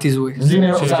 dinero gratis, güey. Es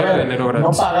dinero, Sí, o sea, a era ver, dinero no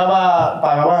gratis.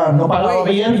 no pagaba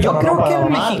Güey, bien, yo pero creo no que pagaba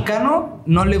al mal. mexicano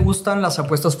no le gustan las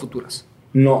apuestas futuras.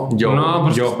 No. No,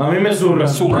 pues A mí me zurra.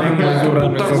 Zurra, A mí me güey. Qué zurra,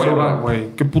 puta me zurra. hueva, güey.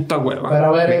 Qué puta hueva. Pero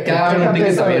a ver, Me caga un chécate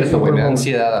ticket esa del abierto, güey. Me da Super Bowl.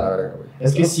 ansiedad a la verga, güey.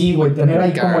 Es que sí, güey, tener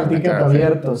ahí Me como caga, el me ticket caga,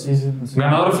 abierto, sí.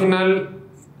 Ganador final,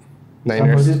 San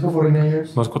Niners. Francisco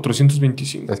 49ers. más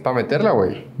 425. Es para meterla,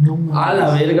 güey. No, A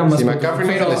la verga, más. Si McCaffrey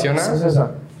no se ¿Qué lesiona, es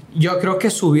esa? Yo creo que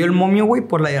subió el momio, güey,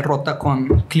 por la derrota con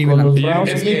Con Cleveland. los Y Browns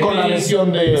es y que- con la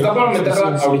lesión de... Está para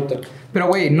meterla Sí. ahorita. Pero,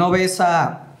 güey, ¿no ves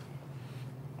a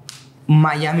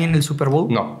Miami en el Super Bowl?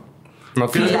 no. No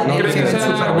 ¿Crees Filadelfia que en el sea-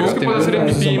 Super Bowl. ¿crees que puede ser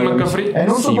MVP McCaffrey? En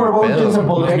un Sin Super Bowl, pedo. ¿quién se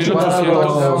podría echar a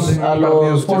 2800 a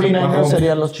los 49ers? Mahomes.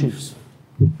 Serían los Chiefs.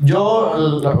 Yo,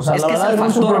 o sea, Es la que es verdad, el en un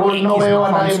factor Super Bowl no X, veo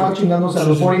a Mahomes, nadie más güey. chingándose a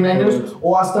los 49ers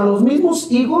o hasta los mismos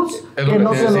Eagles Es lo que que no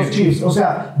te sean iba a los decir. Chiefs. O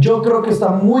sea, yo creo que está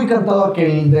muy cantado a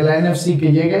que el de la NFC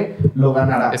que llegue lo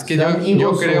ganará. Es que Sean yo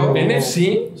Eagles creo- o-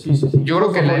 NFC. Sí. Yo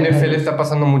creo que en la Los NFL 49ers. está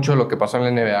pasando mucho lo que pasó en la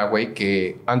NBA, güey,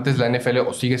 que antes la NFL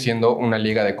o sigue siendo una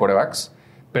liga de quarterbacks,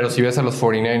 pero si ves a los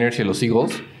 49ers y a los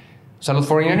Eagles, o sea, los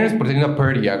 49ers, por teniendo a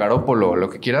Purdy, a Garoppolo, lo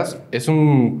que quieras, es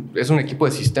un equipo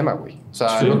de sistema, güey. O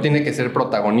sea, Sí. no tiene que ser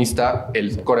protagonista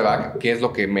el quarterback, que es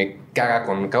lo que me caga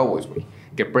con Cowboys, güey.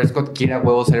 Que Prescott quiera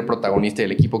huevo ser el protagonista y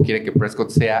el equipo quiere que Prescott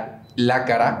sea la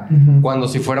cara, cuando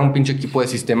si fuera un pinche equipo de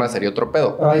sistema sería otro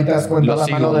pedo. Ahí te das cuenta Los la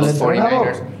mano Eagles, del los entrenador.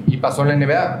 49ers. Y pasó en la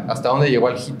NBA. ¿Hasta dónde llegó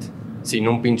al Heat? Sin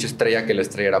un pinche estrella que la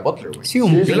estrella era Butler, güey. Sí,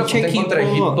 un Yo lo pinche aposté contra el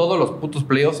Heat equipo. todos los putos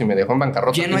playoffs y me dejó en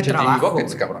bancarrota. Lleno de pinche Jimmy trabajo,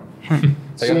 Buckets, güey. cabrón.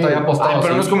 O sea, yo Sí. todavía apostado. Ay,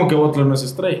 pero no es como que Butler no es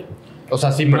estrella. O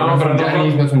sea, sí, pero no, es un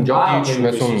Giannis, no es un Jokic, Ah, ok, no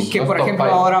es un... Que no es por top ejemplo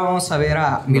five. ahora vamos a ver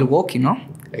a Milwaukee, ¿no?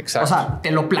 Exacto. O sea,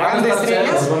 te lo Van plagan a de estar estrellas,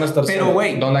 ceros, van a estar pero ceros.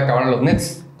 güey, ¿Dónde acabaron los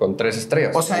Nets? Con 3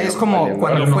 estrellas. o sea, es como Valiendo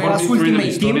cuando el mejor juegas history de la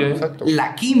Ultimate Team, historia, exacto.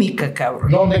 la química,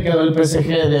 cabrón. ¿Dónde quedó el PSG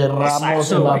de Ramos,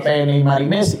 Exacto, Mbappé, Neymar y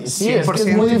Messi? Sí, es que es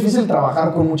 100%. muy difícil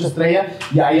trabajar con mucha estrella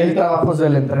y ahí el trabajo es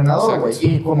del entrenador, Exacto.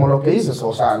 güey. Y como lo que dices,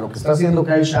 o sea, lo que está haciendo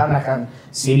Kyle Shanahan,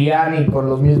 Sirianni con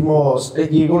los mismos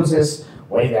Eagles es,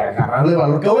 güey, de agarrarle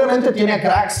valor. Que obviamente tiene a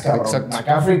cracks, cabrón. Exacto.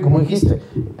 McCaffrey, como dijiste,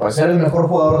 puede ser el mejor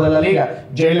jugador de la liga.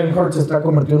 Jalen Hurts se está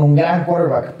convirtiendo en un gran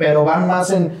quarterback, pero van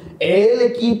más en el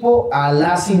equipo a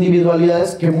las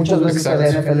individualidades que muchas veces a la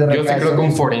NFL le Yo sí recae creo que un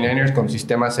eso. 49ers con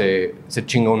sistema se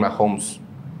chinga un Mahomes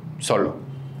solo.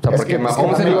 O sea, Es porque que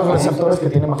Mahomes también es los Mahomes. receptores que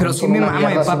tiene Mahomes Pero sí son me una mama,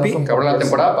 mierda, si no papi. son Cabrón, la propios.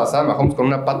 temporada pasada Mahomes con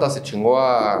una pata se chingó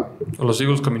a... A los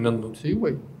Eagles caminando. Sí,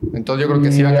 güey. Entonces yo creo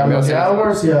que sí va a Y a cambiar. los hacia-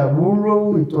 Jaguars y a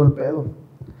Burrow y todo el pedo.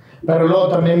 Pero luego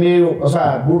también vi, o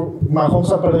sea,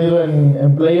 Mahomes ha perdido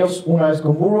en playoffs una vez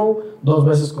con Burrow, 2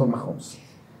 veces con Mahomes.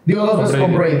 Digo, 2 veces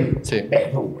con Brady. Sí.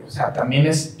 Pero, güey, o sea, también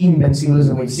es invencible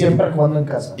ese güey. Siempre jugando en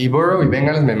casa. Y Burrow y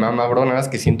Bengals me mama, bro. Nada más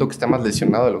que siento que está más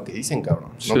lesionado de lo que dicen, cabrón.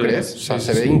 ¿No Sí, crees? O sea, sí,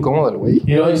 se ve sí. incómodo el güey.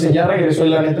 Y luego dice, ya regresó y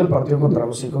la neta el partido contra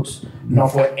los Seahawks no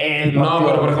fue el partido. No,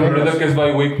 pero por ejemplo, de ahorita que es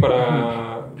bye week para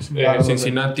Claro,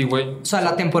 Cincinnati, güey. O sea,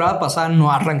 la temporada pasada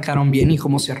no arrancaron bien y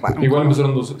cómo cerraron. Igual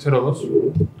empezaron 0-2.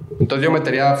 Entonces yo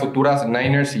metería futuras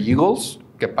Niners y Eagles,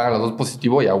 que pagan los dos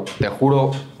positivo, y te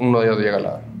juro, uno de ellos llega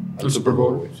al Super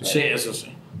Bowl, güey. Sí, eso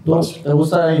sí. ¿Tú te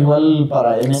gusta igual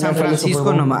para en San NFL el Francisco, Super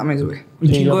Bowl? no mames, güey. Un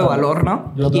Sí, chingo yo de también. valor,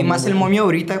 ¿no? Yo Y también, más el güey. momio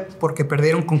ahorita porque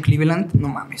perdieron con Cleveland, no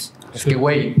mames. Es que,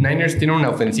 güey, Niners tiene una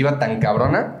ofensiva tan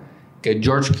cabrona que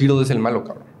George Kittle es el malo,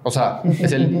 cabrón. O sea,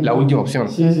 es la última opción.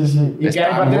 Sí, sí, sí. Y que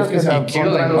hay partidos que se Y Kittle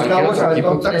contra en los cualquier Cowboys otro equipo.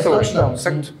 aventó 3 Exacto, güey. touchdowns.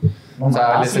 Exacto. No O sea,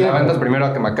 mames. les levantas primero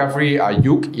a que McCaffrey, a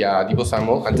Ayuk y a Deebo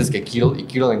Samuel antes que Kittle. Y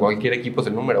Kittle en cualquier equipo es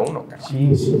el número 1, cabrón.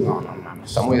 Sí, sí, no mames.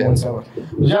 Está muy denso. cabrón.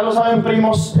 Pues ya lo saben,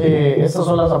 primos, estas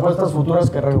son las apuestas futuras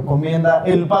que recomienda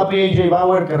el papi AJ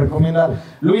Bauer, que recomienda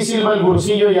Luis Silva, el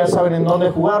Gurucillo. Ya saben en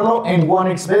dónde jugarlo, en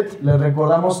OneXBet. Les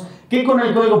recordamos que con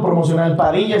el código promocional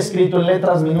Padilla, escrito en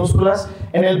letras minúsculas,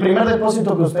 en el primer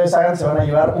depósito que ustedes hagan se van a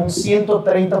llevar un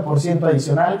 130%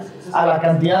 adicional a la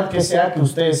cantidad que sea que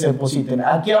ustedes se depositen.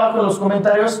 Aquí abajo en los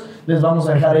comentarios les vamos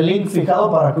a dejar el link fijado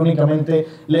para que únicamente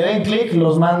le den clic,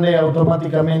 los mande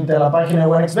automáticamente a la página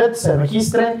de OneXBet, se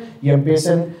registren y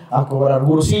empiecen a cobrar.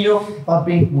 Gurucillo,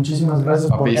 papi, muchísimas gracias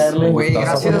por Papis, caerle. Güey,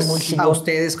 Gustazo. gracias Muy a chingón.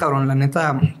 ustedes, cabrón. La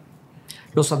neta,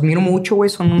 los admiro mucho, güey.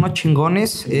 Son unos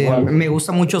chingones. Igual. Me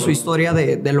gusta mucho su historia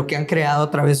de lo que han creado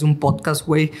a través de un podcast,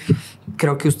 güey.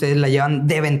 Creo que ustedes la llevan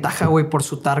de ventaja, güey, por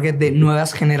su target de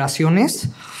nuevas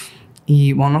generaciones.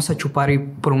 Y vamos a chupar y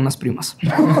por unas primas.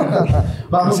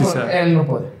 Vamos, Así por- sea. él no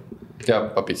puede.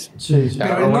 Ya, papis. Sí, sí. Ya,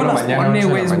 Pero él no bueno, las mañana, pone, 8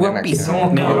 de güey. la Es mañana, guapísimo,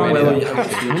 cabrón. cabrón. puedo ya.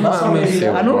 Vas a Sí,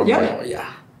 venir. Ah, no, bro, ya. güey.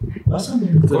 Vas a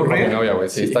venir. Con mi novia, güey.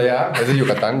 Sí, está ya. Es de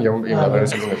Yucatán. Yo y Ah, la bueno. veré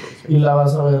siempre. Y la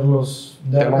vas a ver los...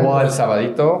 de Tengo repente. boda el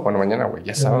sabadito. Bueno, mañana, güey.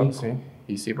 Ya Qué sábado, rico. sí.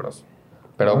 Y sí, bros.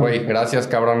 Pero, güey, gracias,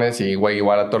 cabrones. Y, güey,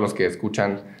 igual a todos los que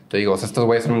escuchan. Te digo, o sea, estos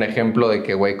güeyes son un ejemplo de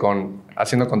que, güey,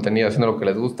 haciendo contenido, haciendo lo que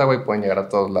les gusta, güey, pueden llegar a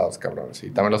todos lados, cabrones. Y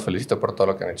también los felicito por todo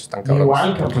lo que han hecho. Están cabrones.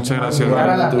 Igual, cabrón. Muchas gracias, Llegar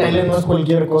a la realmente, tele no es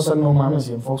cualquier cosa, no mames.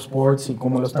 Y en Fox Sports y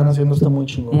como lo están haciendo está muy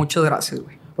chingón. Muchas gracias,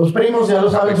 güey. Los primos, ya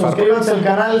lo saben, suscríbanse al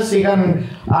canal, sigan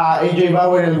a AJ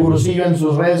Bauer, el Gurucillo, en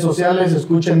sus redes sociales,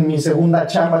 escuchen mi segunda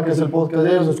chamba, que es el podcast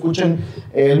de ellos, escuchen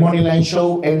el Moneyline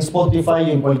Show en Spotify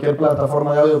y en cualquier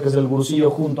plataforma de audio, que es el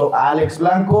Gurucillo, junto a Alex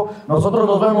Blanco. Nosotros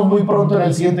nos vemos muy pronto en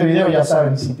el siguiente video, ya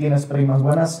saben, si tienes primas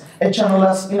buenas,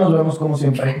 échanolas y nos vemos como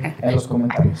siempre en los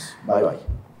comentarios. Bye, bye.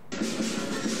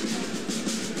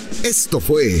 Esto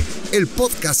fue el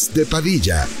podcast de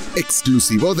Padilla,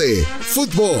 exclusivo de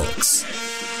Footbox.